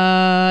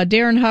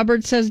 Darren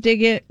Hubbard says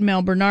dig it.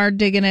 Mel Bernard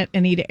digging it.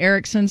 Anita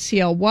Erickson,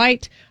 CL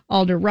White,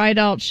 Alder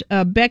Rideout,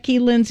 Becky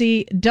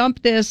Lindsay,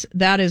 dump this.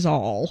 That is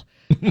all.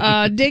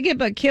 Dig it,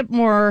 but Kip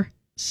Moore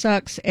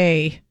sucks.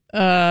 Dig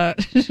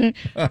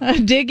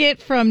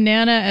it from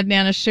Nana at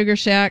Nana's Sugar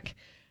Shack.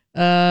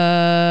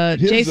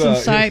 Jason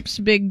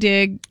Sipes, big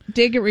dig.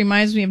 Dig it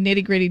reminds me of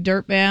Nitty Gritty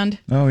Dirt Band.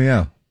 Oh,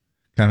 yeah.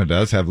 Kind of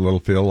does have a little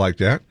feel like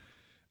that.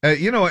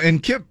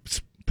 And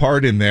Kip's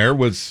part in there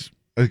was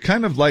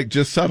kind of like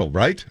just subtle,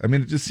 right? I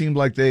mean, it just seemed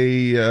like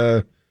they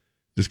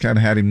just kind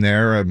of had him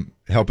there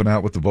helping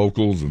out with the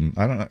vocals. And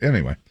I don't know.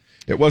 Anyway,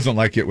 it wasn't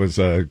like it was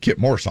a Kip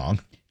Moore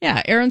song.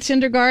 Yeah, Aaron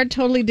Syndergaard,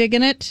 totally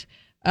digging it.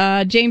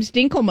 James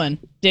Dinkelman,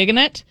 digging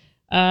it.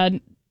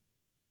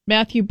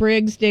 Matthew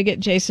Briggs, dig it.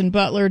 Jason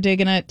Butler,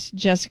 digging it.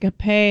 Jessica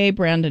Pay,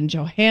 Brandon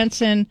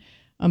Johansson,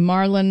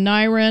 Marlon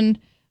Nyron.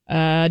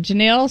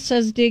 Janelle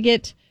says dig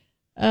it.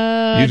 You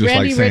just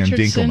Randy like saying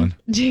Richardson, Dinkelman.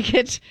 dig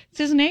it. It's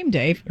his name,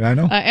 Dave. I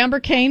know. Amber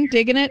Kane,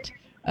 digging it.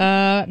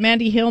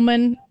 Mandy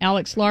Hillman,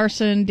 Alex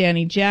Larson,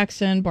 Danny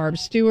Jackson, Barb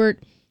Stewart,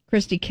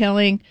 Christy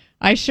Kelling.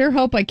 I sure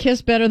hope I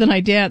kiss better than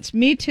I dance.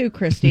 Me too,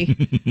 Christy.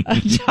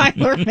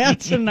 Tyler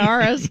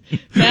Manzanares,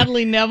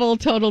 Natalie Neville,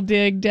 total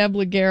dig. Deb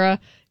Laguerra,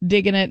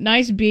 digging it.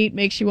 Nice beat,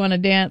 makes you want to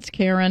dance,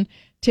 Karen.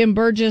 Tim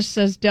Burgess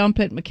says dump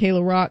it.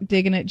 Michaela Rock,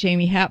 digging it.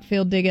 Jamie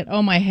Hatfield, dig it.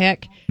 Oh, my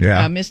heck.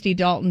 Yeah. Misty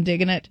Dalton,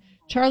 digging it.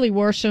 Charlie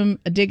Worsham,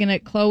 digging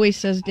it. Chloe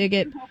says dig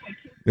it.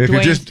 If you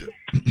just...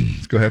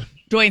 Go ahead.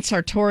 Dwayne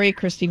Sartori,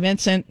 Christy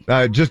Vincent.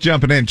 Just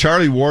jumping in.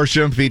 Charlie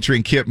Worsham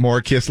featuring Kip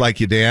Moore, Kiss Like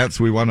You Dance.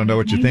 We want to know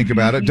what you think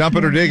about it. Dump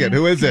it or dig it.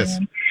 Who is this?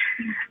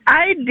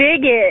 I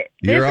dig it.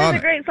 You're this on is a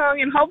it. great song,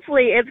 and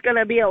hopefully it's going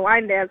to be a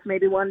line dance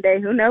maybe one day.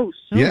 Who knows?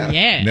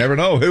 Yeah. Never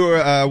know. Who?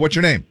 What's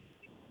your name?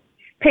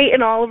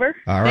 Peyton Oliver.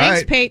 All right.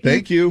 Thanks, Peyton.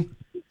 Thank you.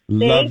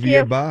 Love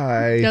you.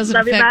 Bye. Doesn't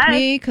Love you, affect bye.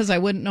 me because I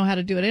wouldn't know how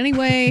to do it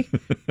anyway.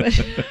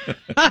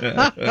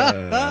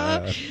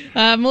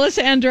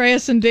 Melissa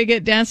Andreasen, dig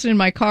it. Dancing in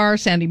My Car.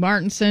 Sandy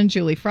Martinson,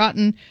 Julie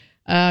Frotton,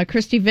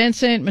 Christy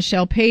Vincent,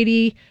 Michelle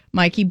Patey,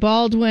 Mikey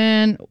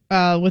Baldwin.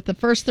 With the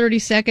first 30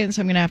 seconds,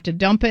 I'm going to have to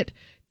dump it.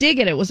 Dig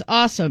it. It was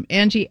awesome.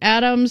 Angie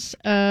Adams,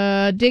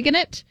 digging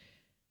it.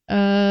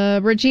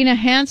 Regina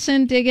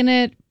Hansen, digging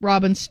it.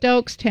 Robin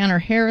Stokes, Tanner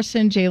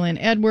Harrison, Jalen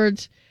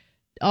Edwards,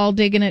 all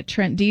digging it.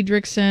 Trent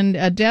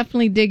Diedrichson,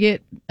 definitely dig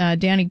it.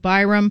 Danny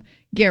Byram,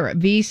 Garrett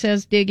V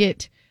says dig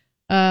it.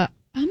 I'm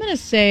gonna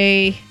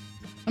say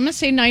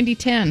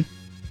 90-10.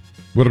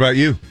 What about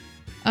you?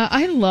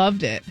 I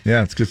loved it.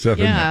 Yeah, it's good stuff,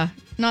 Yeah,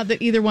 not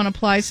that either one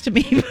applies to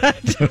me,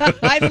 but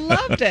I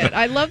loved it.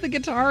 I love the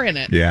guitar in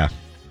it. isn't it? Yeah.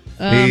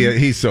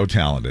 He's so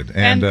talented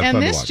and fun to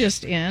this watch.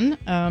 just in.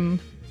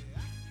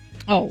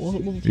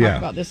 We'll talk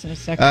about this in a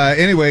second.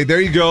 Anyway,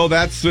 there you go.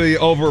 That's the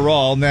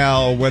overall.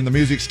 Now, when the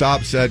music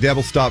stops, Deb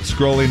will stop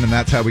scrolling, and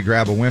that's how we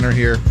grab a winner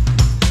here.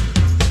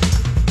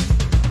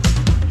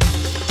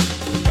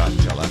 Not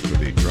until after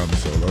the drum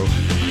solo.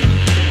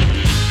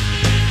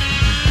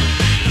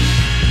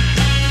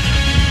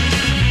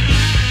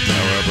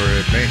 However,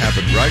 it may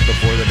happen right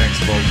before the next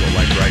vocal,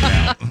 like right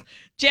now.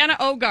 Jana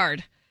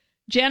Ogard.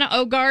 Jana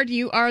Ogard,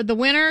 you are the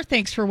winner.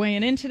 Thanks for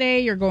weighing in today.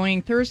 You're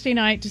going Thursday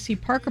night to see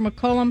Parker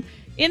McCollum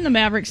in the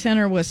Maverick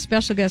Center with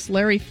special guests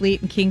Larry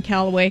Fleet and King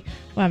Calloway.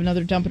 We'll have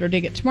another Dump It or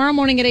Dig It tomorrow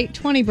morning at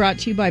 8:20, brought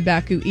to you by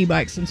Baku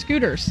e-bikes and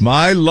scooters.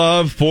 My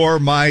love for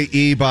my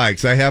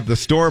e-bikes. I have the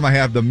Storm, I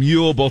have the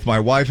Mule. Both my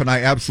wife and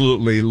I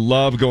absolutely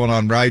love going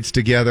on rides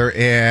together,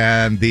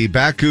 and the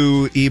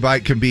Baku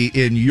e-bike can be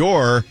in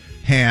your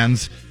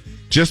hands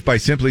just by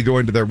simply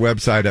going to their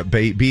website at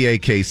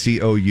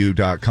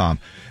bakcou.com.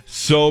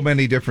 So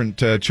many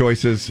different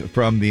choices,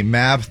 from the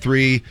Mav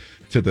 3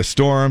 to the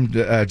Storm,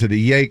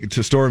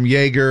 to Storm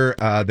Jaeger.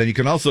 Then you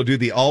can also do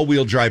the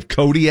all-wheel drive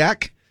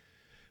Kodiak,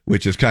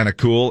 which is kind of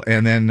cool.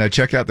 And then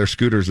check out their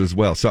scooters as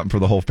well. Something for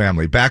the whole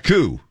family.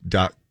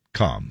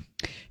 Baku.com.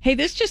 Hey,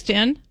 this just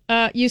in.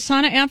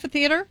 USANA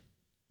Amphitheater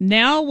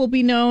now will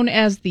be known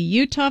as the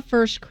Utah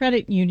First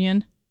Credit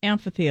Union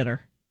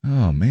Amphitheater.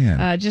 Oh,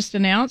 man. Just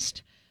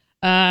announced.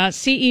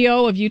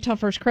 CEO of Utah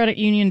First Credit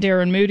Union,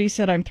 Darren Moody,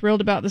 said, "I'm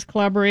thrilled about this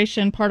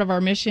collaboration. Part of our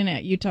mission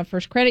at Utah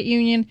First Credit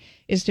Union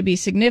is to be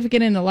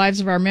significant in the lives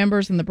of our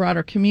members and the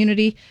broader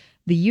community.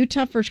 The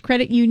Utah First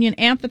Credit Union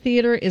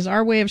Amphitheater is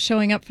our way of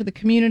showing up for the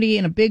community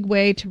in a big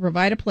way to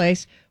provide a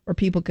place where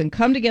people can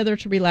come together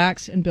to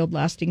relax and build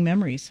lasting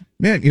memories."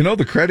 Man, you know,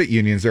 the credit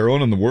unions, they're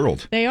owning the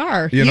world. They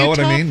are. You know what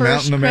I Utah mean? First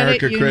Mountain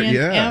America Credit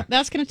Union. yeah.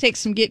 That's going to take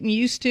some getting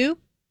used to.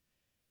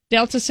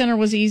 Delta Center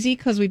was easy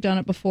because we've done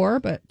it before,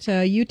 but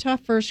Utah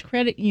First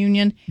Credit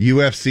Union.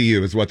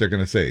 UFCU is what they're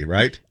going to say,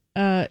 right?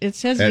 It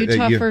says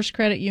Utah First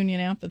Credit Union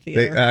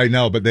Amphitheater. I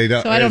know, but they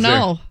don't. So I don't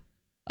know.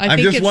 I'm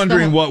just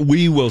wondering what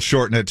we will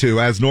shorten it to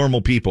as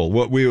normal people.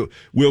 What will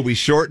we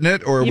shorten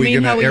it, or are you we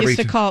mean going how we used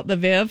to call it the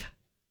Viv?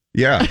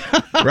 Yeah,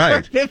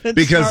 right.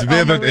 Because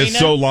Vivint is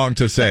so long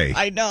to say.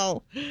 I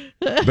know.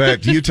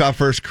 But Utah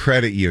First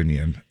Credit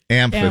Union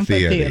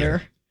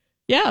Amphitheater.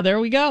 Yeah, there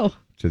we go.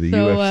 To the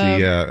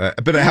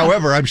UFC. But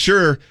however, I'm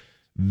sure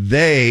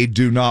they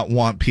do not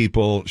want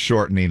people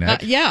shortening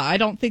it. Yeah, I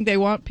don't think they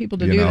want people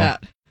to do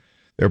that.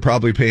 They're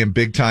probably paying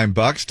big time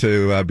bucks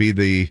to be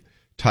the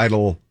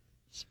title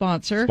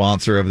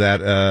sponsor of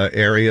that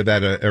area,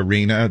 that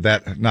arena,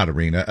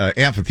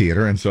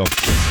 amphitheater. And so,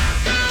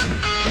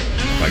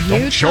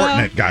 don't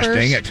shorten it, gosh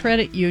dang it.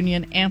 Credit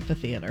Union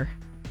Amphitheater.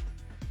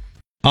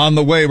 On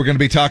the way, we're going to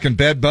be talking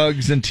bed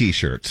bugs and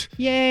T-shirts.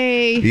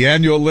 Yay. The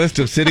annual list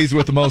of cities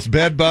with the most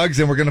bed bugs,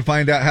 and we're going to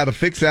find out how to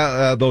fix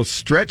out those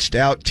stretched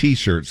out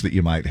T-shirts that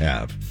you might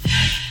have.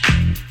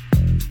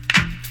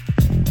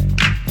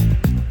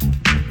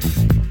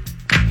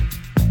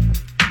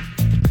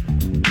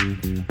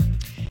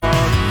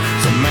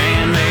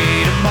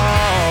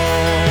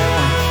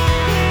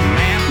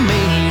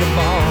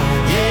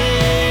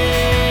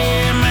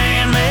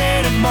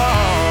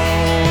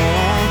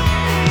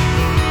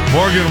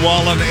 Morgan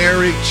Wallen,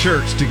 Eric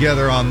Church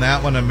together on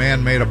that one. A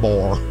man made a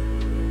bore.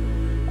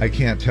 I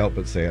can't help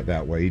but say it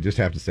that way. You just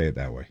have to say it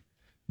that way.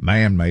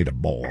 Man made a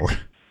bore.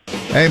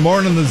 Hey,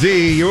 morning the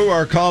Z. You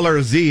are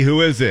caller Z.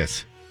 Who is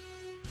this?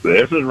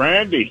 This is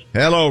Randy.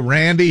 Hello,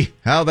 Randy.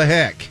 How the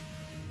heck?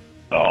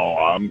 Oh,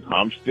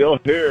 I'm still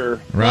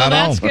here. Well,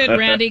 that's good,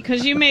 Randy,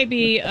 because you may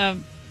be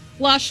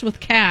flush with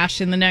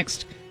cash in the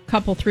next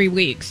 3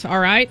 weeks. All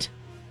right.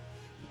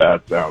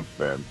 That sounds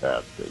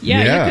fantastic.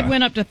 Yeah, you could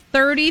win up to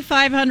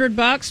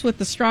 $3,500 with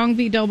the Strong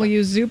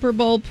VW Super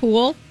Bowl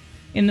pool.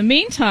 In the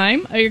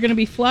meantime, you're going to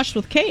be flush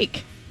with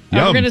cake.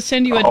 We're going to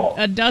send you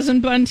a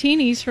dozen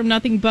buntinis from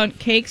Nothing Bundt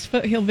Cakes,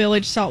 Foothill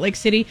Village, Salt Lake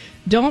City.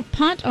 Don't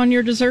punt on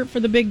your dessert for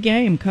the big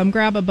game. Come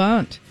grab a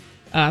bunt.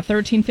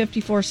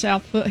 1354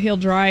 South Foothill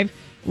Drive.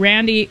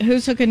 Randy,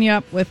 who's hooking you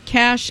up with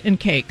cash and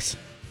cakes?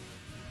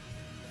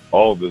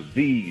 Oh, the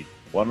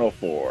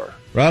Z104.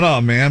 Right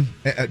on, man.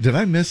 Did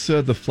I miss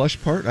the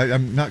flush part?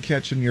 I'm not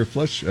catching your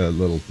flush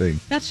little thing.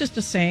 That's just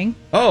a saying.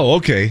 Oh,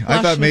 okay. Flush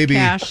I thought maybe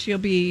cash, you'll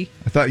be.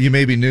 I thought you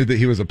maybe knew that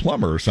he was a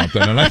plumber or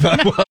something, and I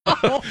thought,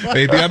 well,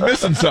 maybe I'm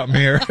missing something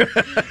here.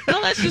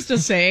 No, that's just a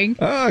saying.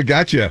 Oh,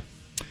 gotcha.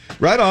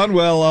 Right on.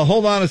 Well,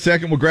 hold on a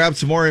second. We'll grab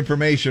some more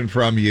information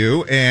from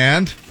you,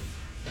 and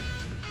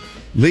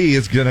Lee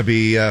is going to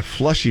be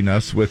flushing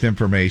us with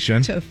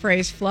information. So the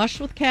phrase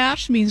 "flush with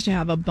cash" means to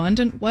have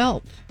abundant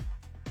wealth.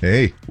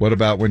 Hey, what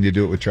about when you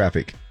do it with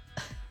traffic?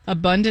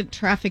 Abundant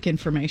traffic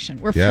information.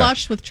 We're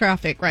flush with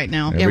traffic right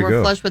now. Yeah,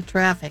 we're flush with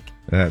traffic.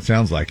 That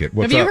sounds like it.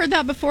 What's Have you up? heard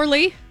that before,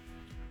 Lee?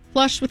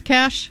 Flush with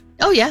cash?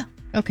 Oh, yeah.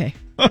 Okay.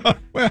 Well,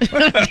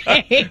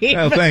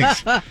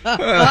 thanks.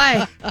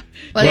 Why?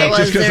 Well,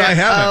 just because I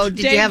haven't. Oh,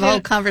 did you have a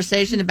whole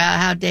conversation about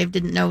how Dave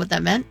didn't know what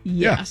that meant?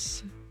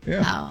 Yes.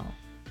 Yeah. Oh.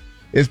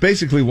 It's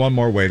basically one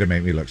more way to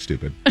make me look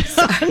stupid.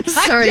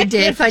 Sorry,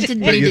 Dave. I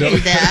didn't mean to do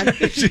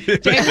that.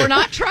 Dave, we're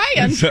not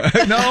trying.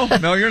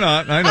 No, you're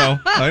not. I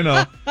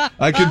know.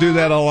 I can do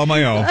that all on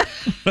my own.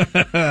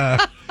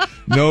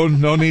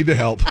 No need to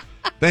help.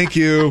 Thank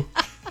you.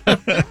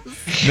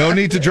 No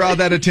need to draw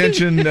that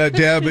attention,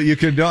 Deb. You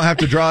don't have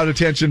to draw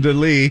attention to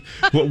Lee.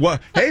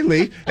 Hey,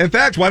 Lee. In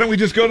fact, why don't we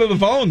just go to the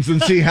phones and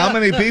see how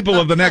many people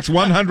of the next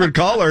 100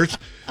 callers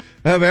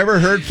have ever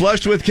heard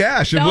flushed with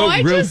cash? And No,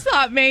 I just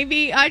thought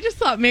maybe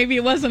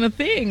it wasn't a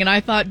thing, and I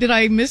thought, did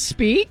I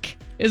misspeak?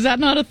 Is that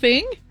not a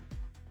thing?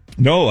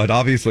 No, it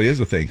obviously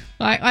is a thing.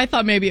 I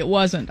thought maybe it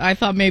wasn't. I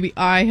thought maybe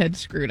I had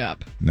screwed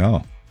up.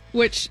 No.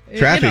 Which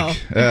Traffic.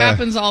 it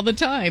happens all the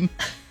time.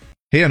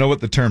 Hey, I know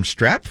what the term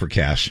strapped for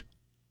cash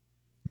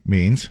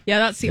means. Yeah,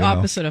 that's the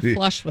opposite of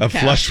flush with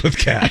cash. Flush with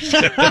cash.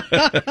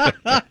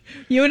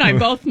 You and I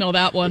both know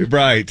that one.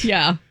 Right.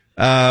 Yeah.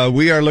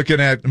 We are looking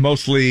at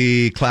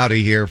mostly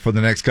cloudy here for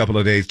the next couple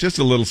of days. Just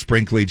a little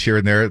sprinklage here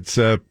and there. It's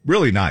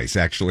really nice,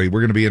 actually.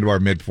 We're going to be into our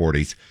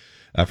mid-40s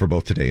for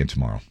both today and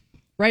tomorrow.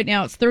 Right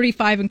now it's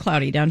 35 and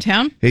cloudy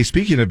downtown. Hey,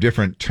 speaking of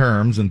different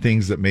terms and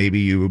things that maybe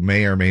you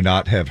may or may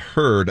not have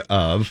heard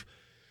of,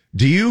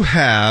 do you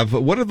have,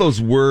 what are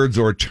those words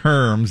or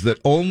terms that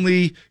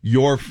only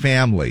your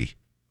family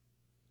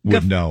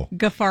would know?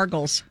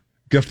 Gafargles.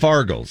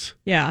 Gafargles.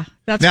 Yeah,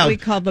 that's Now, what we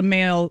call the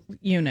male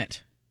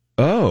unit.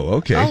 Oh,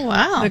 okay. Oh,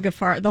 wow.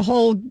 The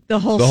whole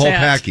whole set.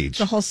 package.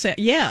 The whole set.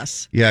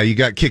 Yes. Yeah, you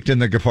got kicked in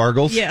the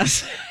Gafargles?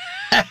 Yes.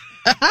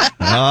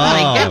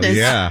 My goodness.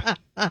 Yeah.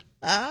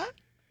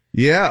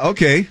 Yeah,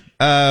 okay.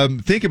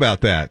 Think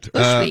about that.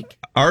 Bush Week.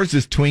 Ours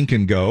is Twink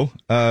and Go.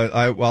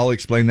 I'll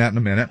explain that in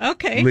a minute.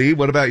 Okay. Lee,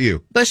 what about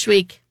you? Bush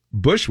Week.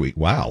 Bush Week.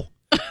 Wow.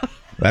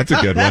 That's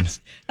a good one.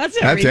 That's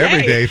every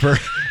day for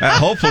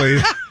hopefully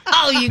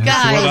Oh, you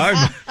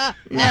guys.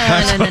 No.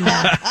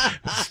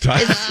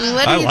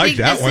 What do you think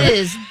this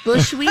is?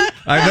 Bush Week?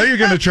 I know you're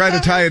going to try to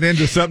tie it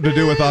into something to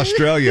do with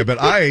Australia, but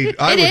I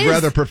would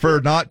rather prefer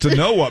not to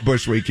know what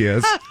Bush Week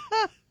is.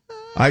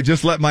 I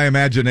just let my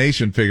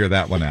imagination figure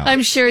that one out.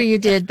 I'm sure you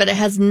did, but it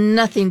has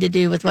nothing to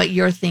do with what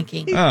you're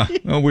thinking.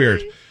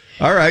 Weird.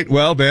 All right.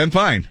 Well, then,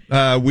 fine.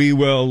 We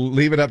will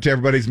leave it up to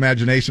everybody's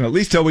imagination, at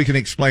least till we can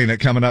explain it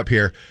coming up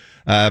here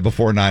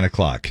before 9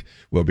 o'clock.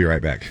 We'll be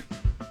right back.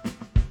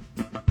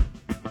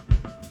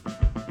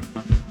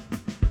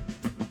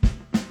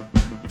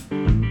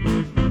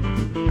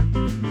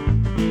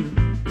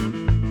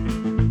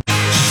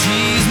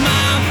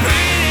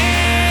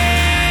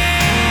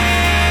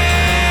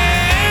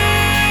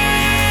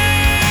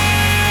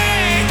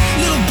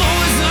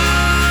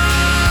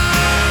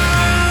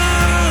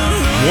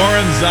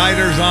 Warren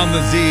Ziders on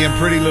the Z, and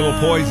Pretty Little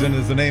Poison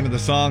is the name of the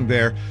song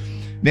there.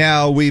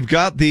 Now, we've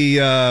got the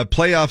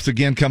playoffs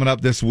again coming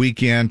up this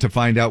weekend to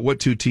find out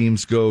what two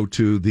teams go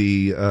to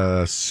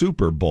the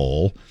Super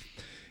Bowl.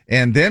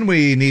 And then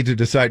we need to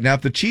decide. Now,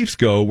 if the Chiefs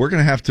go, we're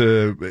going to have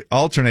to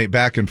alternate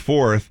back and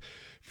forth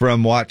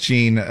from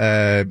watching,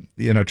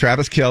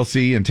 Travis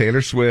Kelce and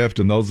Taylor Swift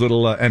and those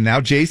little, and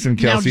now Jason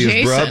Kelce,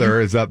 his brother,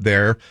 is up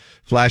there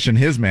flashing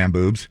his man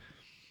boobs.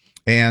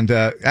 And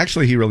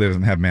actually, he really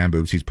doesn't have man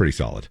boobs. He's pretty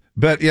solid.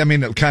 But, I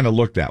mean, it kind of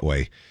looked that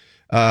way.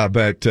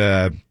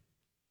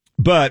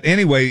 But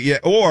anyway, yeah,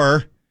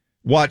 or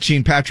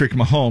watching Patrick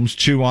Mahomes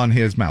chew on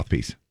his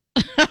mouthpiece.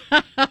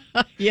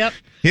 Yep.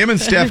 Him and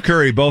Steph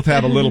Curry both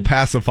have a little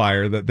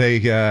pacifier that they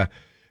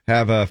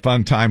have a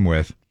fun time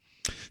with.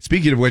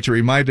 Speaking of which, it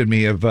reminded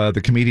me of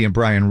the comedian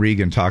Brian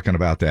Regan talking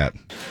about that.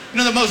 You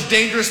know, the most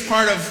dangerous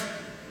part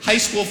of high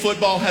school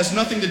football has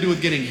nothing to do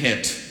with getting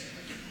hit.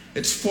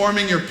 It's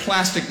forming your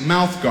plastic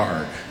mouth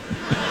guard.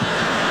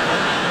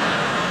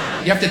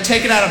 You have to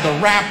take it out of the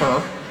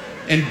wrapper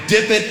and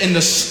dip it in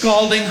the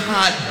scalding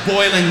hot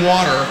boiling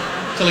water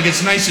till it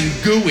gets nice and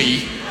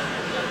gooey,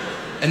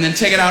 and then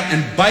take it out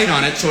and bite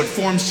on it so it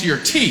forms to your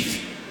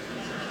teeth.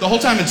 The whole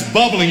time it's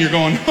bubbling, you're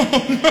going,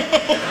 oh no!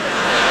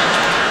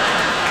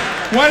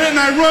 Why didn't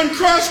I run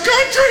cross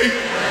country?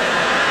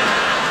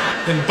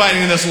 Then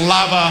biting this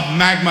lava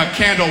magma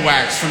candle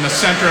wax from the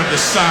center of the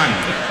sun.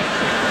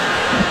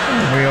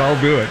 We all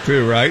do it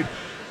too, right?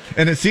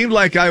 And it seemed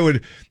like I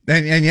would,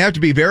 and you have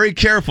to be very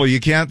careful. You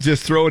can't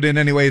just throw it in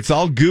anyway. It's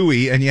all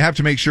gooey, and you have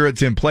to make sure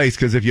it's in place,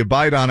 because if you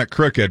bite on it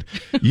crooked,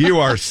 you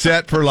are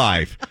set for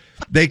life.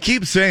 They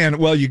keep saying,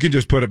 well, you can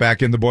just put it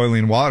back in the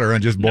boiling water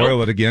and just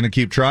boil it again and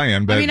keep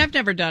trying. But I mean, I've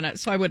never done it,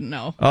 so I wouldn't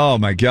know. Oh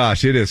my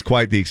gosh, it is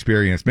quite the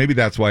experience. Maybe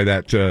that's why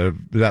that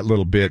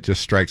little bit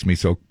just strikes me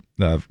so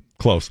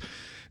close.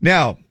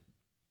 Now,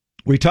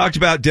 we talked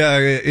about,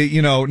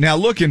 now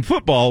look, in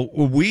football,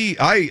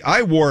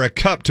 I wore a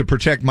cup to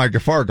protect my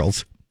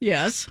Gefargles.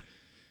 Yes.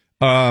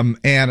 And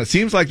it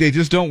seems like they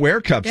just don't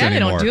wear cups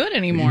anymore. Yeah, they don't do it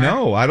anymore.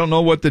 No, I don't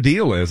know what the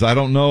deal is. I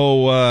don't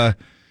know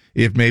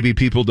if maybe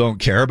people don't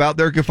care about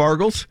their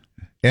Gefargles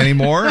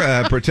anymore,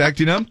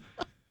 protecting them,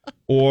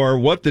 or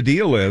what the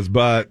deal is.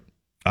 But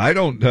I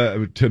don't,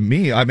 to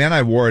me,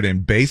 I wore it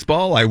in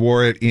baseball. I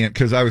wore it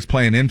because I was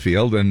playing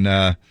infield, and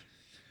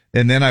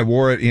then I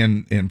wore it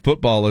in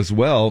football as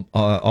well,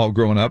 all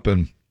growing up.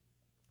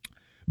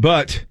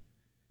 But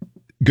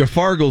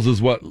Gefargles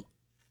is what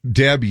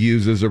Deb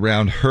uses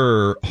around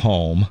her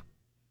home,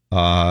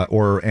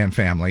 and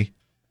family,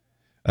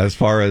 as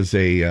far as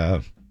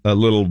a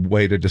little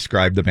way to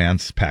describe the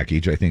man's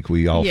package. I think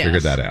we all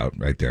figured that out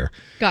right there.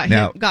 Got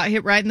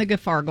hit right in the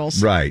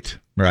Gefargles.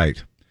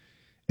 Right.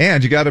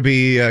 And you got to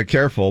be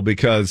careful,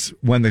 because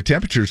when the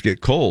temperatures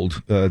get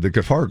cold, the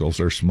Gefargles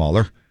are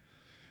smaller.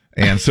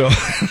 And so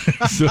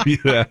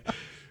yeah,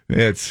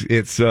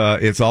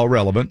 it's all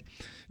relevant.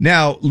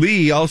 Now,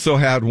 Lee also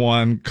had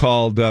one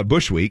called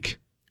Bush Week.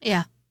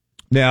 Yeah.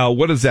 Now,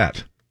 what is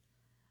that?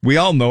 We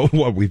all know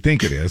what we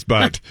think it is,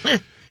 but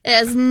it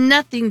has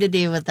nothing to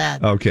do with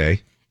that.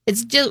 Okay.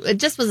 It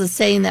just was a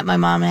saying that my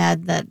mom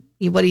had, that,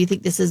 what do you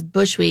think this is,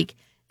 Bush Week?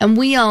 And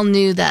we all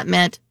knew that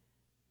meant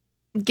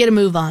get a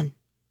move on.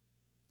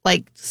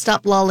 Like,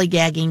 stop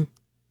lollygagging.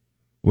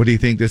 What do you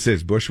think this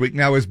is, Bush Week?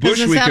 Now, is Bush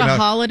Week... Is that a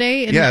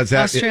holiday in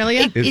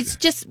Australia? It's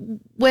just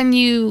when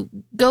you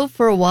go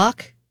for a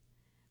walk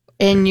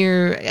and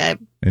you're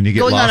and you get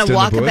going lost on a in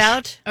the bush?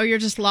 walkabout. Oh, you're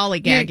just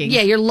lollygagging.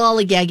 You're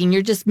lollygagging.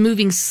 You're just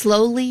moving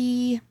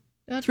slowly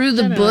through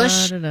the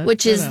bush,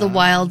 which is the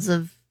wilds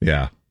of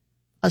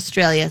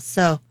Australia.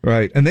 So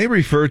right, and they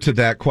refer to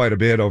that quite a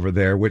bit over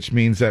there, which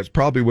means that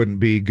probably wouldn't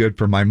be good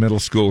for my middle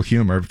school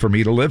humor for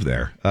me to live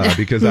there,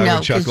 because I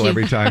would chuckle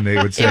every time they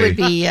would say. It would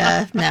be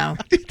no.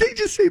 Did they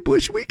just say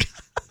Bush Week?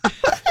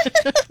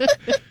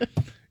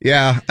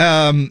 Yeah,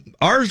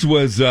 ours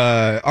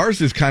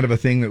is kind of a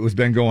thing that was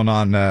been going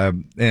on,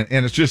 and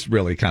it's just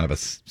really kind of a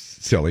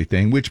silly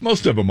thing, which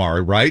most of them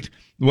are, right?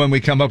 When we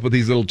come up with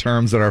these little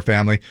terms in our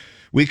family,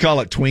 we call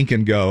it twink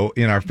and go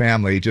in our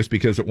family, just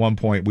because at one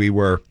point we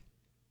were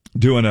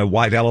doing a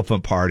white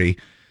elephant party,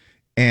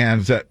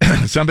 and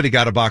somebody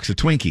got a box of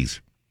Twinkies.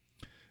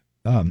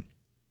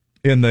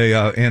 in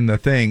the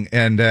thing,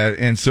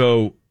 and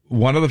so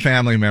one of the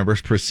family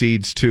members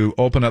proceeds to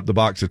open up the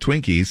box of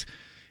Twinkies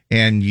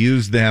and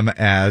use them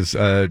as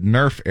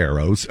Nerf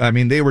arrows. I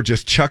mean, they were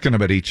just chucking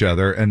them at each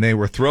other, and they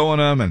were throwing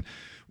them, and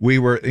we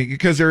were,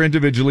 because they're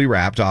individually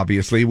wrapped,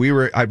 obviously.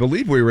 I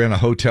believe we were in a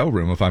hotel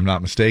room, if I'm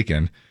not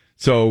mistaken.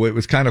 So it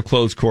was kind of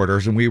close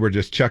quarters, and we were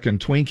just chucking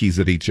Twinkies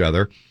at each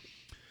other.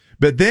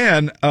 But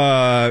then,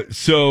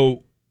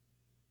 so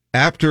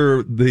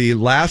after the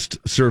last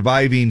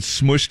surviving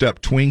smushed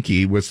up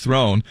Twinkie was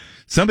thrown,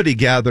 somebody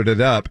gathered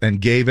it up and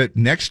gave it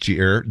next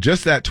year,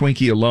 just that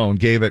Twinkie alone,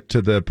 gave it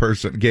to the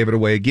person, gave it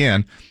away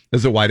again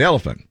as a white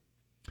elephant.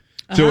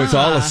 So it's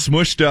all a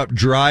smushed up,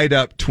 dried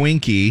up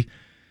Twinkie,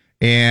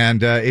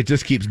 and it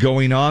just keeps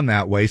going on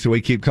that way. So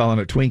we keep calling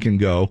it Twink and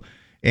Go.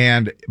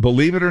 And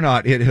believe it or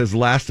not, it has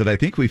lasted, I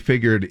think we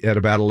figured at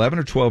about 11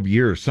 or 12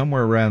 years,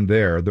 somewhere around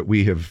there, that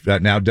we have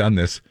now done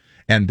this.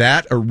 And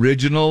that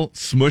original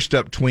smushed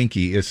up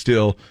Twinkie is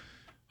still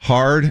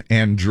hard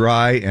and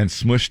dry and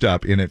smushed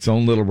up in its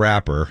own little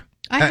wrapper.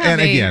 I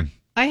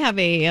have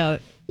a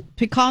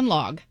pecan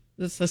log.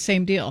 That's the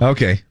same deal.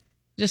 Okay.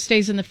 Just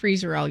stays in the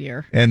freezer all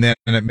year. And then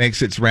it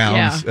makes its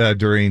rounds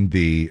during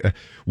the...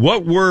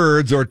 what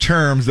words or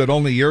terms that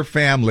only your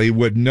family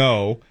would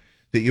know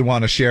that you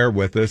want to share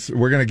with us?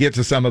 We're going to get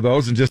to some of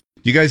those. And just,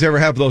 do you guys ever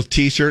have those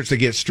T-shirts that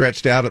get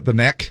stretched out at the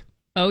neck?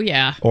 Oh,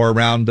 yeah. Or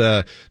around...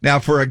 now,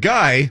 for a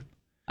guy...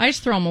 I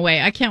just throw them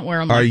away. I can't wear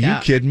them like that. Are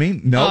you kidding me?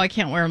 No. Oh, I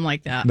can't wear them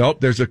like that. Nope,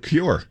 there's a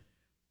cure.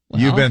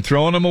 Well, You've been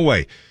throwing them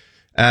away.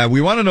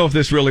 We want to know if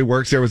this really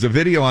works. There was a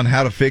video on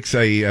how to fix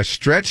a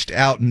stretched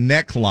out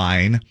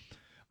neckline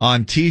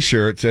on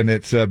T-shirts, and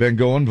it's been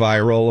going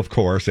viral, of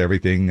course.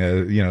 Everything,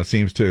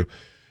 seems to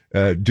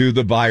do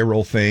the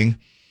viral thing.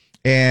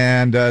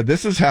 And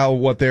this is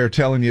what they're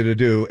telling you to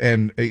do,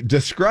 and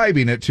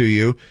describing it to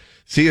you.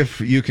 See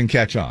if you can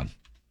catch on.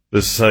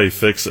 This is how you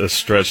fix a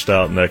stretched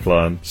out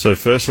neckline. So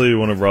firstly, you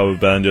want to rubber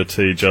band your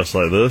tee just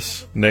like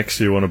this. Next,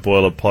 you want to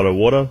boil a pot of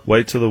water.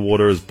 Wait till the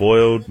water is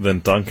boiled,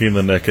 then dunking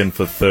the neck in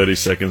for 30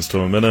 seconds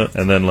to a minute,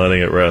 and then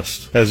letting it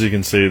rest. As you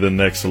can see, the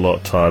neck's a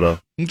lot tighter.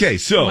 Okay,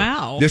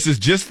 so This is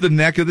just the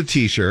neck of the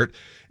T-shirt,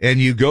 and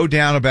you go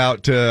down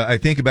about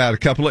a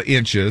couple of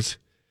inches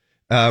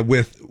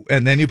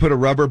and then you put a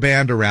rubber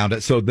band around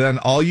it. So then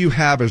all you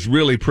have is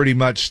really pretty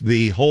much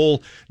the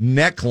whole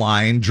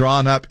neckline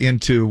drawn up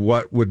into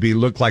what would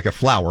look like a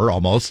flower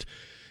almost.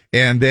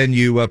 And then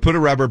you put a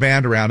rubber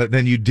band around it.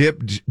 Then you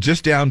dip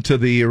just down to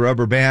the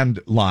rubber band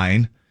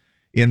line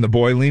in the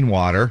boiling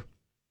water.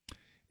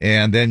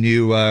 And then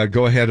you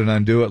go ahead and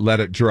undo it, let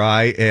it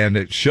dry. And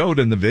it showed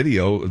in the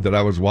video that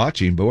I was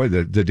watching, boy,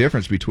 the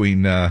difference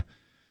between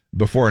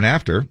before and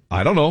after.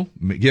 I don't know.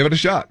 Give it a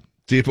shot.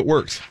 See if it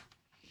works.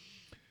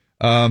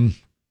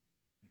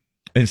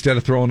 Instead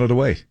of throwing it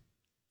away.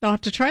 I'll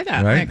have to try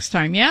that Right? next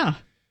time. Yeah.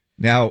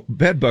 Now,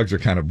 bed bugs are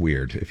kind of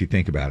weird if you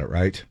think about it,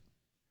 right?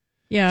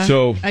 Yeah.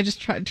 So I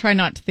just try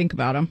not to think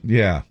about them.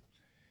 Yeah.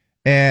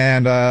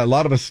 And a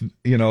lot of us,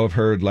 have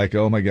heard like,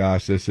 oh my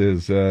gosh, this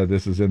is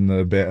in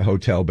the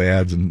hotel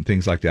beds and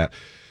things like that.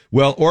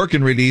 Well,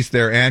 Orkin released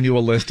their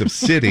annual list of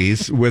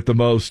cities with the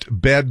most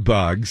bed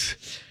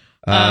bugs.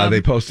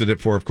 They posted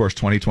it for, of course,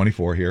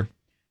 2024 here.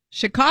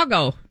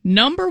 Chicago,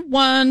 number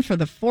one for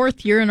the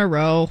fourth year in a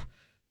row.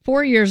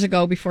 4 years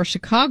ago, before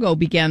Chicago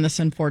began this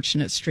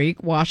unfortunate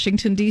streak,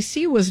 Washington,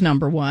 D.C. was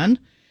number one.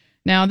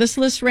 Now, this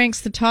list ranks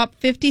the top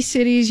 50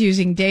 cities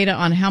using data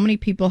on how many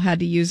people had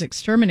to use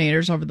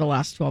exterminators over the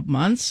last 12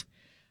 months.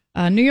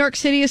 New York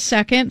City is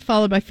second,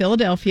 followed by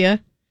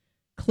Philadelphia,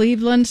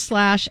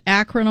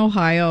 Cleveland/Akron,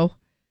 Ohio,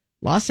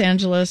 Los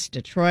Angeles,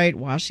 Detroit,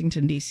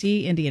 Washington,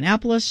 D.C.,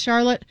 Indianapolis,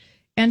 Charlotte,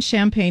 and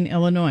Champaign,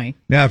 Illinois.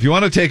 Now, if you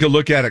want to take a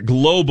look at it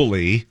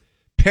globally,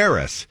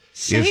 Paris.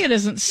 It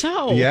isn't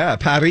so. Yeah,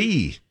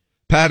 Paris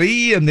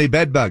and the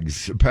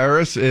bedbugs.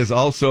 Paris is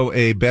also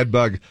a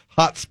bedbug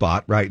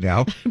hotspot right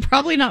now.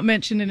 Probably not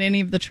mentioned in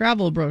any of the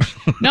travel brochures.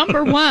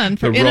 Number one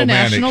for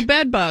international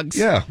bedbugs.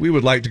 Yeah, we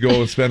would like to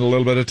go and spend a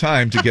little bit of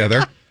time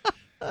together.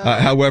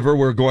 However,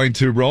 we're going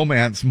to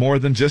romance more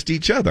than just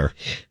each other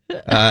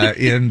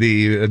in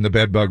the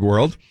bedbug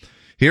world.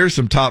 Here's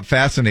some top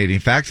fascinating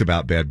facts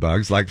about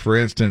bedbugs. Like, for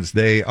instance,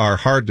 they are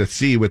hard to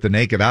see with the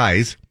naked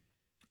eyes,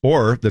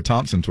 or the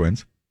Thompson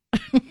twins,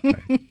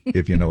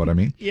 if you know what I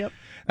mean. Yep.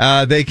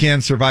 They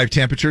can survive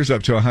temperatures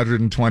up to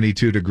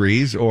 122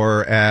 degrees,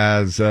 or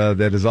as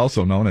that is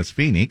also known as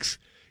phoenix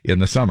in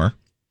the summer.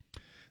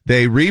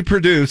 They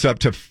reproduce up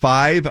to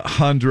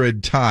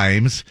 500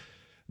 times.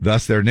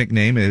 Thus, their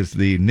nickname is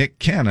the Nick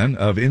Cannon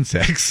of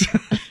insects.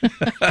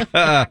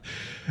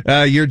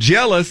 You're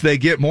jealous they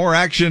get more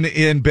action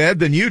in bed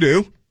than you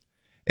do.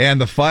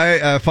 And the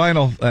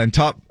final and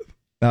top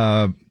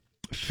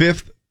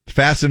fifth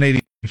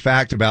fascinating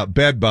fact about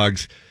bed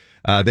bugs,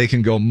 they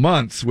can go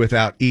months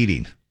without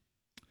eating.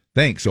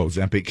 Thanks,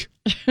 Ozempic.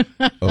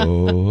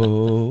 Ozempic.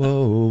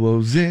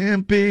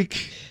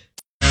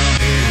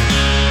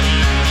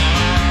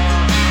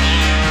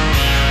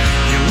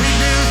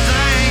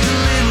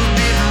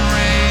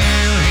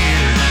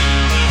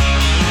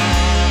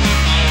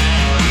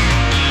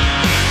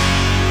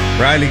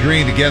 Riley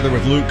Green together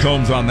with Luke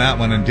Combs on that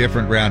one, and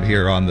different round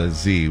here on the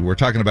Z. We're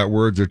talking about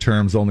words or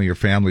terms only your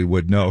family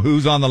would know.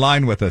 Who's on the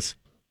line with us?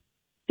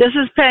 This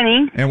is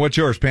Penny. And what's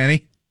yours,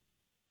 Penny?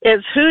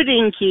 It's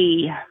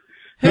Hoodinky.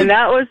 And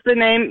that was the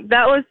name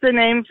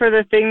for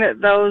the thing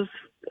that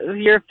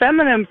your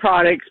feminine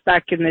products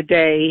back in the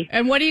day.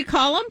 And what do you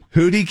call them?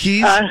 Hootie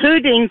keys?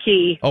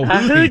 Hoodinky. Oh, a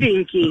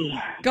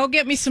Hoodinky. Go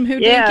get me some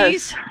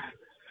Hoodinkies.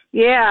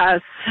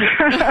 Yes.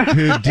 And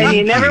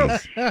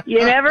you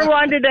never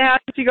wanted to have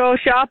to go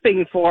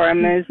shopping for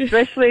them,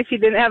 especially if you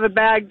didn't have a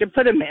bag to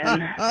put them in.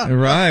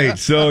 Right.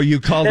 So you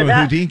call them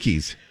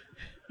Hoodinkies.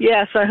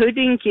 Yes, a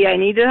Hoodinky. I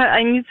need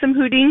some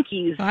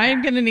Hoodinkies.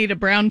 I'm going to need a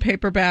brown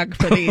paper bag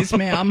for these,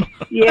 ma'am.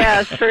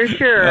 Yes, for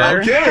sure.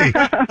 Okay.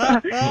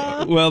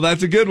 Well,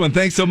 that's a good one.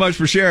 Thanks so much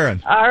for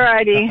sharing. All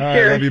righty. All right,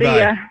 Sure. love you, See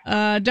bye.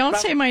 ya. Don't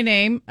say my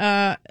name.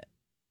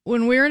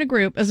 When we're in a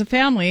group as a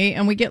family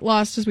and we get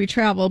lost as we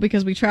travel,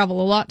 because we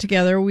travel a lot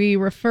together, we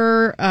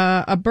refer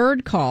a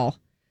bird call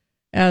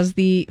as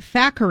the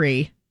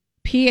Phackery,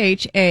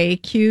 Phaquary,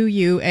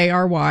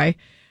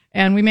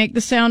 and we make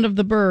the sound of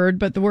the bird,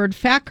 but the word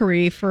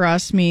Phackery for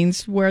us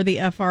means where the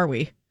F are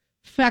we?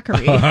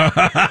 Phackery.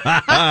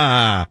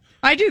 I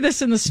do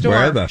this in the store.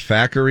 Where the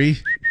Phackery?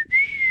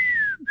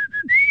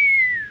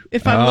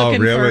 If I'm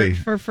looking really?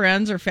 for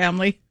friends or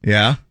family.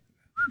 Yeah.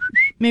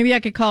 Maybe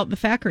I could call it the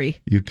Phackery.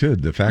 You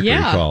could, the Phackery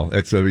Yeah. call.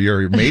 It's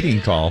your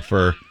mating call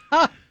for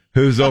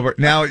who's over.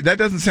 Now, that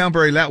doesn't sound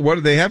very loud. What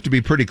do they have to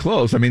be pretty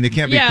close? I mean, they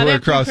can't be clear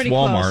across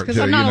Walmart. Because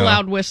I'm not a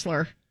loud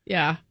whistler.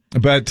 Yeah.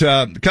 But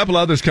a couple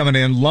others coming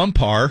in.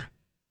 Lumpar,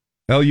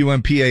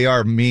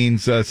 Lumpar,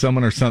 means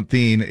someone or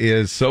something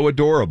is so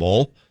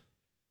adorable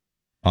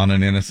on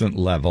an innocent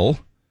level.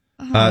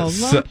 Oh,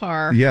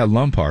 Lumpar. Yeah,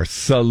 Lumpar.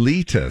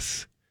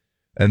 Salitas.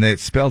 And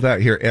it's spelled out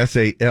here,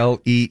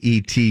 Saleetus,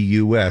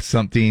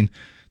 something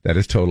that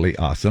is totally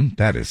awesome.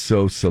 That is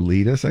so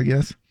Salitas, I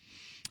guess.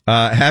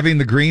 Having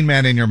the green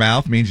man in your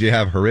mouth means you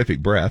have horrific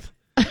breath.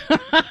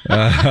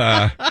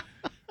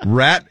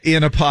 Rat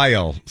in a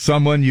pile,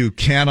 someone you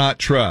cannot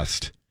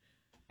trust.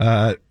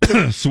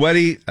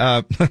 Sweaty,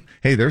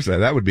 hey,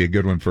 that would be a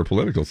good one for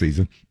political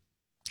season.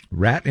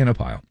 Rat in a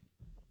pile.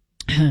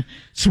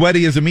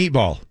 Sweaty as a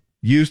meatball,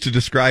 used to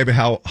describe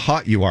how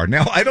hot you are.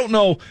 Now, I don't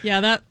know.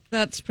 Yeah,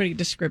 that's pretty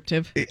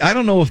descriptive. I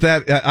don't know if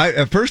that.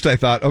 At first, I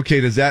thought, okay,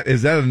 is that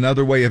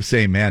another way of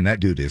saying, man, that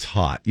dude is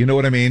hot? You know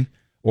what I mean?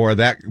 Or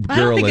that girl I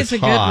don't think is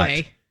it's a hot. good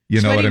way.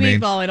 You know Sweaty what I mean?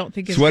 Meatball, I don't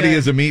think is sweaty good.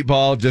 as a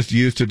meatball, just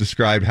used to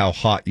describe how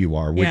hot you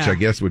are, which Yeah. I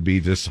guess would be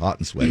just hot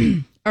and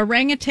sweaty.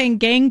 Orangutan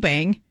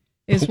gangbang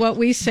is what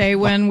we say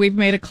when we've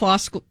made a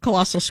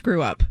colossal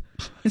screw up.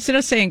 Instead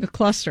of saying a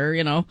cluster,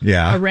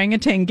 Yeah.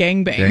 orangutan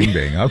gangbang.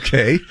 Gangbang,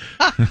 okay.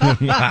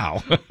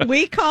 Wow.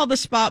 We call the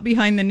spot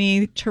behind the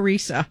knee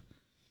Teresa.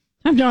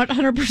 I'm not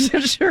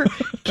 100% sure.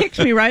 Kicked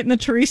me right in the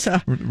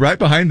Teresa. Right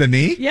behind the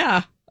knee?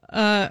 Yeah.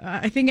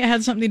 I think it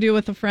had something to do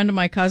with a friend of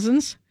my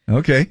cousin's.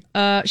 Okay.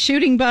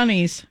 Shooting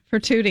bunnies for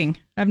tooting.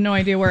 I have no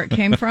idea where it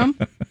came from.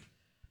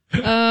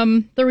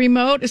 The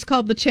remote is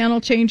called the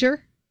channel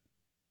changer.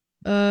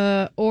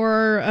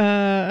 Or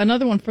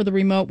another one for the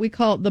remote, we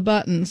call it the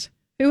buttons.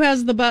 Who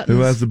has the buttons?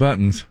 Who has the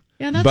buttons?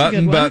 Yeah, that's button,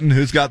 a good one. button.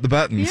 Who's got the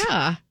buttons?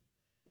 Yeah.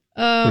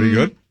 Pretty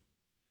good.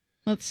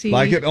 Let's see.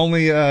 Like it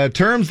only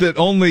terms that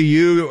only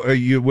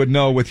you would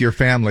know with your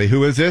family.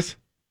 Who is this?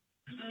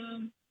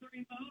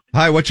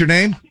 Hi, what's your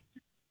name?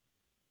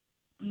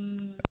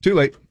 Too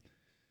late.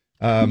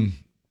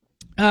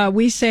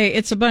 We say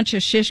it's a bunch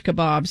of shish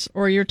kebabs,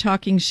 or you're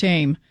talking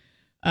shame.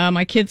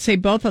 My kids say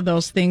both of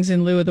those things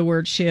in lieu of the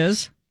word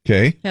shiz.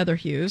 Okay. Heather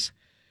Hughes.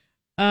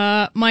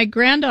 My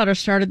granddaughter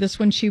started this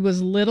when she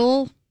was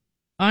little.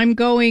 I'm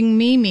going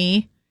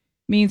Mimi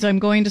means I'm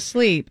going to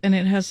sleep, and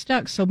it has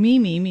stuck. So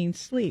Mimi means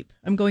sleep.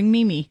 I'm going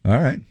Mimi. All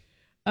right.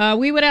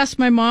 We would ask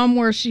my mom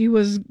where she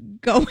was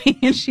going,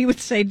 and she would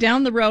say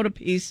down the road a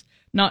piece,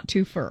 not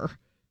too fur.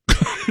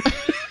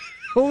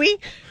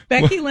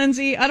 Becky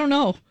Lindsay, I don't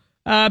know.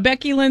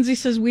 Becky Lindsay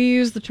says we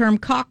use the term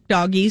cock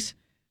doggies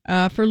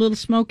for little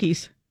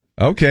smokies.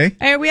 Okay.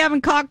 Hey, are we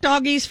having cock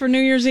doggies for New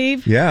Year's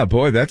Eve? Yeah,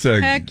 boy, that's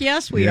a... Heck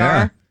yes, we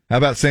yeah. are. How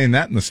about saying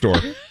that in the store?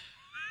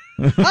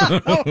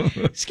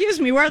 Excuse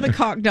me, where are the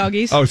cock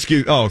doggies?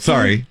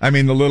 Sorry. I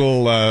mean the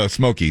little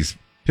Smokies.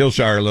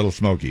 Hillshire Little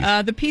Smokies.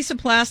 The piece of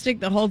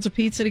plastic that holds a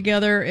pizza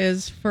together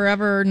is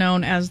forever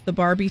known as the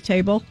Barbie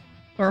table,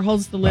 or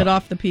holds the lid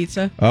off the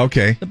pizza.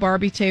 Okay. The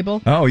Barbie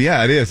table. Oh,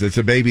 yeah, it is. It's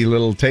a baby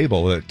little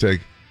table that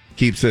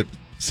keeps it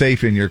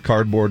safe in your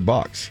cardboard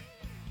box.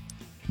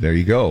 There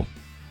you go.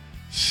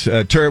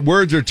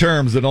 Words or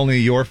terms that only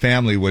your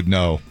family would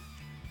know.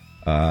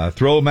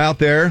 Throw them out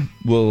there.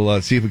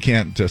 We'll see if we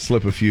can't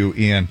slip a few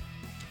in.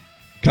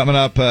 Coming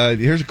up,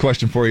 here's a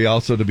question for you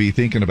also to be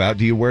thinking about.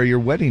 Do you wear your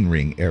wedding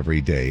ring every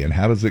day? And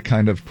how does it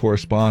kind of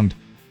correspond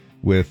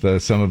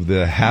with some of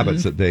the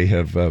habits that they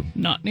have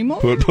not anymore.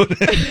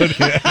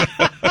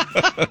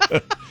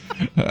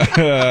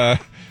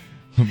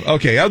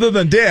 Okay, other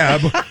than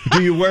Deb,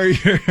 do you wear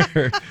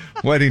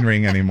wedding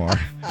ring anymore.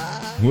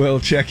 We'll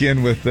check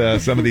in with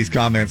some of these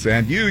comments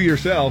and you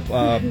yourself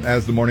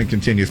as the morning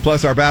continues.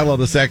 Plus, our Battle of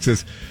the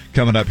Sexes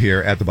coming up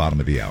here at the bottom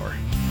of the hour.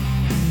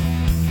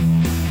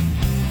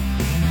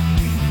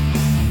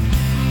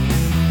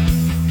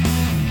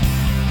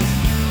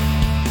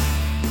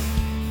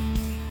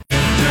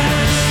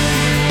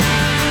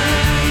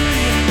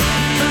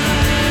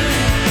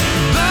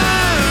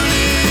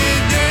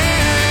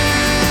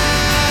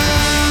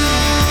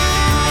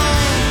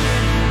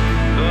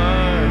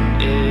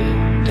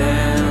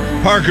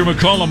 Parker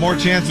McCollum, more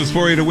chances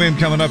for you to win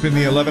coming up in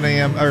the 11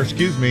 a.m. Or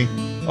excuse me.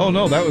 Oh,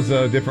 no, that was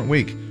a different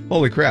week.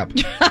 Holy crap.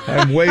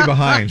 I'm way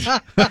behind.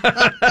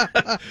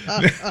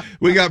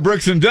 We got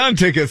Brooks and Dunn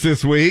tickets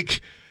this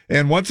week.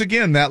 And once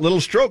again, that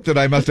little stroke that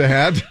I must have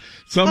had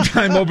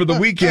sometime over the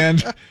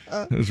weekend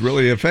is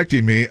really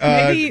affecting me.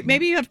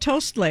 Maybe you have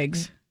toast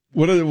legs.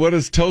 What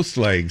is toast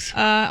legs?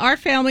 Our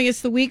family,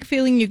 it's the weak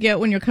feeling you get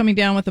when you're coming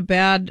down with a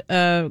bad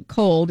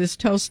cold is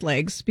toast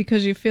legs,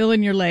 because you feel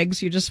in your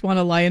legs you just want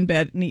to lie in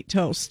bed and eat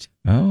toast.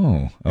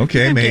 Oh,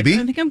 okay, maybe.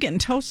 I think I'm getting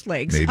toast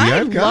legs. Maybe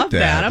I I've got love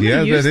that. I'm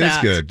gonna use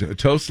that is good.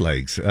 Toast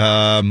legs.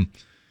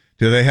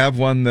 Do they have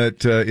one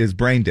that is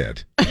brain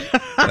dead?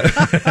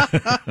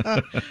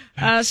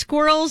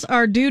 Squirrels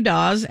are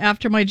doodahs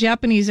after my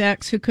Japanese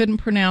ex who couldn't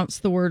pronounce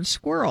the word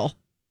squirrel.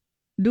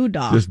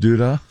 Doodah. Just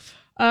doodah?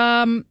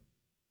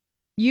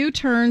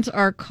 U-turns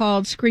are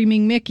called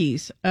screaming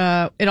Mickeys.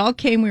 It all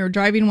came, we were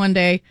driving one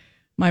day.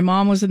 My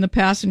mom was in the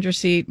passenger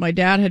seat. My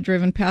dad had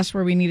driven past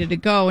where we needed to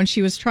go, and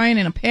she was trying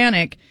in a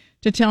panic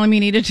to tell him he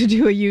needed to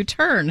do a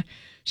U-turn.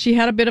 She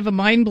had a bit of a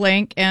mind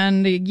blank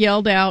and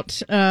yelled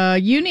out,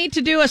 "You need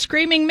to do a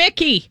screaming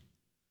Mickey."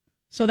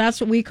 So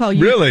that's what we call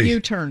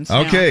U-turns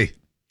now. Okay.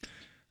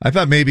 I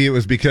thought maybe it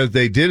was because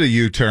they did a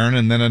U-turn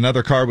and then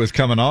another car was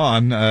coming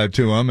on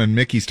to them and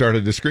Mickey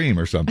started to scream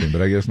or something,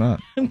 but I guess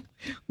not.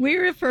 We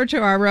refer to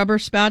our rubber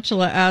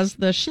spatula as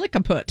the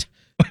schlickaput.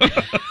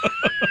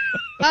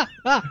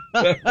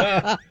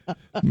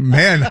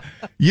 Man,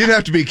 you'd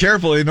have to be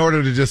careful in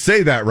order to just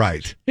say that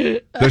right.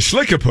 The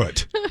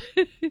schlickaput.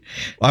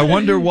 I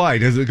wonder why.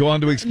 Does it go on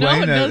to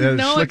explain?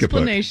 No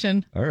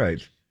explanation. All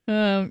right.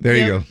 There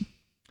you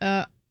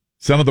go.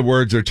 Some of the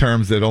words are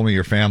terms that only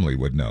your family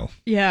would know.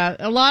 Yeah,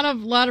 a lot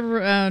of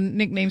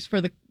nicknames for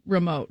the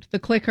remote. The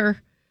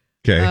clicker.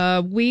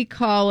 Okay. We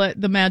call it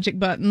the magic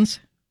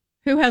buttons.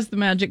 Who has the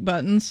magic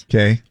buttons?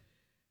 Okay.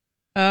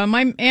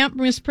 My aunt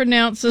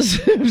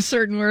mispronounces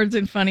certain words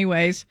in funny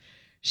ways.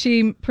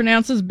 She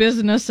pronounces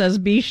business as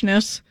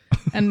beachness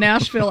and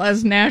Nashville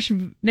as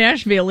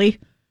Nashville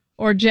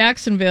or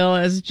Jacksonville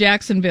as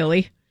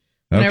Jacksonville.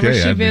 Whenever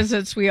she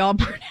visits, we all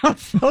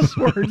pronounce those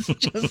words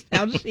just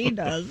how she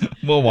does.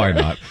 Well, why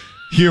not?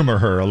 Humor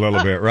her a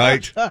little bit,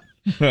 right?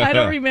 I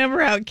don't remember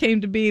how it came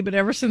to be, but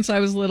ever since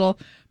I was little,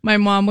 my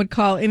mom would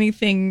call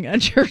anything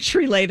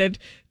church-related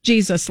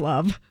Jesus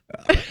love.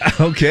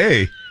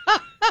 Okay.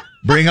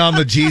 Bring on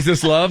the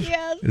Jesus love?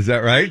 Yes. Is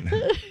that right?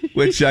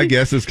 Which I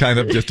guess is kind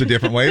of just a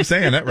different way of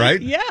saying it,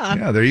 right? Yeah.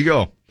 Yeah, there you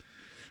go.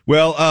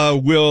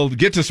 Well, we'll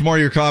get to some more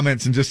of your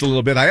comments in just a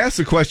little bit. I asked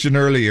the question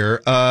earlier,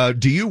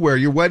 do you wear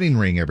your wedding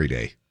ring every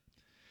day?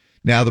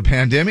 Now, the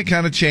pandemic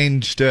kind of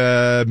changed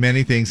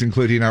many things,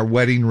 including our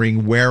wedding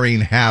ring wearing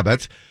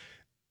habits.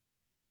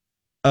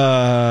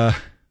 Why?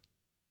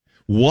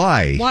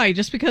 Why?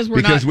 Just because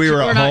we're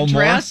not dressed,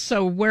 more?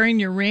 so wearing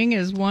your ring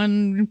is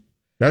one...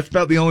 That's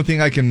about the only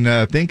thing I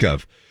can think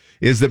of,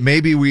 is that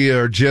maybe we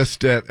were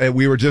just at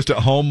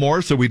home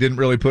more, so we didn't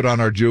really put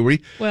on our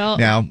jewelry. Well,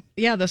 now,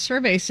 yeah, the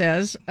survey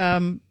says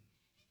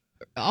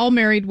all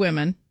married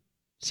women,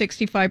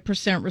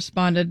 65%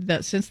 responded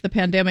that since the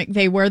pandemic,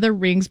 they wear their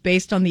rings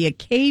based on the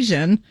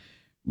occasion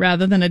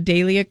rather than a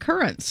daily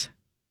occurrence.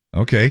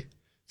 Okay,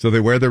 so they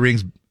wear their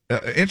rings.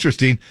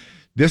 Interesting.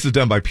 This is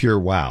done by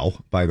Pure Wow,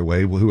 by the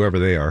way, whoever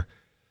they are.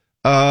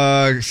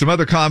 Some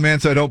other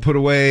comments I don't put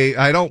away.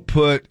 I don't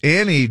put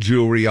any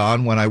jewelry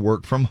on when I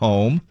work from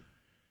home.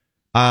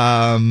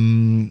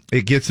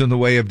 It gets in the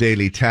way of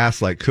daily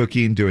tasks like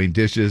cooking, doing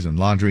dishes, and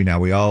laundry. Now,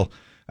 we all,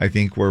 I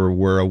think,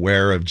 we're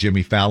aware of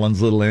Jimmy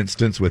Fallon's little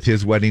instance with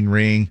his wedding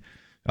ring.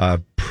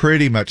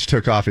 Pretty much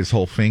took off his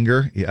whole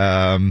finger.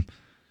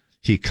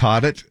 He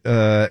caught it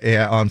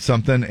on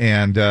something,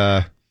 and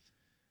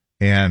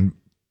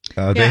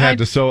they had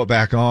to sew it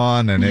back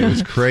on, and it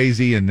was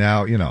crazy. And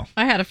now,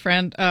 I had a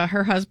friend.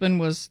 Her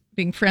husband was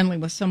being friendly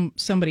with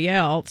somebody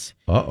else.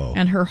 Uh-oh.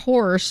 And her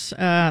horse.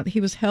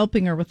 He was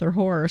helping her with her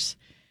horse,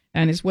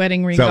 and his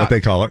wedding ring. Is that what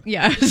they call it?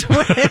 Yeah, that's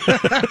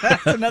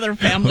another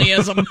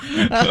familyism.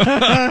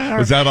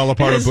 Was that all a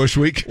part of Bush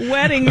Week?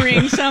 Wedding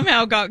ring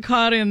somehow got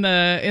caught in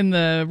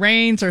the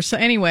reins, or so.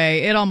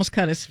 Anyway, it almost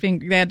cut his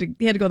finger. He had to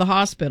go to the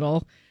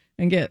hospital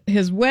and get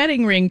his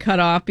wedding ring cut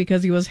off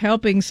because he was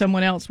helping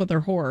someone else with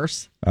their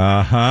horse.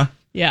 Uh-huh.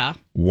 Yeah.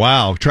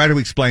 Wow. Try to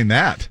explain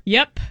that.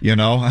 Yep. You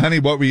know, honey,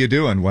 what were you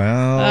doing?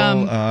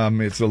 Well,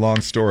 it's a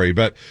long story,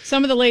 but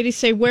some of the ladies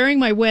say wearing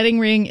my wedding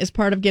ring is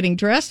part of getting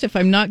dressed. If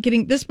I'm not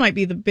getting, this might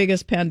be the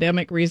biggest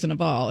pandemic reason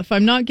of all. If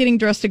I'm not getting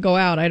dressed to go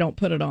out, I don't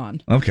put it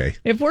on. Okay.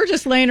 If we're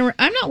just laying around,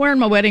 I'm not wearing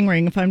my wedding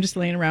ring if I'm just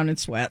laying around in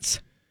sweats.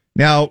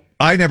 Now,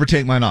 I never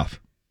take mine off.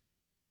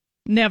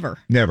 Never.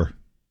 Never.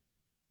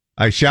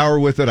 I shower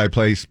with it. I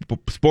play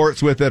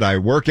sports with it. I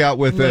work out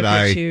with it. Look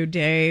at you,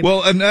 Dave.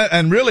 Well,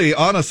 and really,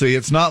 honestly,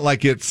 it's not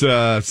like it's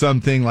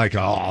something like,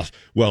 oh,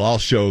 well, I'll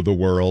show the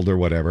world or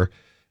whatever.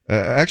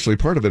 Actually,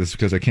 part of it is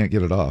because I can't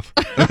get it off.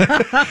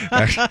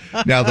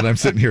 Now that I'm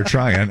sitting here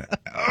trying.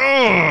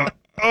 Oh,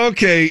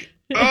 okay.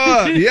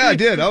 Yeah, I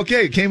did.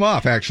 Okay, it came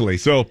off, actually.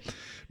 So,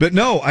 but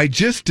no, I'm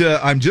just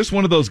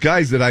one of those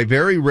guys that I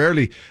very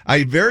rarely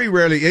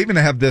even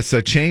have this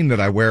chain that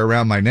I wear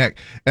around my neck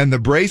and the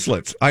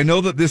bracelets. I know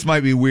that this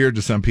might be weird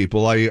to some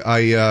people.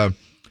 I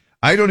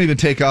don't even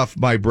take off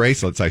my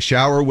bracelets. I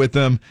shower with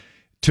them.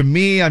 To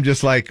me, I'm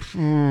just like,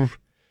 the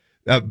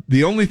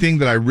only thing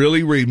that I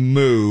really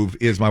remove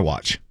is my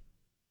watch,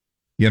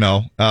 you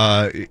know,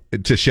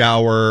 to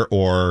shower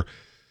or,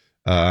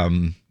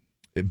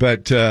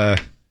 but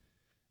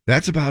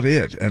that's about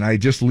it. And I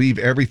just leave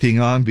everything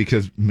on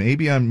because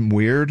maybe I'm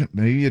weird.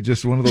 Maybe it's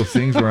just one of those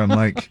things where I'm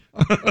like,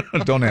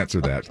 don't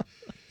answer that.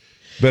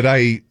 But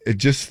I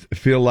just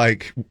feel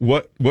like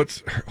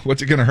what's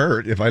it going to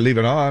hurt if I leave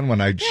it on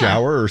when I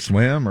shower or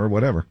swim or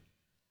whatever?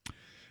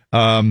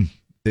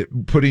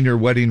 Putting your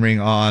wedding ring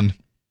on,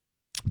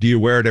 do you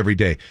wear it every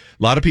day?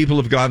 A lot of people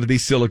have gone to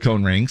these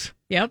silicone rings.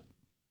 Yep.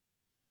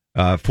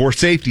 For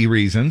safety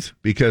reasons,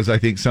 because I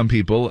think some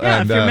people...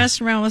 Yeah, if you're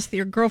messing around with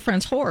your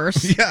girlfriend's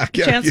horse,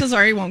 chances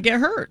are you won't get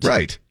hurt.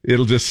 Right.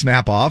 It'll just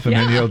snap off, and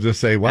then you'll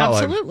just say, well,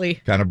 I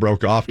kind of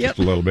broke off just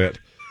a little bit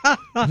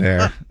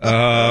there.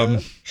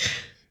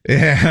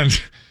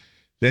 And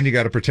then you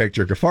got to protect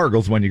your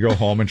Gefargles when you go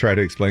home and try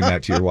to explain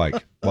that to your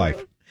wife.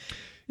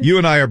 You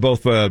and I are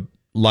both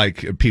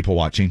like people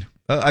watching.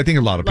 I think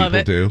a lot of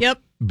people do. Yep.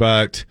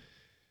 But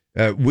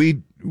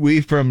we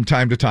from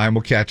time to time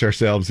will catch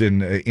ourselves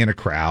in a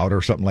crowd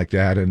or something like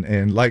that,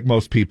 and like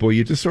most people,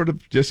 you just sort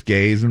of just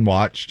gaze and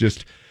watch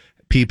just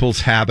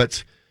people's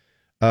habits.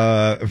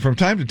 From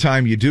time to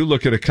time, you do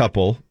look at a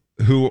couple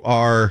who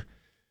are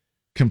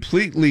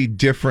completely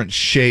different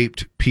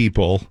shaped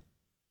people,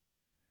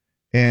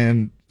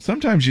 and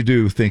sometimes you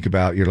do think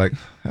about, you're like,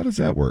 how does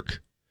that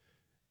work?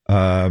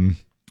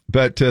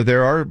 But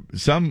there are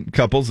some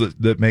couples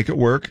that make it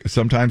work.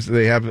 Sometimes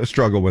they have a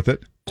struggle with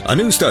it. A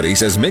new study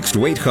says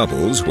mixed-weight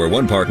couples, where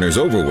one partner's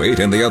overweight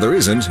and the other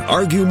isn't,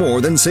 argue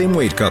more than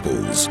same-weight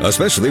couples,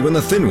 especially when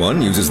the thin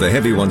one uses the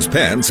heavy one's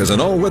pants as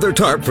an all-weather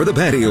tarp for the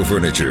patio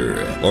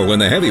furniture, or when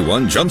the heavy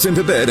one jumps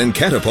into bed and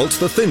catapults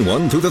the thin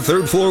one through the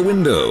third-floor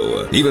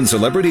window. Even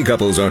celebrity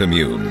couples aren't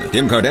immune.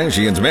 Kim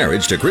Kardashian's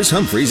marriage to Chris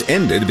Humphries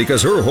ended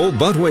because her whole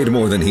butt weighed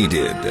more than he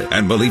did.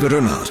 And believe it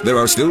or not, there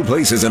are still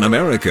places in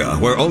America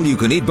where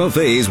all-you-can-eat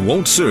buffets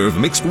won't serve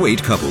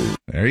mixed-weight couples.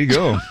 There you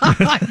go.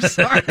 I'm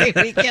sorry,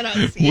 we cannot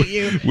see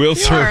you. We'll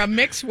are a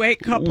mixed weight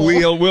couple.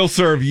 We'll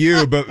serve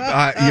you, but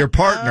your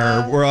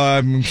partner,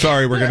 I'm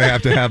sorry, we're going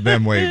to have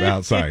them wait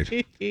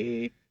outside.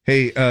 Hey,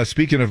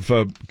 speaking of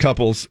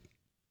couples,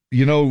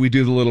 you know we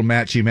do the little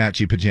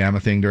matchy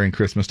pajama thing during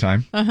Christmas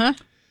time. Uh-huh.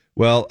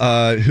 Well,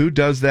 who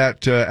does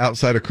that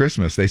outside of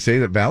Christmas? They say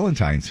that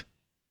Valentine's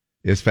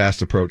is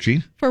fast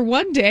approaching. For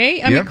one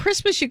day? I mean,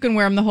 Christmas you can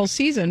wear them the whole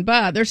season,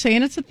 but they're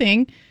saying it's a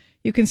thing.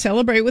 You can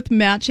celebrate with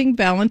matching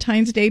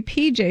Valentine's Day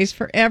PJs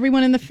for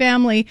everyone in the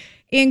family,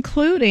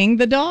 including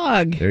the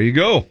dog. There you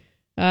go.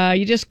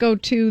 You just go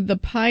to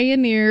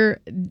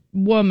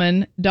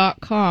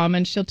thepioneerwoman.com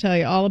and she'll tell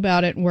you all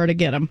about it and where to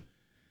get them.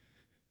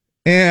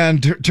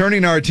 And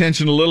turning our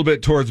attention a little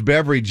bit towards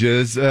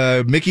beverages,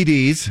 Mickey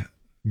D's,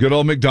 good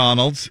old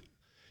McDonald's.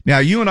 Now,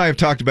 you and I have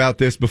talked about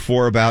this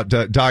before about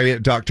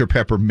Diet Dr.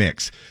 Pepper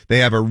Mix. They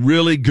have a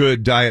really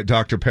good Diet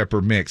Dr.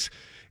 Pepper Mix.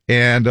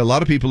 And a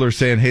lot of people are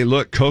saying, hey,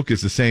 look, Coke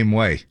is the same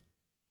way.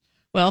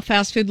 Well,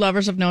 fast food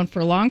lovers have known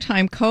for a long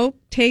time Coke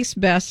tastes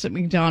best at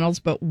McDonald's,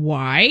 but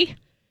why?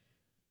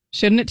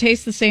 Shouldn't it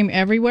taste the same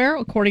everywhere?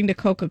 According to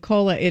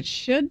Coca-Cola, it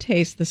should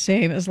taste the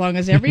same as long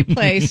as every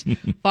place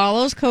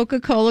follows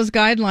Coca-Cola's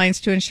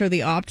guidelines to ensure the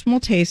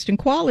optimal taste and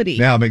quality.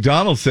 Now,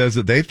 McDonald's says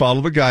that they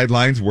follow the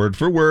guidelines word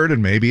for word,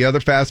 and maybe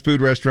other fast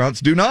food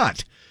restaurants do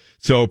not.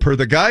 So, per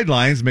the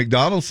guidelines,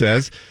 McDonald's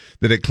says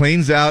that it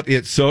cleans out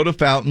its soda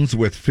fountains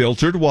with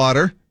filtered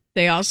water.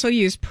 They also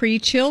use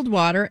pre-chilled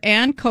water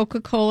and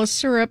Coca-Cola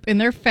syrup in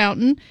their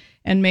fountain,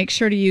 and make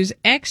sure to use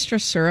extra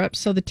syrup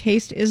so the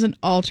taste isn't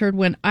altered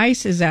when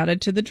ice is added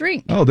to the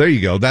drink. Oh, there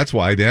you go. That's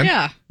why then.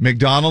 Yeah.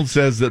 McDonald's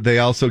says that they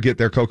also get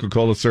their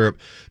Coca-Cola syrup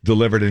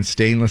delivered in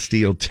stainless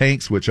steel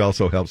tanks, which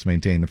also helps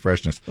maintain the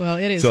freshness. Well,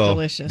 it is so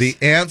delicious. The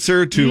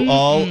answer to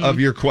all of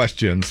your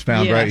questions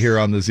found right here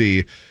on the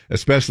Z,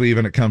 especially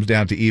when it comes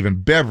down to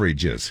even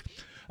beverages.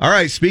 All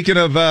right, speaking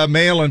of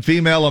male and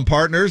female and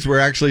partners, we're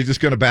actually just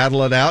going to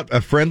battle it out,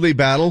 a friendly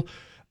battle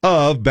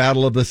of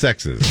the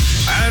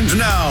sexes. And And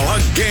now, a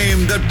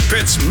game that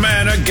pits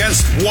man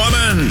against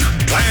woman.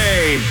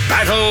 Play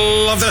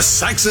Battle of the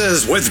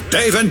Sexes with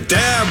Dave and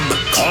Deb.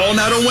 Call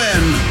now to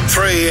win.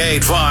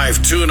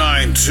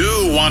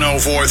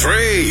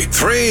 385-292-1043.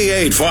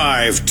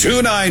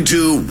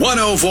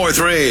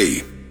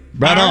 385-292-1043.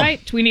 All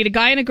right. We need a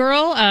guy and a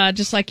girl,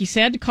 just like you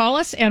said, to call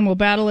us, and we'll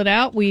battle it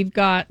out. We've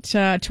got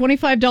a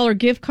 $25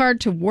 gift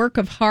card to Work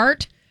of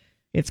Heart.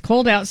 It's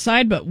cold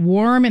outside, but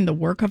warm in the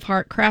Work of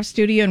Heart Craft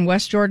Studio in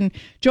West Jordan.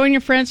 Join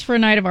your friends for a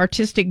night of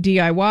artistic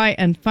DIY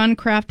and fun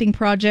crafting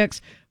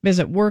projects.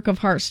 Visit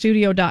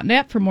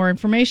workofheartstudio.net for more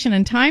information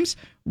and times.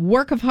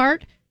 Work of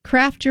Heart,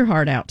 craft your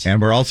heart out.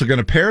 And we're also going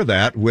to pair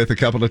that with a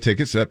couple of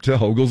tickets up to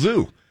Hogle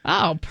Zoo.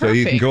 Oh, perfect. So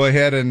you can go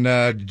ahead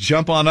and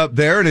jump on up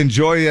there and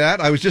enjoy that.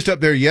 I was just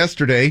up there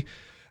yesterday.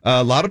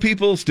 A lot of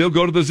people still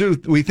go to the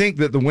zoo. We think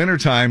that the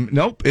wintertime,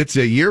 nope, it's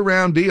a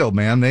year-round deal,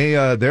 man.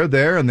 They're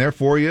there and they're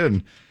for you.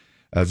 And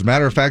as a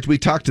matter of fact, we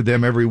talk to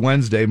them every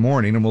Wednesday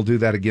morning, and we'll do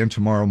that again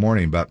tomorrow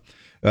morning. But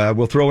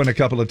we'll throw in a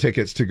couple of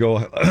tickets to go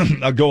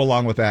go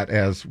along with that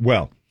as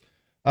well.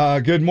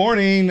 Good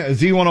morning,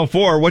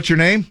 Z104. What's your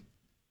name?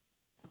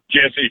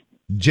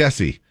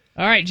 Jesse.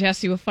 All right,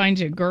 Jesse, we'll find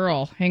you a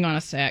girl. Hang on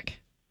a sec.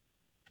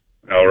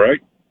 All right.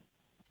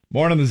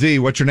 Morning, the Z.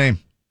 What's your name?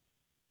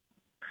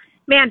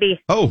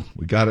 Mandy. Oh,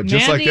 we got it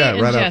just Mandy like that.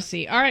 and Right up.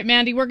 Jesse. All right,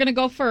 Mandy, we're going to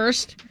go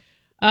first.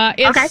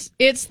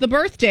 It's the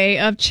birthday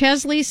of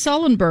Chesley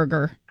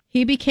Sullenberger.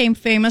 He became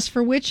famous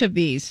for which of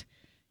these?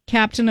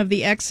 Captain of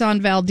the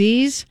Exxon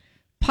Valdez,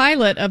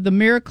 pilot of the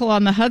Miracle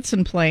on the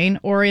Hudson plane,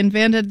 or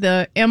invented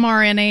the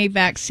mRNA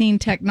vaccine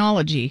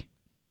technology?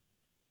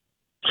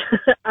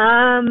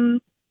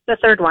 The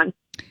third one.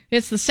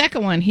 It's the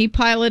second one. He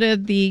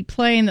piloted the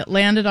plane that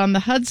landed on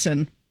the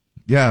Hudson.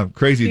 Yeah,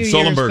 crazy. Few years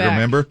Sullenberger, back.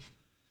 remember?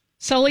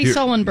 Sully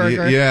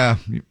Sullenberger. Yeah.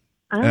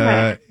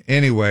 Okay.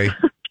 Anyway,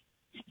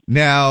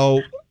 now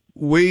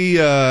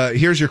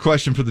here's your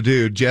question for the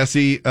dude,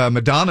 Jesse.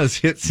 Madonna's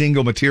hit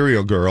single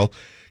Material Girl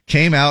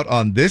came out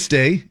on this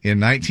day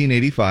in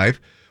 1985.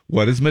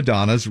 What is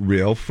Madonna's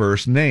real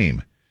first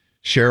name?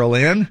 Cheryl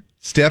Ann,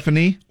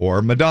 Stephanie,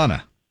 or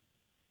Madonna?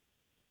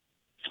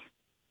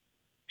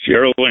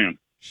 Cheryl Ann.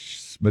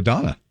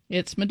 Madonna.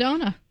 It's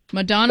Madonna.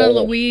 Madonna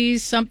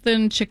Louise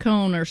something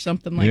Chacon or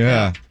something like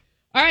that.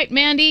 All right,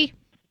 Mandy.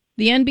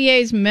 The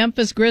NBA's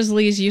Memphis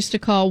Grizzlies used to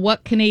call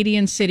what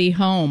Canadian city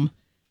home?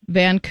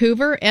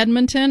 Vancouver,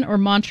 Edmonton, or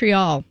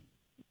Montreal?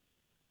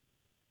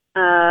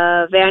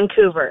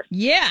 Vancouver.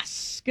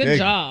 Yes. Good Hey,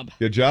 job.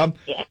 Good job.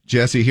 Yeah.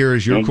 Jesse, here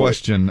is your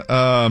question.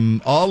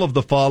 All of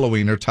the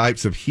following are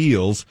types of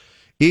heels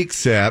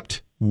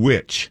except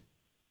which?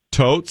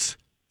 Totes,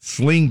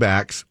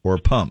 slingbacks, or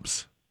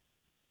pumps?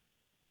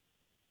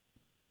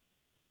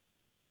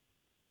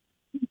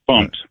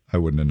 Pumps. I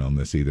wouldn't have known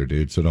this either,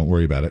 dude, so don't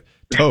worry about it.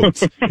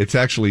 Totes. It's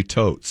actually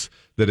totes.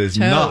 That is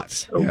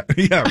Totes. not.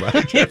 Yeah,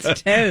 right.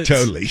 It's totes.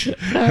 Totally.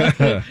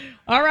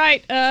 All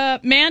right,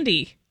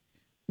 Mandy.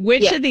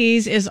 Which of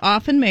these is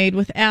often made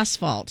with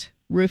asphalt?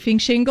 Roofing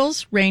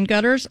shingles, rain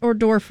gutters, or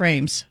door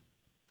frames?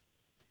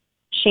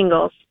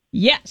 Shingles.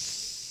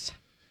 Yes.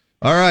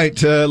 All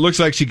right. Looks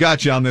like she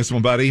got you on this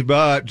one, buddy.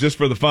 But just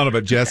for the fun of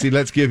it, Jesse,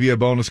 let's give you a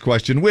bonus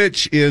question.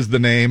 Which is the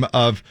name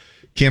of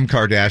Kim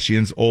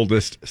Kardashian's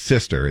oldest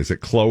sister? Is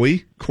it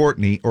Khloe,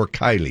 Kourtney, or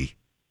Kylie?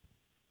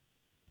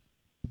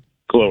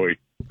 Khloe.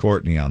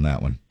 Kourtney on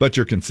that one. But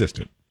you're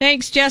consistent.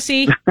 Thanks,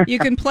 Jesse. You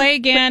can play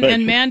again.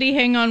 And Mandy,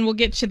 hang on. We'll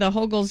get you the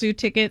Hogle Zoo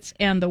tickets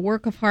and the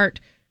Work of Heart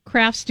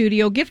Craft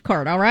Studio gift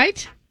card. All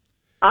right?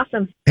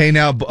 Awesome. Hey,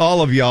 now,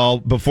 all of y'all,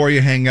 before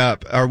you hang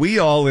up, are we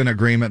all in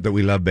agreement that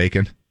we love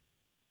bacon?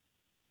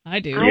 I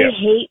do. I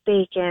hate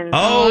bacon.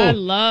 Oh. I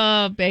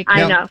love bacon.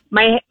 I know.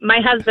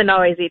 My husband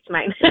always eats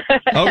mine.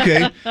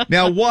 Okay.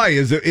 Now, why?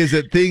 Is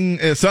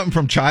it something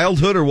from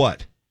childhood or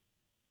what?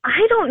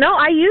 I don't know.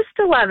 I used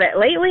to love it.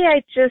 Lately,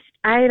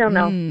 I don't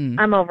know.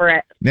 I'm over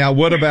it. Now,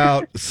 what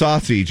about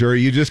sausage? Or are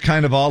you just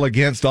kind of all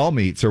against all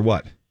meats or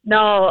what?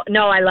 No,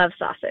 I love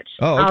sausage.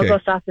 Oh, okay. I'll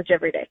go sausage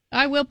every day.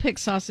 I will pick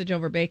sausage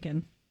over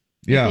bacon.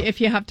 Yeah. If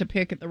you have to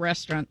pick at the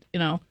restaurant, you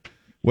know.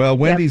 Well,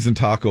 Wendy's and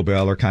Taco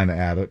Bell are kind of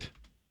at it.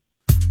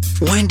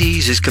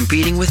 Wendy's is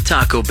competing with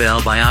Taco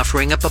Bell by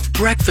offering up a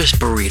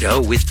breakfast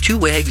burrito with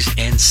 2 eggs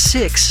and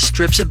 6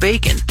 strips of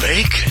bacon.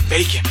 Bacon.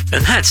 Bacon.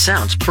 And that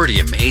sounds pretty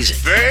amazing.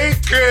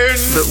 Bacon.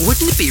 But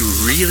wouldn't it be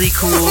really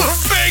cool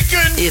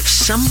Bacon. if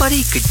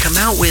somebody could come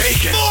out with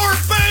Bacon. More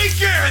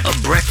bacon. a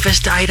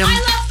breakfast item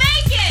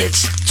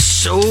that's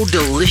so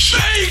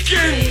delicious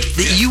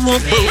that you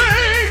won't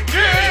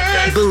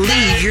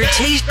believe your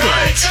taste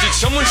buds? Did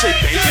someone say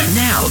bacon?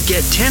 Now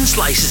get 10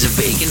 slices of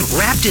bacon,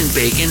 wrapped in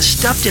bacon,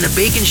 stuffed in a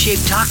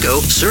bacon-shaped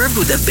taco, served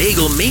with a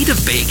bagel made of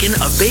bacon,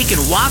 a bacon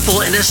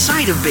waffle, and a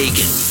side of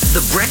bacon.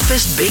 The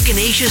breakfast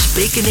Baconacious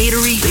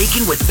Baconatory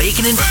Bacon with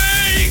Bacon and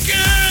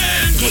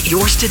Bacon! Get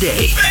yours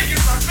today.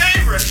 Bacon's my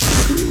favorite!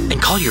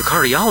 And call your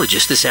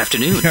cardiologist this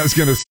afternoon. I was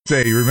going to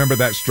say, remember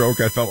that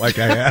stroke I felt like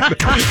I had?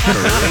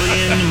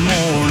 Early in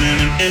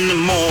the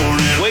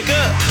morning. Wake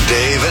up.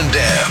 Dave and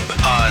Deb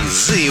on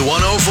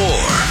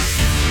Z104.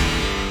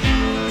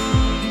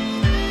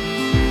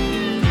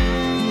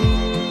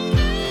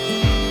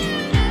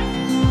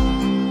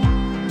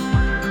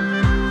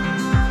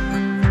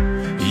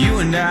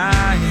 and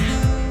I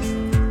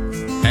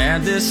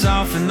had this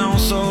off and on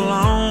so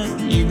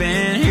long. You've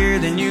been here,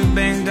 then you've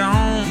been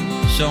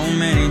gone so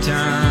many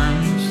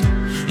times.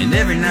 And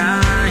every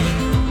night,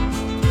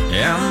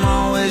 yeah, I'm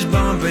always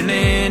bumping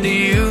into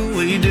you.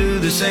 We do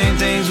the same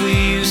things we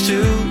used to.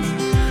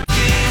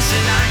 Yes,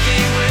 and I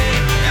can't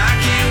wait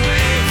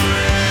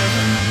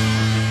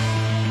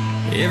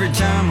forever. Every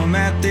time I'm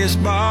at this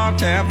bar,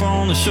 tap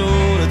on the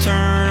shoulder,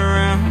 turn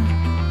around,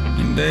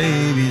 and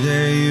baby,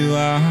 there you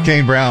are.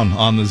 Kane Brown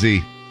on the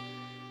Z.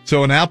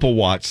 So an Apple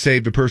Watch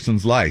saved a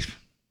person's life,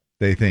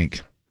 they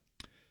think.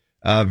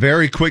 A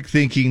very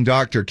quick-thinking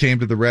doctor came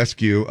to the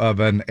rescue of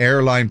an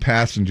airline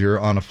passenger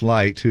on a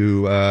flight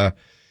to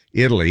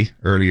Italy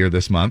earlier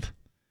this month.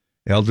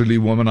 Elderly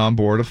woman on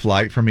board a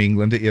flight from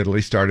England to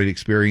Italy started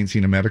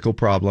experiencing a medical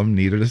problem,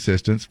 needed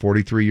assistance.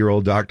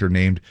 43-year-old doctor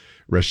named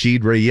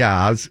Rashid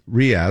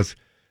Riaz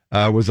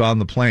was on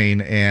the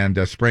plane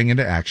and sprang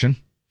into action.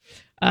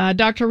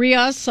 Dr.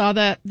 Riaz saw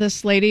that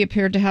this lady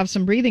appeared to have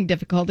some breathing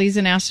difficulties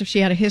and asked if she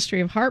had a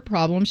history of heart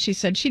problems. She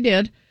said she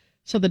did.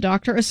 So the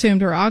doctor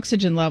assumed her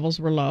oxygen levels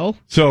were low.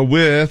 So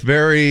with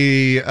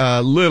very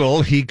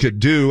little he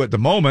could do at the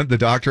moment, the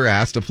doctor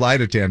asked a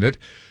flight attendant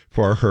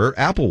for her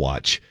Apple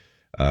Watch,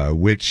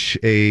 which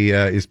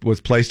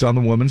was placed on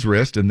the woman's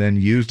wrist and then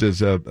used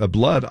as a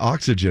blood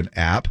oxygen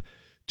app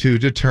to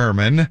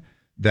determine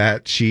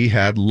that she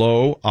had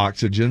low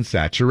oxygen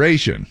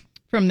saturation.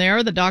 From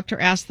there, the doctor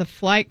asked the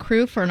flight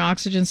crew for an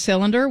oxygen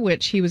cylinder,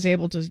 which he was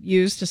able to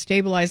use to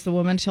stabilize the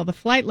woman until the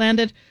flight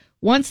landed.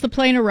 Once the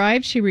plane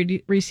arrived, she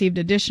received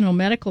additional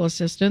medical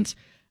assistance,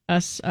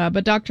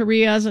 but Dr.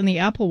 Riaz and the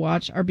Apple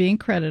Watch are being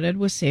credited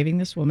with saving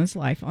this woman's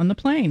life on the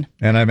plane.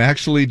 And I'm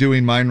actually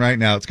doing mine right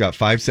now. It's got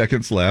 5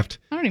 seconds left.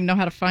 I don't even know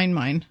how to find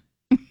mine.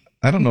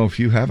 I don't know if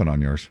you have it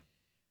on yours.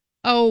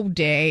 Oh,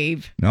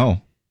 Dave.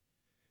 No.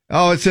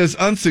 Oh, it says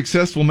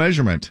unsuccessful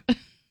measurement.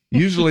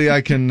 Usually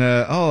I can,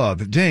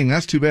 dang,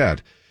 that's too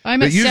bad.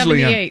 I'm at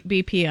 78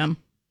 BPM.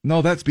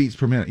 No, that's beats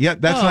per minute. Yeah,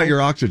 that's not your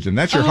oxygen.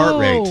 That's your heart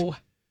rate.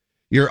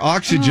 Your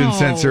oxygen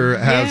sensor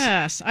has...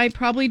 Yes, I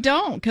probably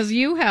don't, because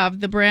you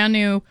have the brand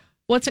new,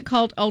 what's it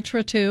called,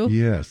 Ultra 2?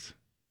 Yes.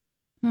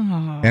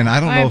 Oh, and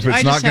I don't know if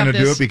it's not going to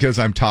do it because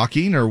I'm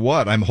talking or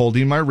what. I'm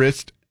holding my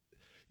wrist.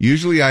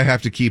 Usually I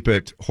have to keep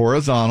it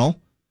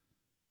horizontal.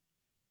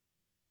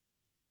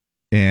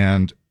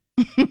 And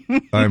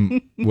I'm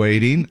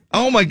waiting.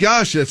 Oh my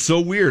gosh, that's so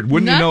weird.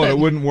 Wouldn't you know it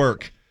wouldn't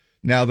work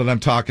now that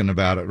I'm talking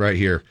about it right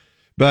here.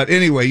 But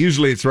anyway,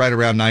 usually it's right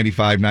around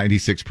 95,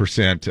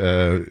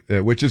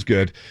 96%, which is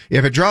good.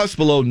 If it drops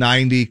below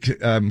 90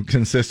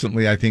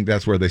 consistently, I think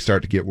that's where they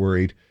start to get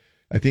worried.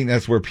 I think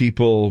that's where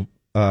people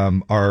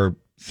are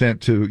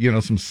sent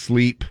to, some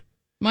sleep.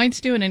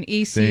 Mine's doing an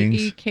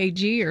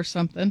EKG or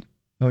something.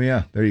 Oh,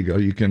 yeah. There you go.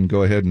 You can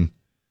go ahead and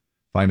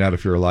find out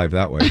if you're alive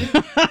that way.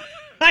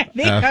 I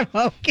think I'm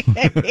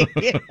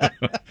okay.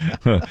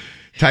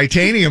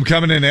 Titanium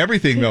coming in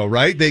everything, though,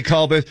 right? They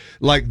call this,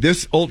 like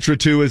this Ultra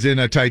 2 is in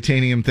a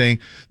titanium thing.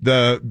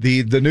 The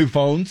new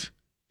phones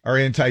are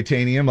in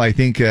titanium. I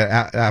think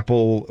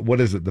Apple, what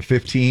is it, the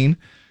 15,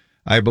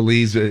 I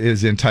believe,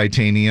 is in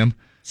titanium.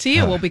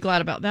 Sia will be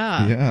glad about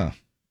that. Yeah.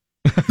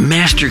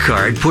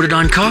 MasterCard put it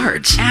on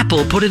cards.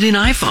 Apple put it in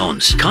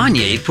iPhones.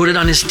 Kanye put it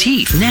on his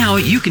teeth. Now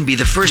you can be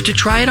the first to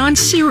try it on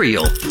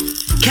cereal.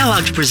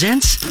 Kellogg's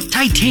presents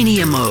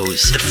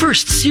Titanium-O's, the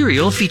first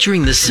cereal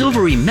featuring the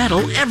silvery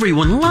metal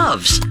everyone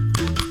loves.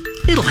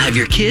 It'll have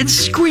your kids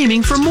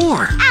screaming for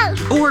more.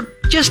 Or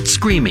just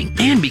screaming.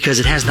 And because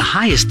it has the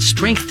highest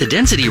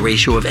strength-to-density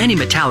ratio of any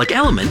metallic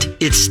element,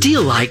 its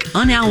steel-like,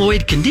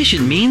 unalloyed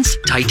condition means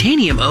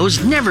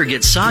Titanium-O's never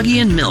get soggy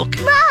in milk.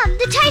 Mom,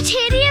 the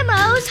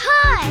Titanium-O's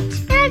hot.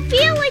 And I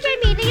feel like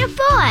I'm eating a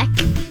fork.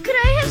 Could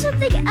I have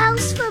something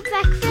else for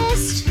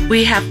breakfast?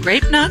 We have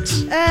grape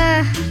nuts.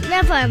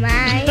 Never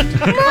mind.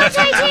 More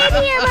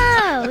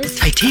Titanium-O's.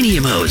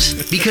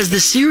 Titanium-O's, because the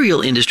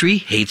cereal industry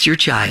hates your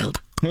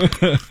child.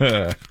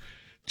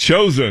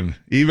 Chosen,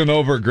 even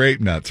over grape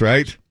nuts,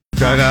 right?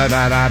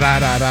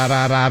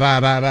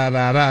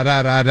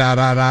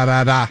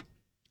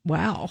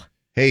 Wow.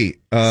 Hey.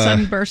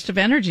 Sudden burst of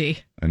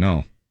energy. I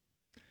know.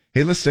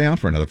 Hey, let's stay on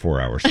for another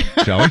 4 hours,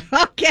 shall we?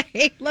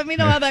 Okay, let me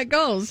know how that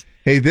goes.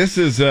 Hey, this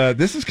is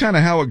kind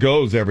of how it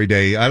goes every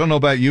day. I don't know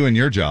about you and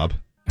your job.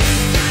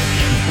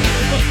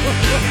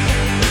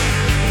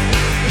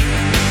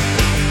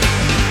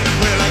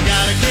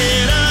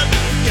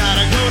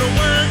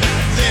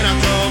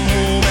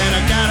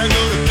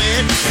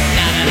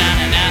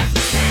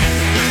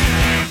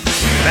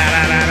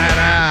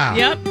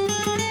 Yep.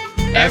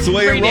 That's the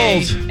way it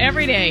rolls.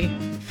 Every day.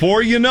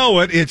 Before you know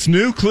it, it's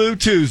New Clue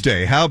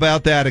Tuesday. How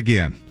about that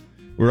again?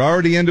 We're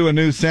already into a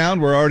new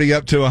sound. We're already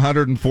up to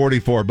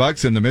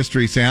 $144 in the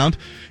mystery sound.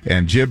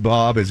 And Jib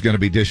Bob is going to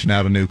be dishing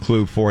out a new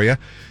clue for you.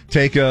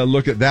 Take a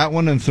look at that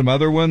one and some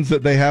other ones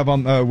that they have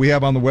on we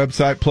have on the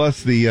website,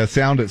 plus the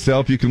sound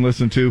itself you can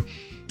listen to,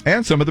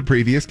 and some of the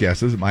previous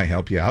guesses. It might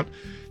help you out.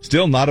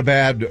 Still not a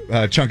bad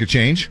chunk of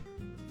change.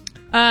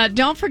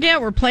 Don't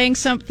forget, we're playing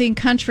something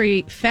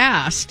country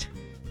fast.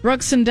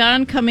 Brooks and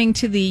Dunn coming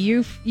to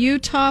the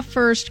Utah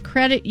First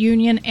Credit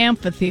Union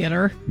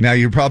Amphitheater. Now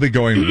you're probably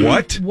going,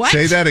 what? What?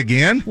 Say that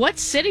again? What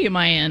city am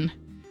I in?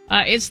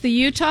 It's the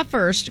Utah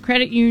First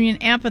Credit Union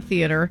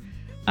Amphitheater.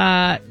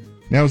 Now,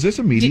 is this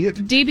immediate?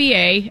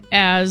 DBA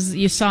as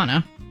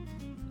USANA.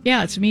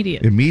 Yeah, it's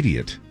immediate.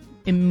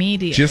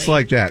 Immediately. Just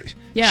like that.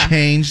 Yeah.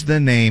 Change the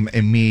name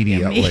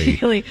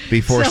immediately.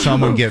 Before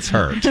someone gets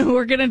hurt.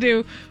 We're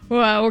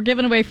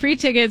giving away free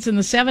tickets in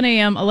the 7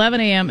 a.m.,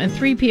 11 a.m., and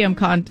 3 p.m.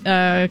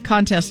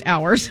 contest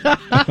hours.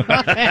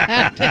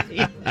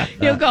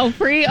 You'll go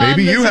free on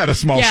Maybe you had a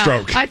small Yeah,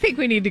 stroke. I think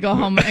we need to go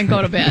home and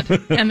go to bed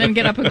and then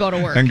get up and go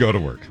to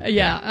work.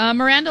 Yeah.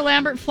 Miranda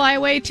Lambert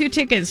Flyaway, 2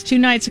 tickets, 2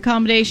 nights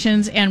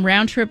accommodations, and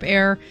round trip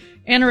air.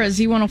 Enter at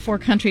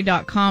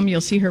Z104country.com.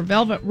 You'll see her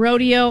Velvet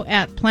Rodeo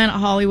at Planet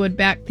Hollywood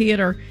Back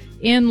Theater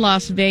in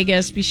Las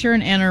Vegas. Be sure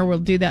and enter. We'll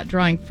do that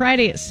drawing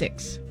Friday at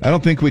 6. I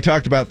don't think we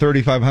talked about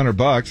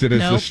 $3,500. It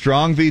is the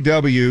Strong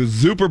VW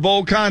Super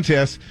Bowl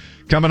contest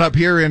coming up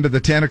here into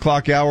the 10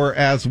 o'clock hour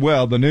as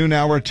well. The noon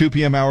hour, 2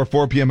 p.m. hour,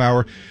 4 p.m.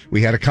 hour.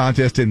 We had a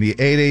contest in the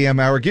 8 a.m.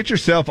 hour. Get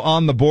yourself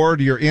on the board.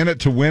 You're in it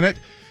to win it,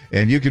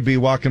 and you could be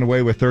walking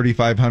away with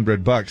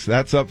 $3,500.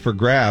 That's up for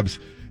grabs.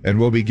 And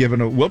we'll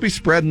be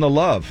spreading the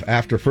love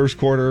after first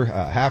quarter,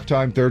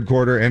 halftime, third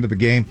quarter, end of the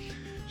game.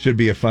 Should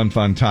be a fun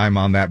time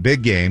on that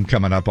big game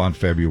coming up on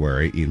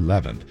February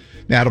 11th.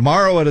 Now,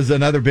 tomorrow it is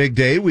another big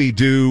day. We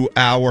do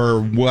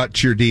our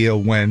What's Your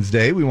Deal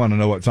Wednesday. We want to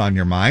know what's on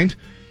your mind.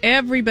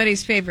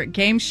 Everybody's favorite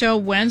game show,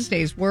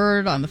 Wednesday's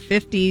Word on the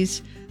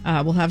 50s.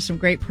 We'll have some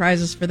great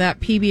prizes for that.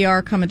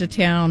 PBR coming to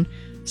town,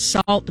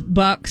 Salt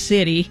Buck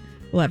City.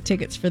 We'll have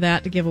tickets for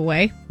that to give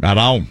away. Right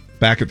on.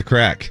 Back at the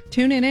crack.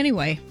 Tune in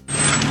anyway.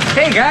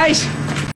 Hey guys,